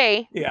you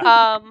play.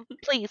 Yeah.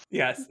 Please.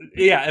 Yes.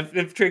 Yeah.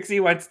 If Trixie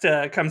wants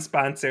to come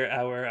sponsor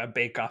our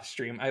Bake Off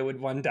stream, I would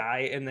 1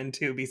 die and then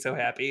 2 be so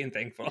happy and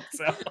thankful.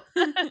 So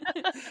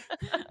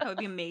that would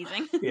be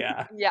amazing.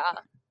 Yeah. Yeah.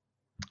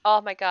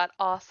 Oh my God,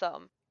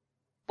 awesome.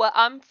 Well,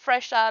 I'm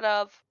fresh out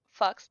of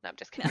fucks. No, I'm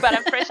just kidding. But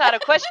I'm fresh out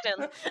of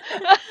questions.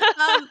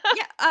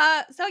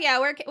 So yeah,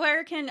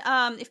 where can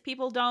if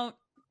people don't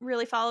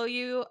really follow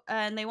you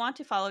and they want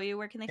to follow you,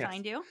 where can they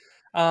find you?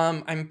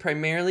 I'm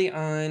primarily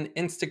on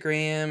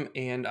Instagram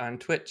and on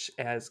Twitch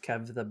as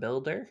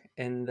KevTheBuilder,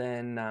 and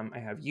then I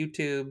have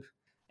YouTube.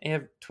 I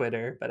have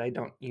Twitter, but I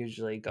don't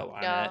usually go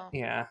on it.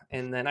 Yeah,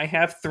 and then I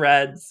have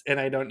Threads, and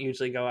I don't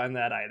usually go on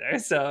that either.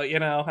 So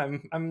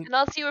I'm. And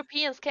us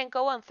Europeans can't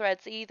go on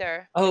Threads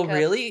either. Oh,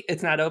 really?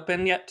 It's not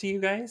open yet to you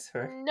guys?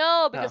 Or?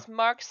 No, because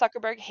Mark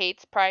Zuckerberg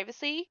hates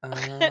privacy,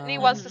 and he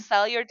wants to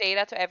sell your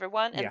data to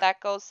everyone, and that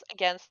goes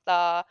against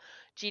the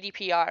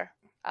GDPR.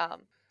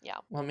 Yeah.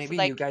 Well, maybe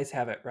So, you guys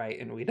have it right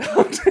and we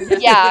don't.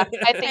 Yeah,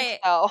 I think Hey,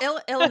 so.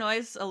 Illinois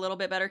is a little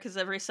bit better because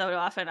every so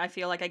often I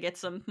feel like I get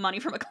some money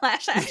from a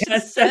class action.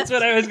 Yes, that's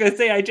what I was going to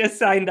say. I just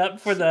signed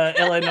up for the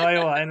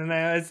Illinois one, and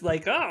I was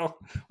like, oh,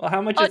 well,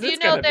 how much is Do you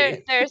this know going to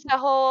be? there's a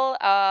whole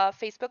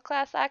Facebook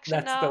class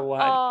action That's the now?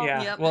 one. Oh,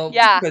 Yeah. Yep. Well,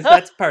 yeah. because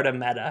that's part of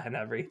Meta and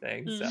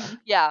everything. So, Mhm.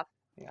 Yeah.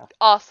 yeah.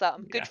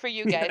 Awesome. Yeah. Good for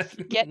you guys.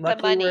 Get the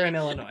Luckily, we're money. in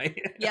Illinois.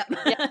 Yep.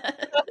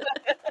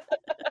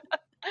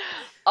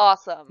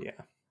 Awesome. Yeah.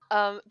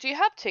 Do you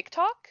have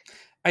TikTok?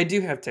 I do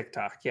have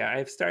TikTok. Yeah.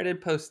 I've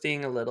started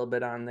posting a little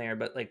bit on there,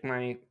 but like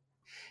I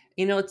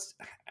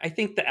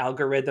think the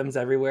algorithms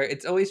everywhere,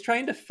 it's always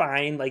trying to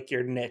find like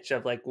your niche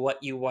of like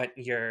what you want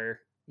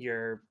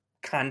your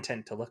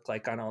content to look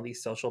like on all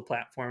these social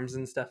platforms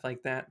and stuff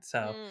like that.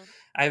 So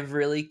I've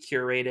really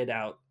curated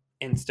out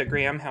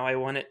Instagram how I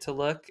want it to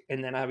look,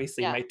 and then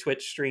obviously my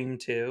Twitch stream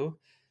too.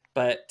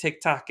 But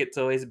TikTok, it's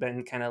always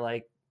been kind of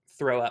like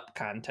throw up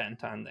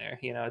content on there.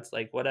 It's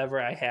like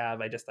whatever I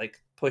have, I just like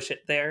push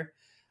it there.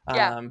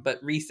 But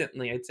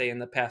recently, I'd say in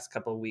the past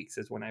couple of weeks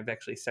is when I've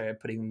actually started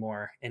putting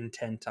more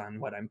intent on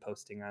what I'm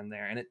posting on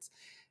there. And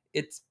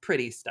it's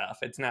pretty stuff.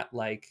 It's not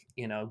like,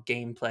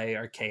 gameplay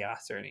or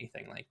chaos or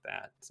anything like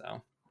that.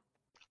 So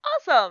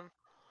Awesome.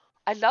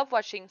 I love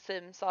watching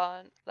Sims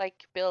on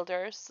like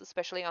builders,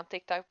 especially on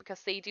TikTok,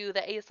 because they do the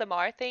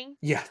ASMR thing.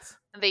 Yes.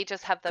 And they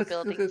just have the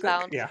building Click.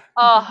 sound. Yeah.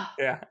 Oh,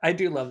 Yeah. I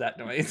do love that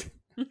noise.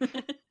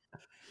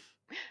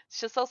 it's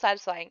just so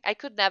satisfying. I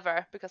could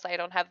never, because I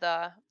don't have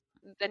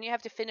then you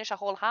have to finish a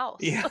whole house.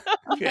 Yeah.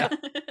 Yeah.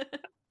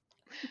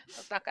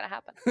 That's not gonna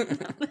happen.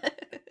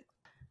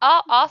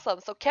 Oh, awesome.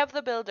 So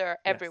KevTheBuilder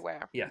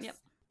everywhere. Yes. Yep.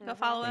 Go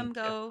follow him.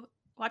 Go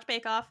watch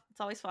Bake Off. It's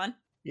always fun.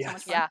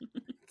 Yes. So much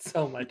fun.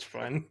 So much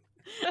fun.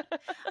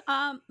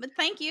 But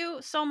thank you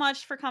so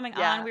much for coming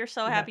on. We're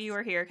so happy you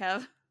were here,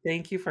 Kev.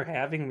 Thank you for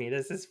having me.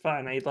 This is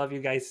fun. I love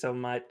you guys so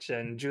much.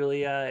 And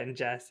Julia and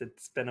Jess,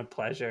 it's been a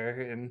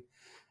pleasure. And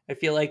I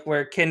feel like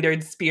we're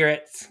kindred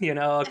spirits,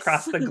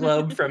 across the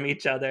globe from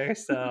each other.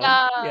 So,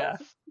 yeah.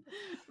 Oh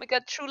my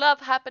God, true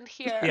love happened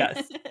here.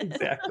 Yes,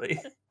 exactly.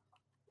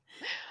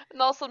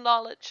 And also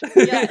knowledge.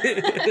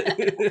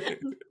 Yeah.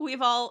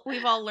 We've all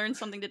learned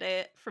something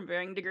today from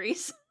varying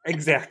degrees.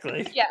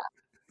 Exactly. Yeah.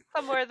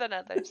 Some more than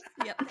others.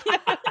 Yep.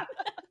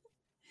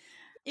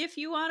 If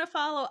you want to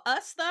follow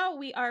us, though,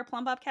 we are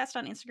PlumBobcast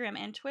on Instagram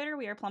and Twitter.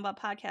 We are PlumBob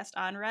Podcast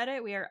on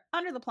Reddit. We are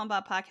under the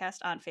PlumBob Podcast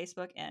on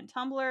Facebook and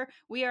Tumblr.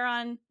 We are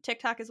on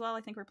TikTok as well.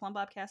 I think we're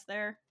PlumBobcast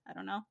there. I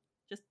don't know.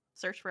 Just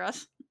search for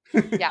us.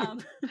 Yeah.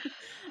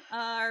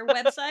 Our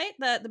website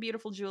that the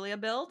beautiful Julia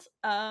built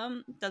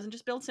doesn't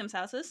just build Sims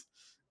houses.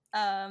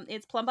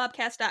 It's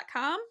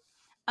plumbobcast.com.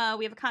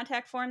 We have a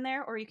contact form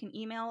there, or you can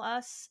email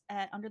us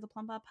at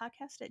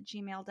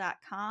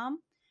undertheplumbobpodcast@gmail.com.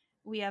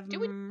 We have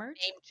merch.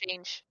 Name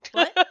change.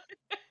 What?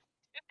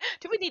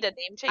 Do we need a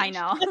name change? I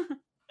know.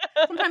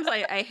 Sometimes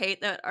I hate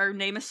that our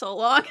name is so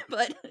long,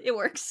 but it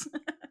works.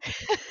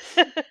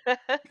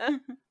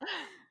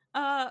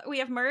 We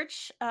have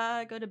merch.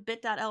 Go to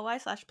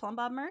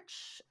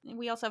bit.ly/plumbobmerch.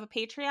 We also have a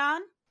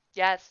Patreon.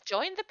 Yes,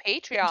 join the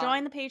Patreon.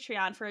 Join the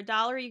Patreon. For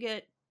 $1, you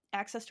get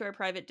access to our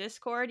private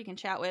Discord. You can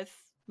chat with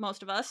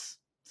most of us.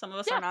 Some of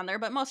us aren't on there,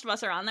 but most of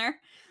us are on there.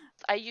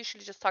 I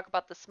usually just talk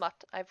about the smut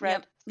I've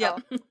read. Yep.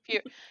 So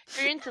if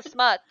you're into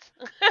smut.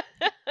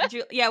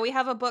 Yeah, we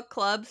have a book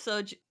club,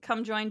 so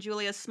come join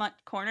Julia's Smut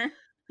Corner.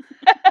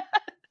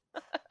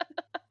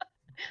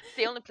 It's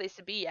the only place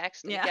to be,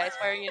 actually, Yeah. guys.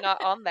 Why are you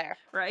not on there?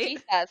 Right?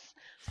 Jesus.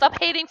 Stop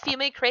hating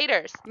female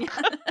creators.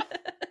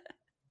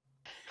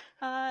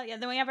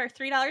 Then we have our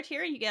 $3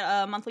 tier. You get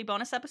a monthly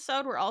bonus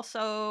episode. We're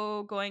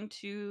also going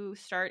to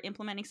start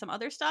implementing some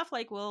other stuff.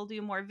 Like we'll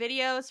do more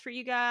videos for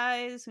you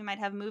guys. We might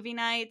have movie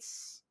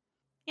nights.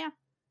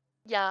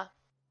 Yeah.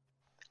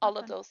 All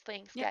of those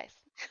things, guys.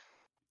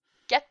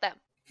 Get them.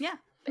 Yeah.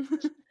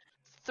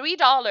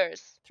 $3.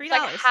 It's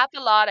like half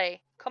a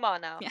latte. Come on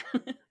now. Yeah.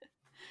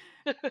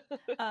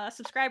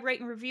 Subscribe,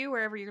 rate, and review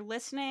wherever you're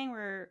listening.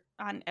 We're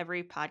on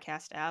every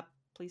podcast app.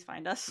 Please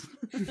find us.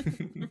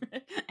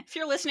 If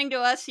you're listening to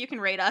us, you can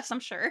rate us, I'm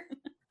sure.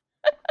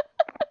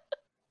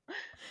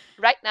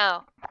 Right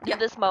now, in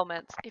this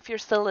moment, if you're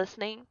still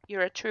listening,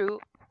 you're a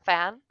true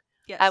fan.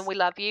 Yes. And we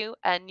love you.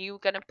 And you're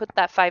going to put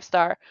that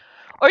 5-star.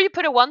 Or you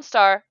put a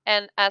 1-star.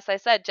 And as I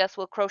said, Jess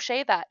will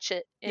crochet that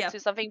shit into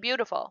something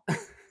beautiful.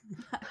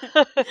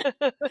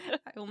 I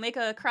will make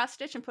a cross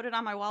stitch and put it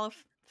on my wall of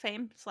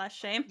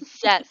fame/shame.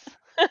 Yes.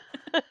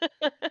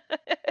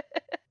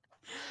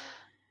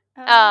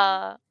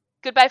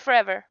 Goodbye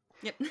forever.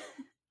 Yep.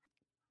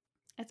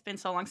 It's been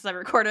so long since I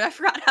recorded. I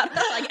forgot how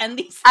to end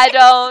these things. I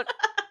don't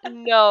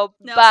know.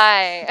 No.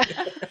 Bye.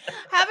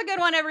 Have a good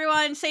one,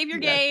 everyone. Save your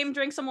game.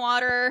 Drink some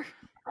water.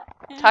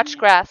 Touch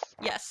grass.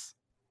 Yes.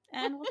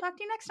 And we'll talk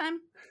to you next time.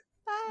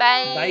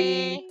 Bye.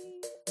 Bye.